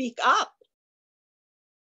speak up.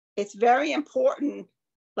 It's very important,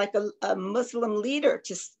 like a Muslim leader,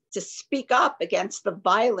 to speak up against the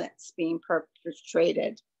violence being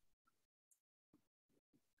perpetrated.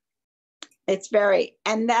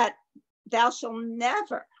 And that thou shalt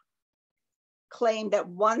never claim that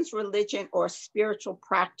one's religion or spiritual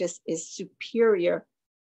practice is superior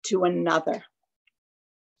to another.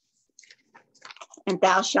 And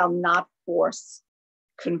thou shalt not force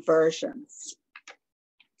conversions.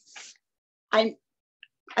 I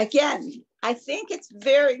think it's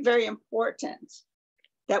very, very important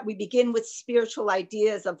that we begin with spiritual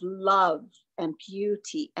ideas of love and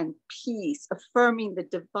beauty and peace, affirming the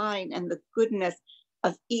divine and the goodness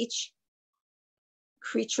of each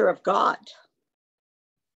creature of God.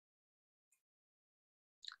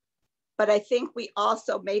 But I think we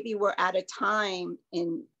also, maybe we're at a time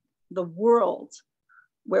in the world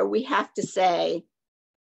where we have to say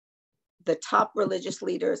the top religious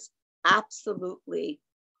leaders absolutely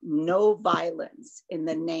no violence in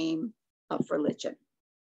the name of religion.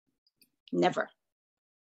 Never.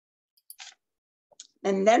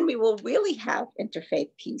 And then we will really have interfaith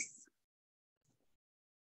peace.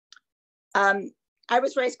 I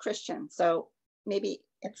was raised Christian, so maybe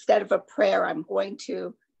instead of a prayer, I'm going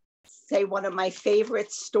to say one of my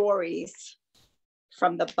favorite stories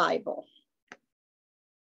from the Bible.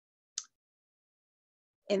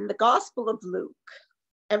 In the Gospel of Luke,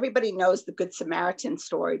 everybody knows the Good Samaritan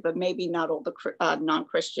story, but maybe not all the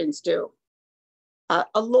non-Christians do.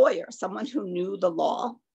 A lawyer, someone who knew the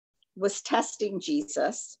law, was testing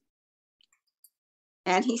Jesus.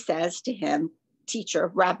 And he says to him, "Teacher,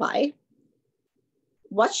 Rabbi,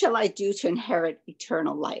 what shall I do to inherit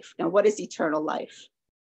eternal life?" Now, what is eternal life?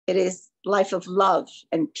 It is life of love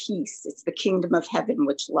and peace. It's the kingdom of heaven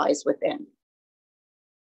which lies within.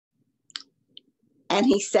 And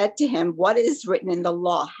he said to him, "What is written in the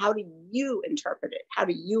law? How do you interpret it? How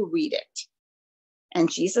do you read it?" And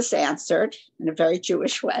Jesus answered in a very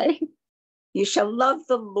Jewish way, "You shall love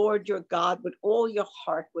the Lord your God with all your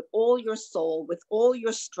heart, with all your soul, with all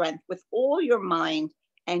your strength, with all your mind,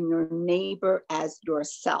 and your neighbor as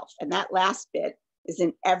yourself." And that last bit is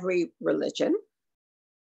in every religion.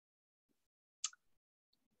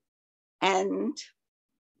 And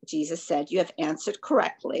Jesus said, "You have answered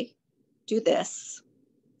correctly. Do this,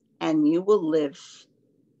 and you will live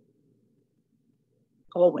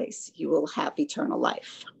always. You will have eternal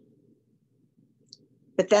life."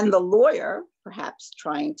 But then the lawyer, perhaps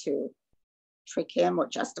trying to trick him or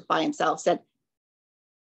justify himself, said,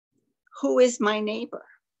 "Who is my neighbor?"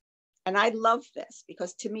 And I love this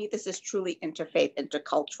because to me, this is truly interfaith,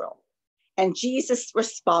 intercultural. And Jesus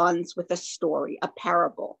responds with a story, a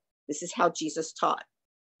parable. This is how Jesus taught.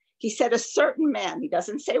 He said, a certain man, he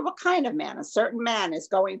doesn't say what kind of man, a certain man is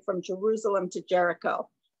going from Jerusalem to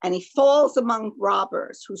Jericho, and he falls among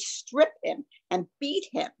robbers who strip him and beat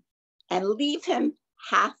him and leave him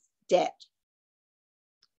half dead.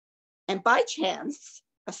 And by chance,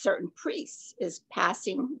 a certain priest is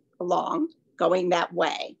passing along, going that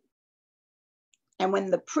way. And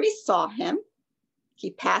when the priest saw him,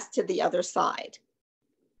 he passed to the other side,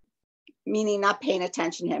 meaning not paying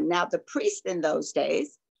attention to him. Now, the priest in those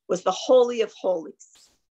days was the Holy of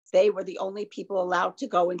Holies. They were the only people allowed to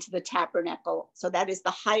go into the tabernacle. So that is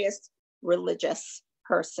the highest religious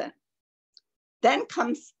person. Then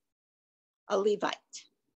comes a Levite,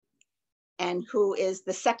 and who is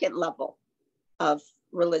the second level of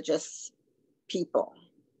religious people.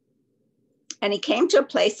 And he came to a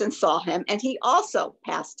place and saw him, and he also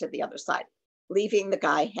passed to the other side, leaving the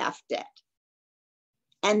guy half dead.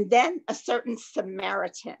 And then a certain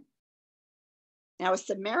Samaritan. Now, a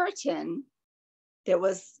Samaritan, there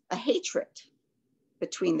was a hatred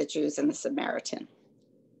between the Jews and the Samaritan.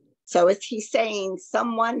 So is he saying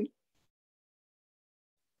someone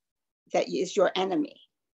that is your enemy?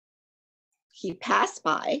 He passed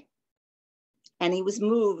by and he was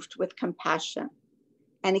moved with compassion,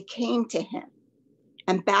 and he came to him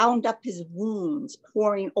and bound up his wounds,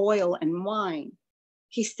 pouring oil and wine.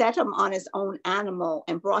 He set him on his own animal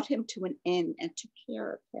and brought him to an inn and took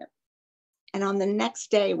care of him. And on the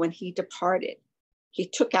next day when he departed, he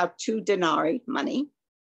took out 2 denarii money,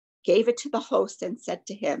 gave it to the host, and said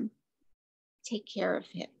to him, "Take care of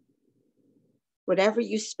him. Whatever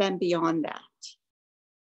you spend beyond that,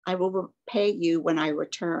 I will repay you when I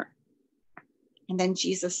return." And then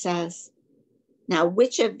Jesus says, "Now,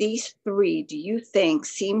 which of these 3 do you think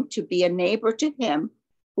seemed to be a neighbor to him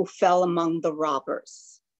who fell among the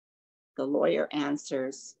robbers?" The lawyer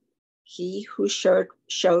answers, "He who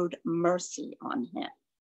showed mercy on him."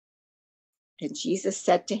 And Jesus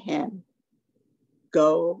said to him,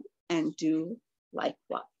 "Go and do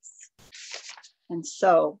likewise." And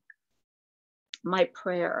so my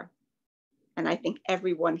prayer, and I think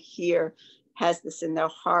everyone here has this in their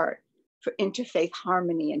heart, for interfaith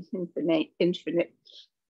harmony and infinite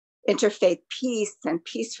interfaith peace and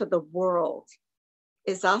peace for the world,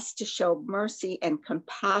 is us to show mercy and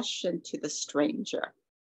compassion to the stranger,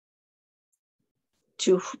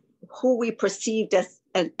 to who we perceived as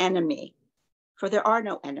an enemy, for there are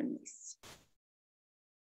no enemies.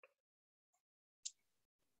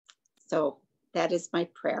 So that is my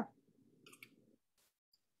prayer.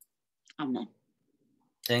 Amen.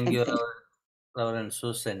 Thank you, Reverend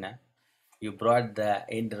Susanna. You brought the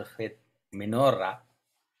interfaith menorah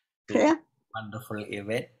to a wonderful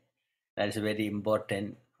event. That's very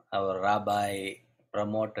important. Our rabbi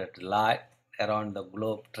promoted a lot around the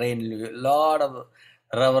globe, trained a lot of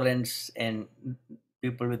reverends and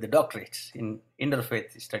people with the doctorates in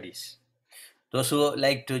interfaith studies. Those who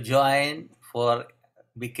like to join for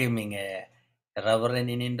becoming a reverend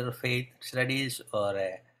in interfaith studies,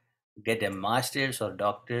 or get a master's or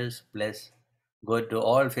doctor's, plus go to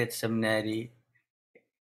All Faith Seminary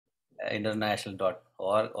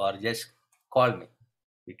international.org, or just call me.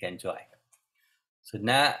 We can join. So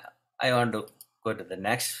now I want to go to the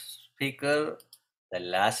next speaker, the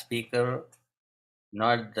last speaker,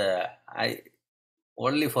 not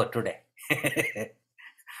only for today.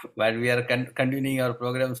 But we are continuing our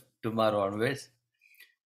programs tomorrow onwards.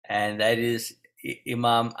 And that is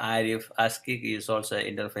Imam Arif Huskik. He is also an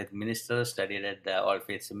interfaith minister, studied at the All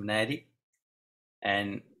Faith Seminary,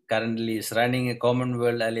 and currently is running a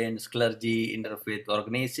Commonwealth Alliance Clergy Interfaith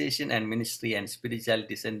Organization and Ministry and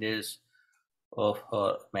Spirituality Centers of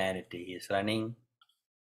Humanity. He is running.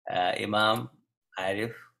 Imam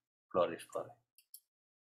Arif, floor is for him.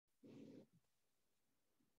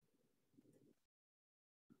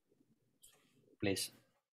 Please.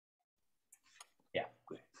 Yeah,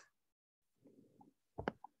 go ahead.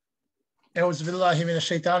 A'udhu billahi minash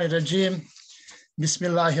shaitani rajim.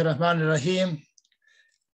 Bismillahir Rahmanir Rahim,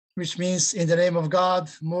 which means in the name of God,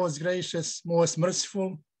 most gracious, most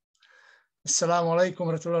merciful. Assalamu alaikum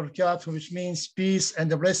wa rahmatullahi wa barakatuh, which means peace and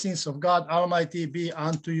the blessings of God Almighty be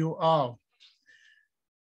unto you all.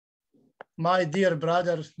 My dear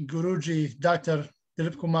brother, Guruji, Dr.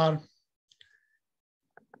 Dileepkumar,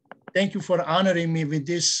 thank you for honoring me with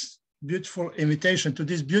this beautiful invitation to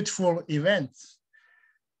this beautiful event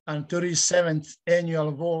on 37th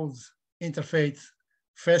Annual World Interfaith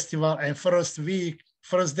Festival and first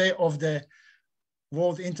day of the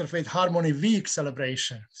World Interfaith Harmony Week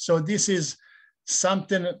celebration. So this is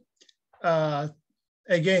something,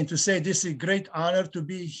 again, to say this is a great honor to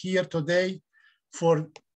be here today for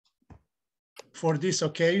this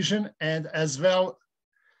occasion. And as well,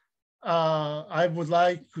 I would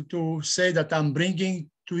like to say that I'm bringing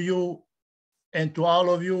to you and to all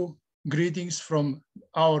of you greetings from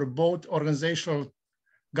our both organizational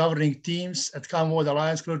governing teams at Commonwealth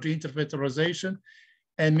Alliance Clergy Interfaith Organization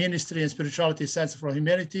and Ministry and Spirituality Center for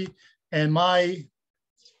Humanity. And my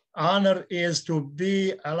honor is to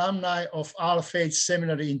be alumni of All Faith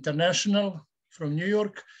Seminary International from New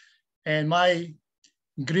York. And my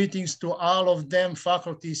greetings to all of them,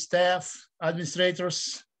 faculty, staff,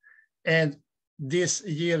 administrators, and this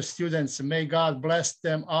year's students. May God bless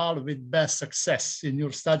them all with best success in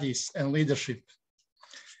your studies and leadership.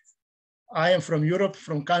 I am from Europe,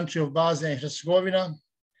 from country of Bosnia and Herzegovina,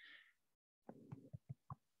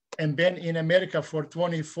 and been in America for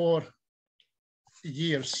 24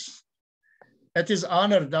 years. It is an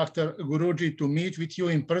honor, Dr. Guruji, to meet with you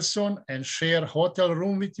in person and share hotel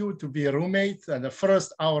room with you, to be a roommate, and the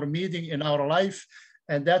first hour meeting in our life.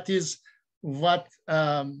 And that is what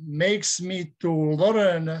makes me to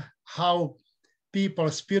learn how people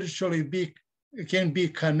spiritually can be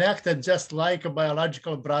connected just like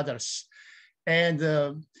biological brothers.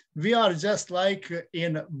 And we are just like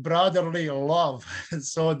in brotherly love.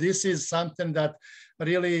 So this is something that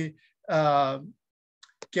really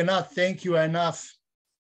cannot thank you enough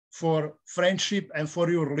for friendship and for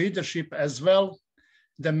your leadership as well.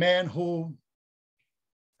 The man who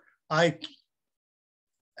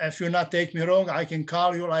if you not take me wrong, I can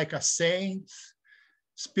call you like a saint,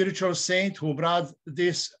 spiritual saint who brought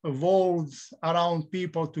this world around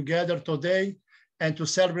people together today and to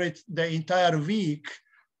celebrate the entire week,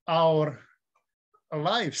 our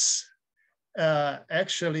lives.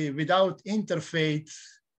 Actually, without interfaith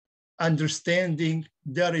understanding,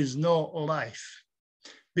 there is no life.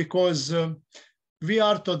 Because we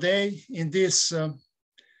are today in this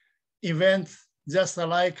event just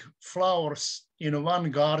like flowers in one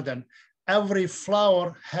garden. Every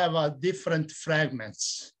flower have a different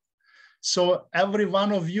fragments. So every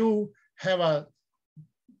one of you have a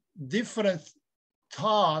different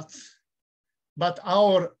thought, but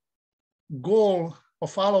our goal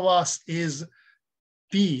of all of us is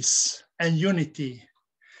peace and unity.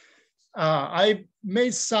 I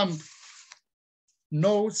made some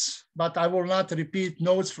notes, but I will not repeat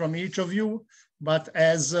notes from each of you, but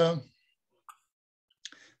as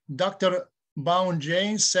Dr.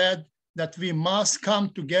 Jain said, that we must come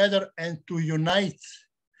together and to unite.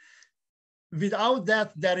 Without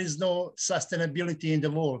that, there is no sustainability in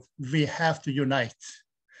the world. We have to unite.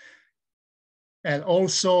 And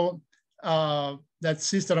also that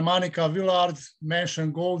Sister Monica Willard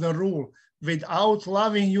mentioned golden rule. Without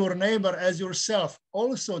loving your neighbor as yourself,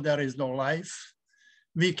 also there is no life.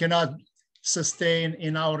 We cannot sustain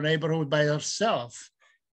in our neighborhood by ourselves.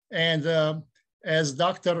 And as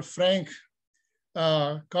Dr. Frank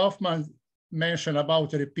Kaufmann mentioned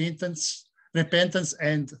about repentance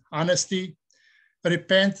and honesty,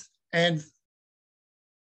 repent and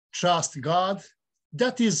trust God.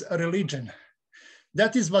 That is a religion.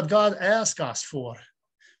 That is what God asks us for.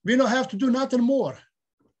 We don't have to do nothing more.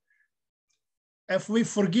 If we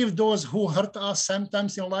forgive those who hurt us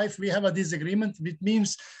sometimes in life, we have a disagreement,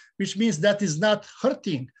 which means that is not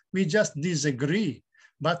hurting. We just disagree.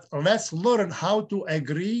 But let's learn how to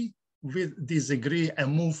agree with disagree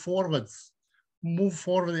and move forward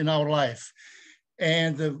in our life.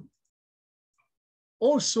 And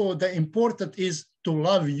also the important is to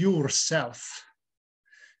love yourself.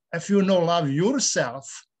 If you don't love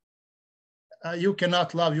yourself, you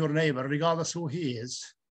cannot love your neighbor, regardless who he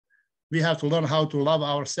is. We have to learn how to love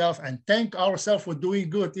ourselves and thank ourselves for doing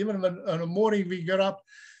good. Even when in the morning we get up,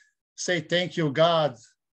 say, thank you, God,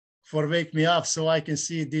 for waking me up so I can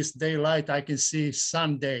see this daylight, I can see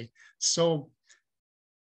Sunday. So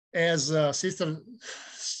as Sister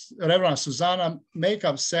Reverend Susanna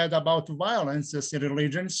Macomb said about violences in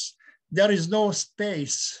religions, there is no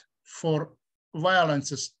space for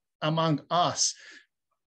violences among us.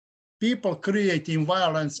 People creating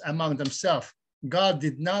violence among themselves. God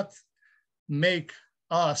did not make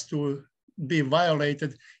us to be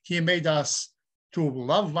violated. He made us to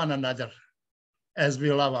love one another as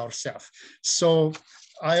we love ourselves. So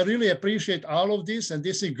I really appreciate all of this, and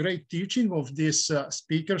this is great teaching of these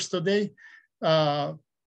speakers today.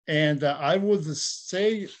 And I would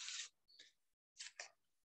say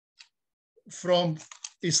from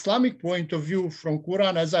Islamic point of view, from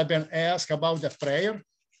Quran, as I've been asked about the prayer.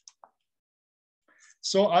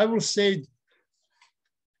 So I will say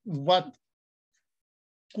what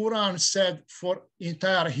Quran said for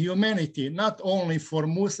entire humanity, not only for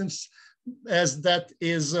Muslims, as that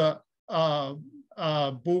is a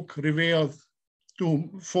book revealed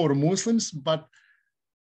for Muslims, but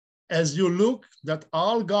as you look, that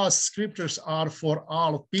all God's scriptures are for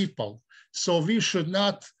all people. So we should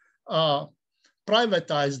not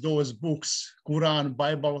privatize those books, Quran,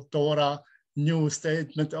 Bible, Torah, New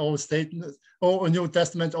Testament, Old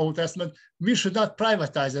Testament. We should not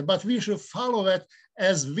privatize it, but we should follow it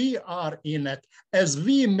as we are in it, as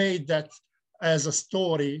we made that as a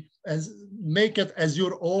story, as make it as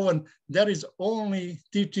your own. That is only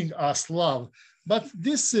teaching us love. But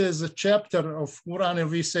this is a chapter of Quran, and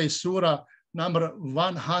we say Surah number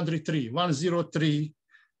 103.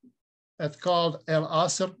 It's called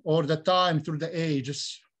Al-Asr, or the time through the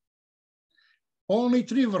ages. Only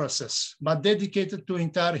 3 verses, but dedicated to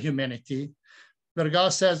entire humanity, where God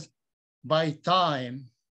says, by time,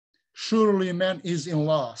 surely man is in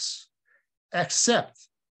loss, except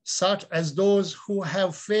such as those who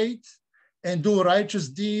have faith and do righteous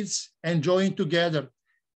deeds and join together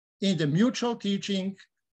in the mutual teaching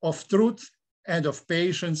of truth and of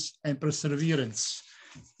patience and perseverance.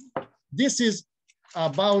 This is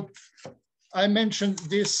about, I mentioned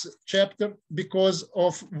this chapter because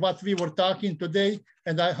of what we were talking today,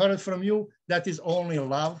 and I heard from you, that is only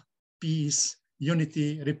love, peace,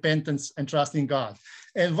 unity, repentance, and trust in God.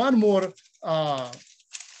 And one more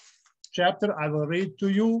chapter I will read to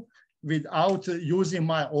you without using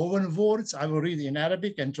my own words. I will read in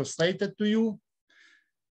Arabic and translate it to you.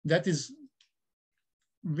 That is,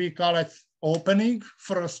 we call it opening,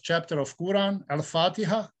 first chapter of Quran,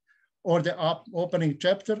 Al-Fatiha, or the opening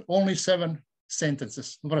chapter, only 7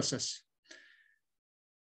 sentences, verses.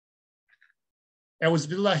 أعوذ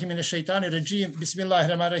بالله من الشيطان الرجيم بسم الله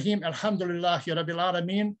الرحمن الرحيم الحمد لله رب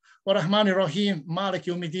العالمين والرحمن الرحيم مالك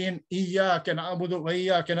يوم الدين إياك نعبد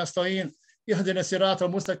وإياك نستعين اهدنا الصراط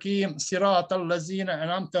المستقيم صراط الذين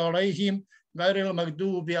أنعمت عليهم غير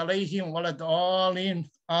المغضوب عليهم ولا الضالين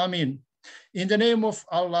آمين. In the name of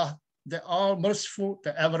Allah, the all-merciful,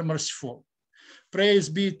 the ever-merciful. Praise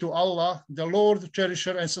be to Allah, the Lord,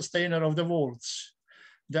 cherisher and sustainer of the worlds,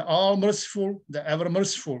 the all-merciful, the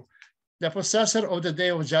ever-merciful, the possessor of the day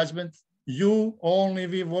of judgment. You only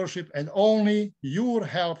we worship, and only your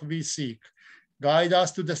help we seek. Guide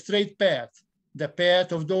us to the straight path, the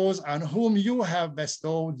path of those on whom you have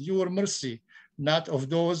bestowed your mercy, not of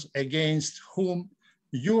those against whom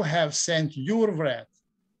you have sent your wrath,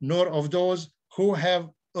 nor of those who have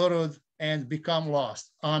erred and become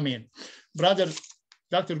lost. Amen. Brother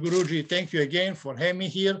Dr. Guruji, thank you again for having me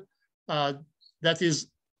here. That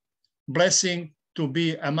is blessing to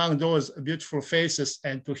be among those beautiful faces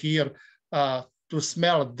and to hear, to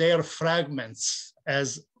smell their fragments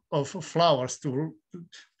as of flowers, to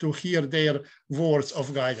hear their words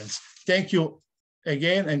of guidance. Thank you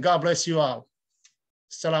again, and God bless you all.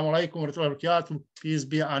 Assalamu alaikum wa rahmatullahi wa barakatuh. Peace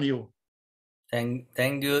be on you.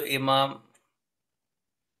 Thank you, Imam,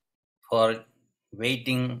 for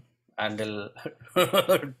waiting until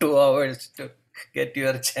 2 hours to get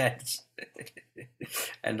your chance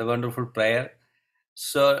and the wonderful prayer.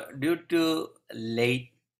 So due to late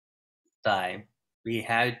time, we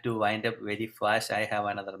have to wind up very fast. I have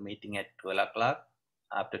another meeting at 12 o'clock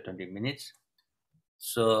after 20 minutes.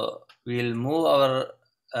 So we'll move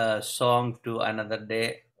our song to another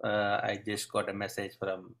day. I just got a message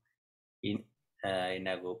from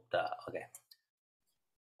Inaugural. Okay.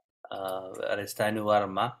 Where is Tanu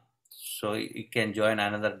Verma? So you can join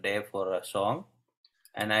another day for a song.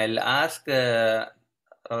 And I'll ask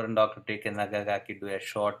Reverend Dr. T.K. Nagagaki to do a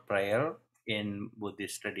short prayer in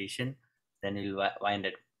Buddhist tradition. Then we'll wind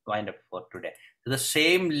up for today. So the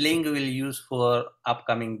same link we'll use for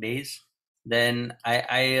upcoming days. Then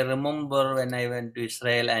I remember when I went to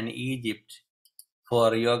Israel and Egypt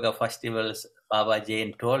for yoga festivals, Baba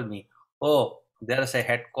Jain told me, oh, there's a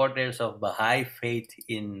headquarters of Baha'i faith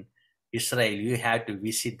in Israel. You have to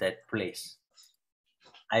visit that place.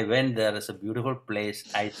 I went there. It's a beautiful place.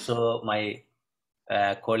 I saw my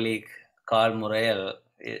colleague Carl Morel.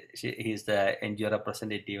 He's the NGO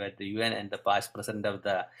representative at the UN and the past president of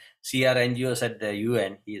the CR NGOs at the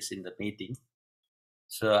UN. He is in the meeting.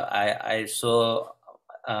 So I saw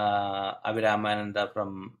Abhiramananda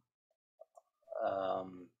from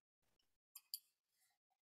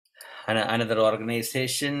another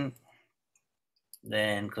organization,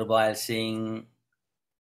 then Kripal Singh,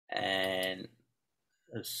 and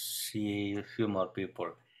see a few more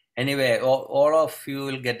people. Anyway, all of you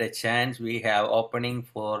will get a chance. We have opening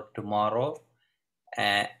for tomorrow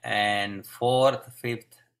and 4th,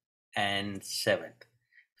 5th, and 7th.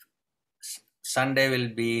 Sunday will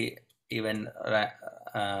be even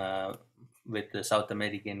with the South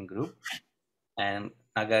American group, and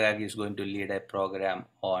Nagagaki is going to lead a program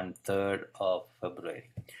on 3rd of February.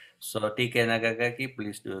 So TK Nagagaki,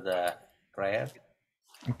 please do the prayer.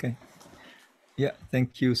 Okay. Yeah,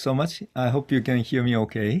 thank you so much. I hope you can hear me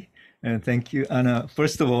okay. And thank you, Anna.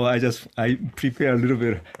 First of all, I prepare a little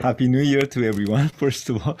bit Happy New Year to everyone. First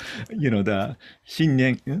of all, the 新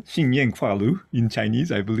年快乐 in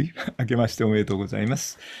Chinese, I believe. 明けましておめでとうございま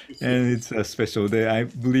す. And it's a special day. I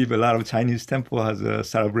believe a lot of Chinese temple has a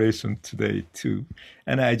celebration today too.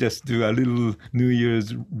 And I just do a little New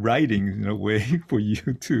Year's writing in a way for you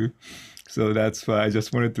too. So that's why I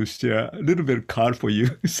just wanted to share a little bit of card for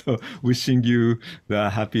you. So wishing you the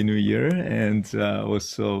Happy New Year. And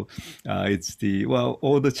also it's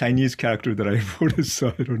all the Chinese character that I wrote,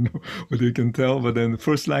 so I don't know whether you can tell. But then the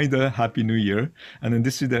first line, the Happy New Year. And then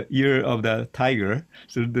this is the year of the tiger.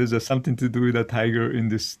 So there's something to do with the tiger in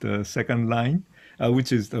this the second line,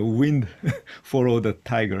 which is the wind follow the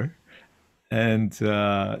tiger. And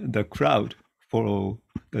the crowd follow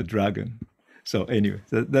the dragon. So anyway,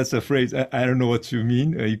 that's a phrase. I don't know what you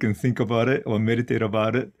mean. You can think about it or meditate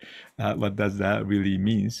about it. What does that really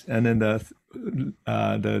means? And then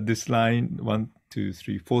this line, 1, 2,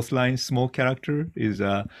 3, fourth line, small character is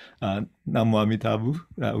Namo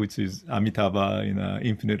Amitabha, which is Amitabha in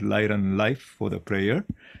infinite light and life for the prayer.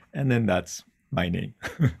 And then that's my name.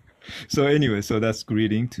 So anyway, so that's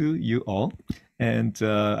greeting to you all. And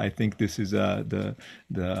I think this is the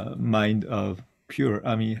mind of pure.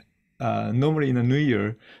 Normally in the New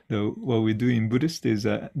Year, what we do in Buddhist is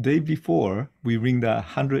day before we ring the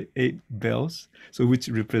 108 bells, so which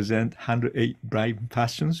represent 108 bright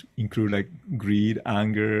passions, include like greed,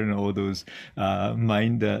 anger, and all those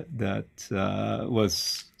mind that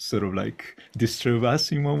was sort of like disturb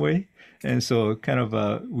us in one way. And so kind of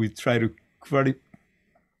we try to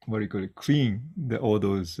clean all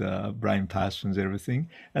those bright passions, everything.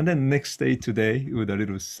 And then next day today with the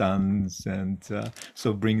little suns, and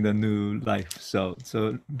so bring the new life. So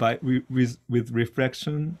with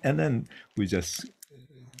reflection, and then we just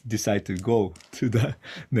decide to go to the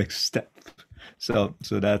next step. So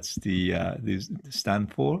that's the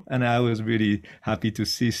stand for. And I was really happy to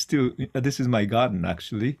see still, this is my garden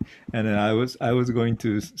actually. And I was going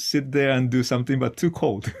to sit there and do something, but too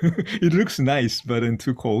cold. It looks nice, but then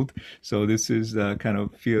too cold. So this is the kind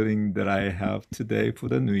of feeling that I have today for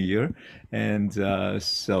the new year. And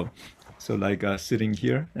so like sitting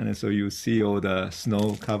here, and so you see all the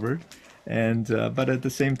snow covered. And but at the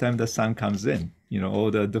same time the sun comes in,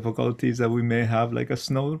 all the difficulties that we may have, like a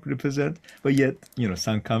snow represent, but yet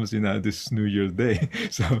sun comes in this New Year's Day.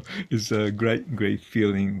 So it's a great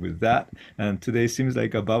feeling with that. And today seems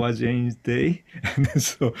like a Bava Jain's day. And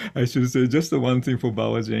so I should say just the one thing for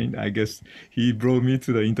Bava Jain. I guess he brought me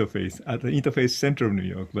to the Interfaith at the Interfaith Center of New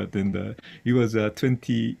York, but then he was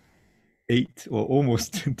 28 28 or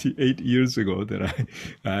almost 28 years ago that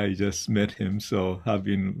I just met him. So have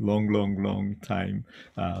been long time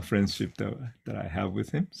friendship that I have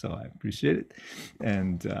with him. So I appreciate it.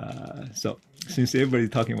 And so since everybody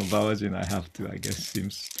talking about Babaji, I have to, I guess,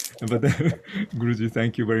 seems. But Guruji,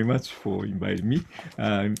 thank you very much for inviting me.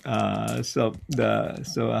 So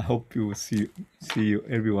I hope you will see you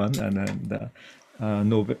everyone, and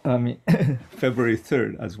February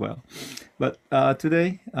 3rd as well. But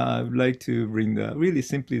today I would like to bring really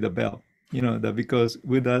simply the bell. That because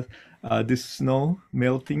with this snow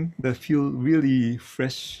melting, that feel really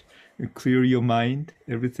fresh, clear your mind,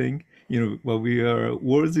 everything.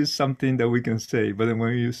 Words is something that we can say, but then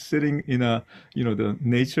when you're sitting in the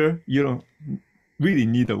nature, you don't really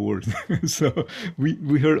need a word. So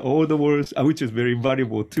we heard all the words, which is very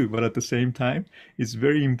valuable too, but at the same time, it's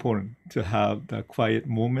very important to have the quiet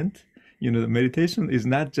moment. The meditation is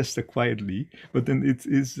not just a quietly, but then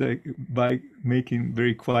it's like by making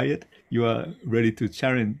very quiet, you are ready to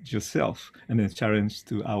challenge yourself and then challenge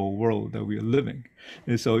to our world that we are living.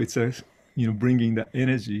 And so it's bringing the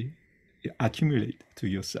energy accumulate to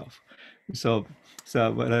yourself. So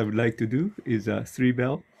what I would like to do is 3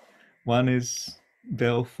 bell. One is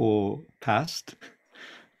bell for past,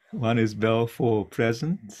 one is bell for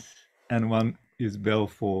present, and one is bell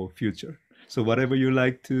for future. So whatever you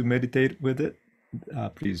like to meditate with it,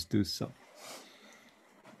 please do so.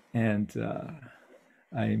 And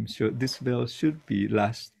I'm sure this bell should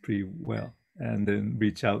last pretty well, and then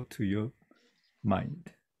reach out to your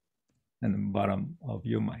mind and the bottom of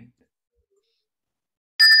your mind.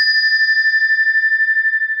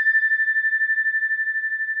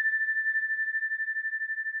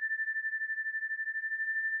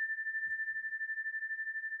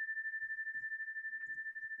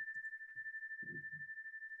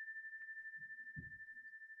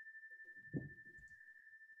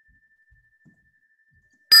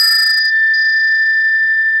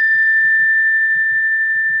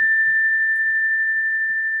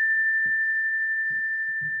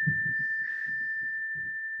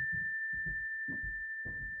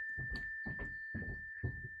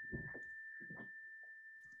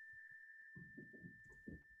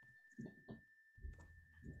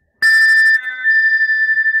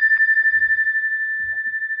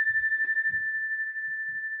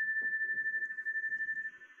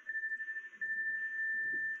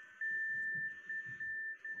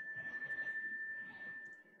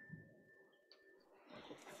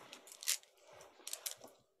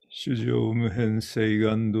 Shujo muhen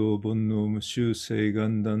seigan do bonno mushu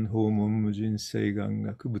seigan dan homon mujin seigan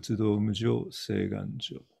gakubutsudo mujo seigan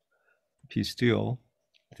jo. Peace to you all.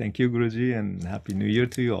 Thank you, Guruji, and Happy New Year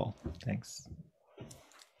to you all. Thanks.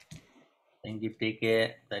 Thank you,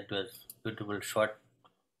 PK. That was beautiful short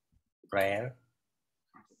prayer.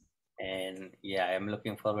 And yeah, I'm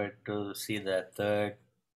looking forward to see the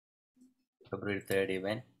February 3rd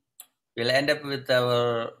event. We'll end up with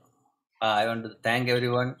our I want to thank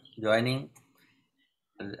everyone joining.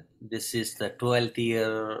 This is the 12th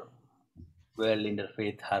year World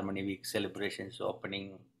Interfaith Harmony Week celebrations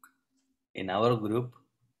opening in our group.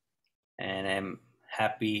 And I'm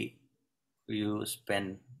happy you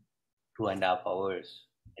spend 2.5 hours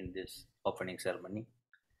in this opening ceremony.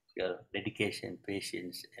 Your dedication,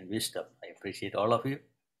 patience, and wisdom. I appreciate all of you.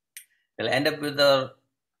 We'll end up with our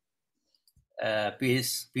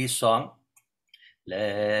peace song.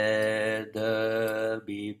 Let there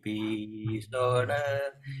be peace on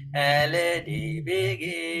earth, and let it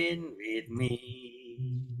begin with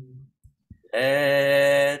me.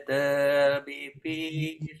 Let there be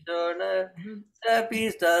peace on earth, the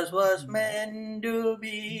peace that was meant to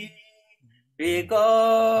be. We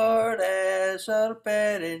God as our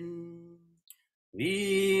parent,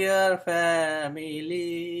 we are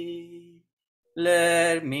family.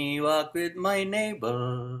 Let me walk with my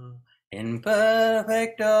neighbor in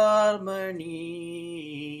perfect harmony.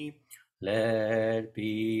 Let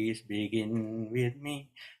peace begin with me.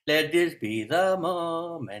 Let this be the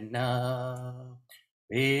moment now.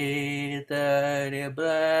 With every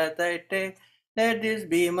breath I take, let this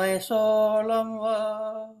be my solemn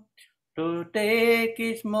vow. To take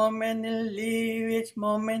each moment and live each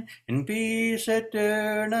moment in peace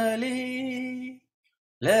eternally.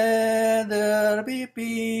 Let there be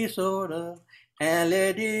peace on earth, and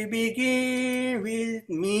let it begin with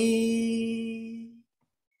me.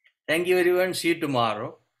 Thank you everyone. See you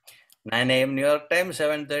tomorrow. 9 a.m. New York time,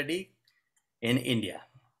 7:30 in India.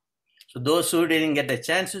 So those who didn't get a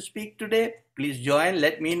chance to speak today, please join.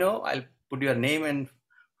 Let me know. I'll put your name and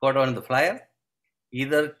photo on the flyer.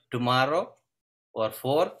 Either tomorrow or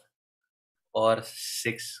 4th or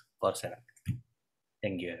 6th or 7th.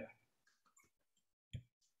 Thank you.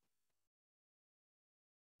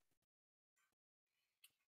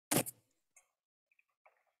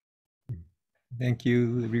 Thank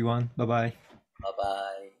you, everyone. Bye-bye.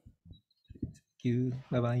 Bye-bye. Thank you.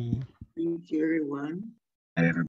 Bye-bye. Thank you, everyone.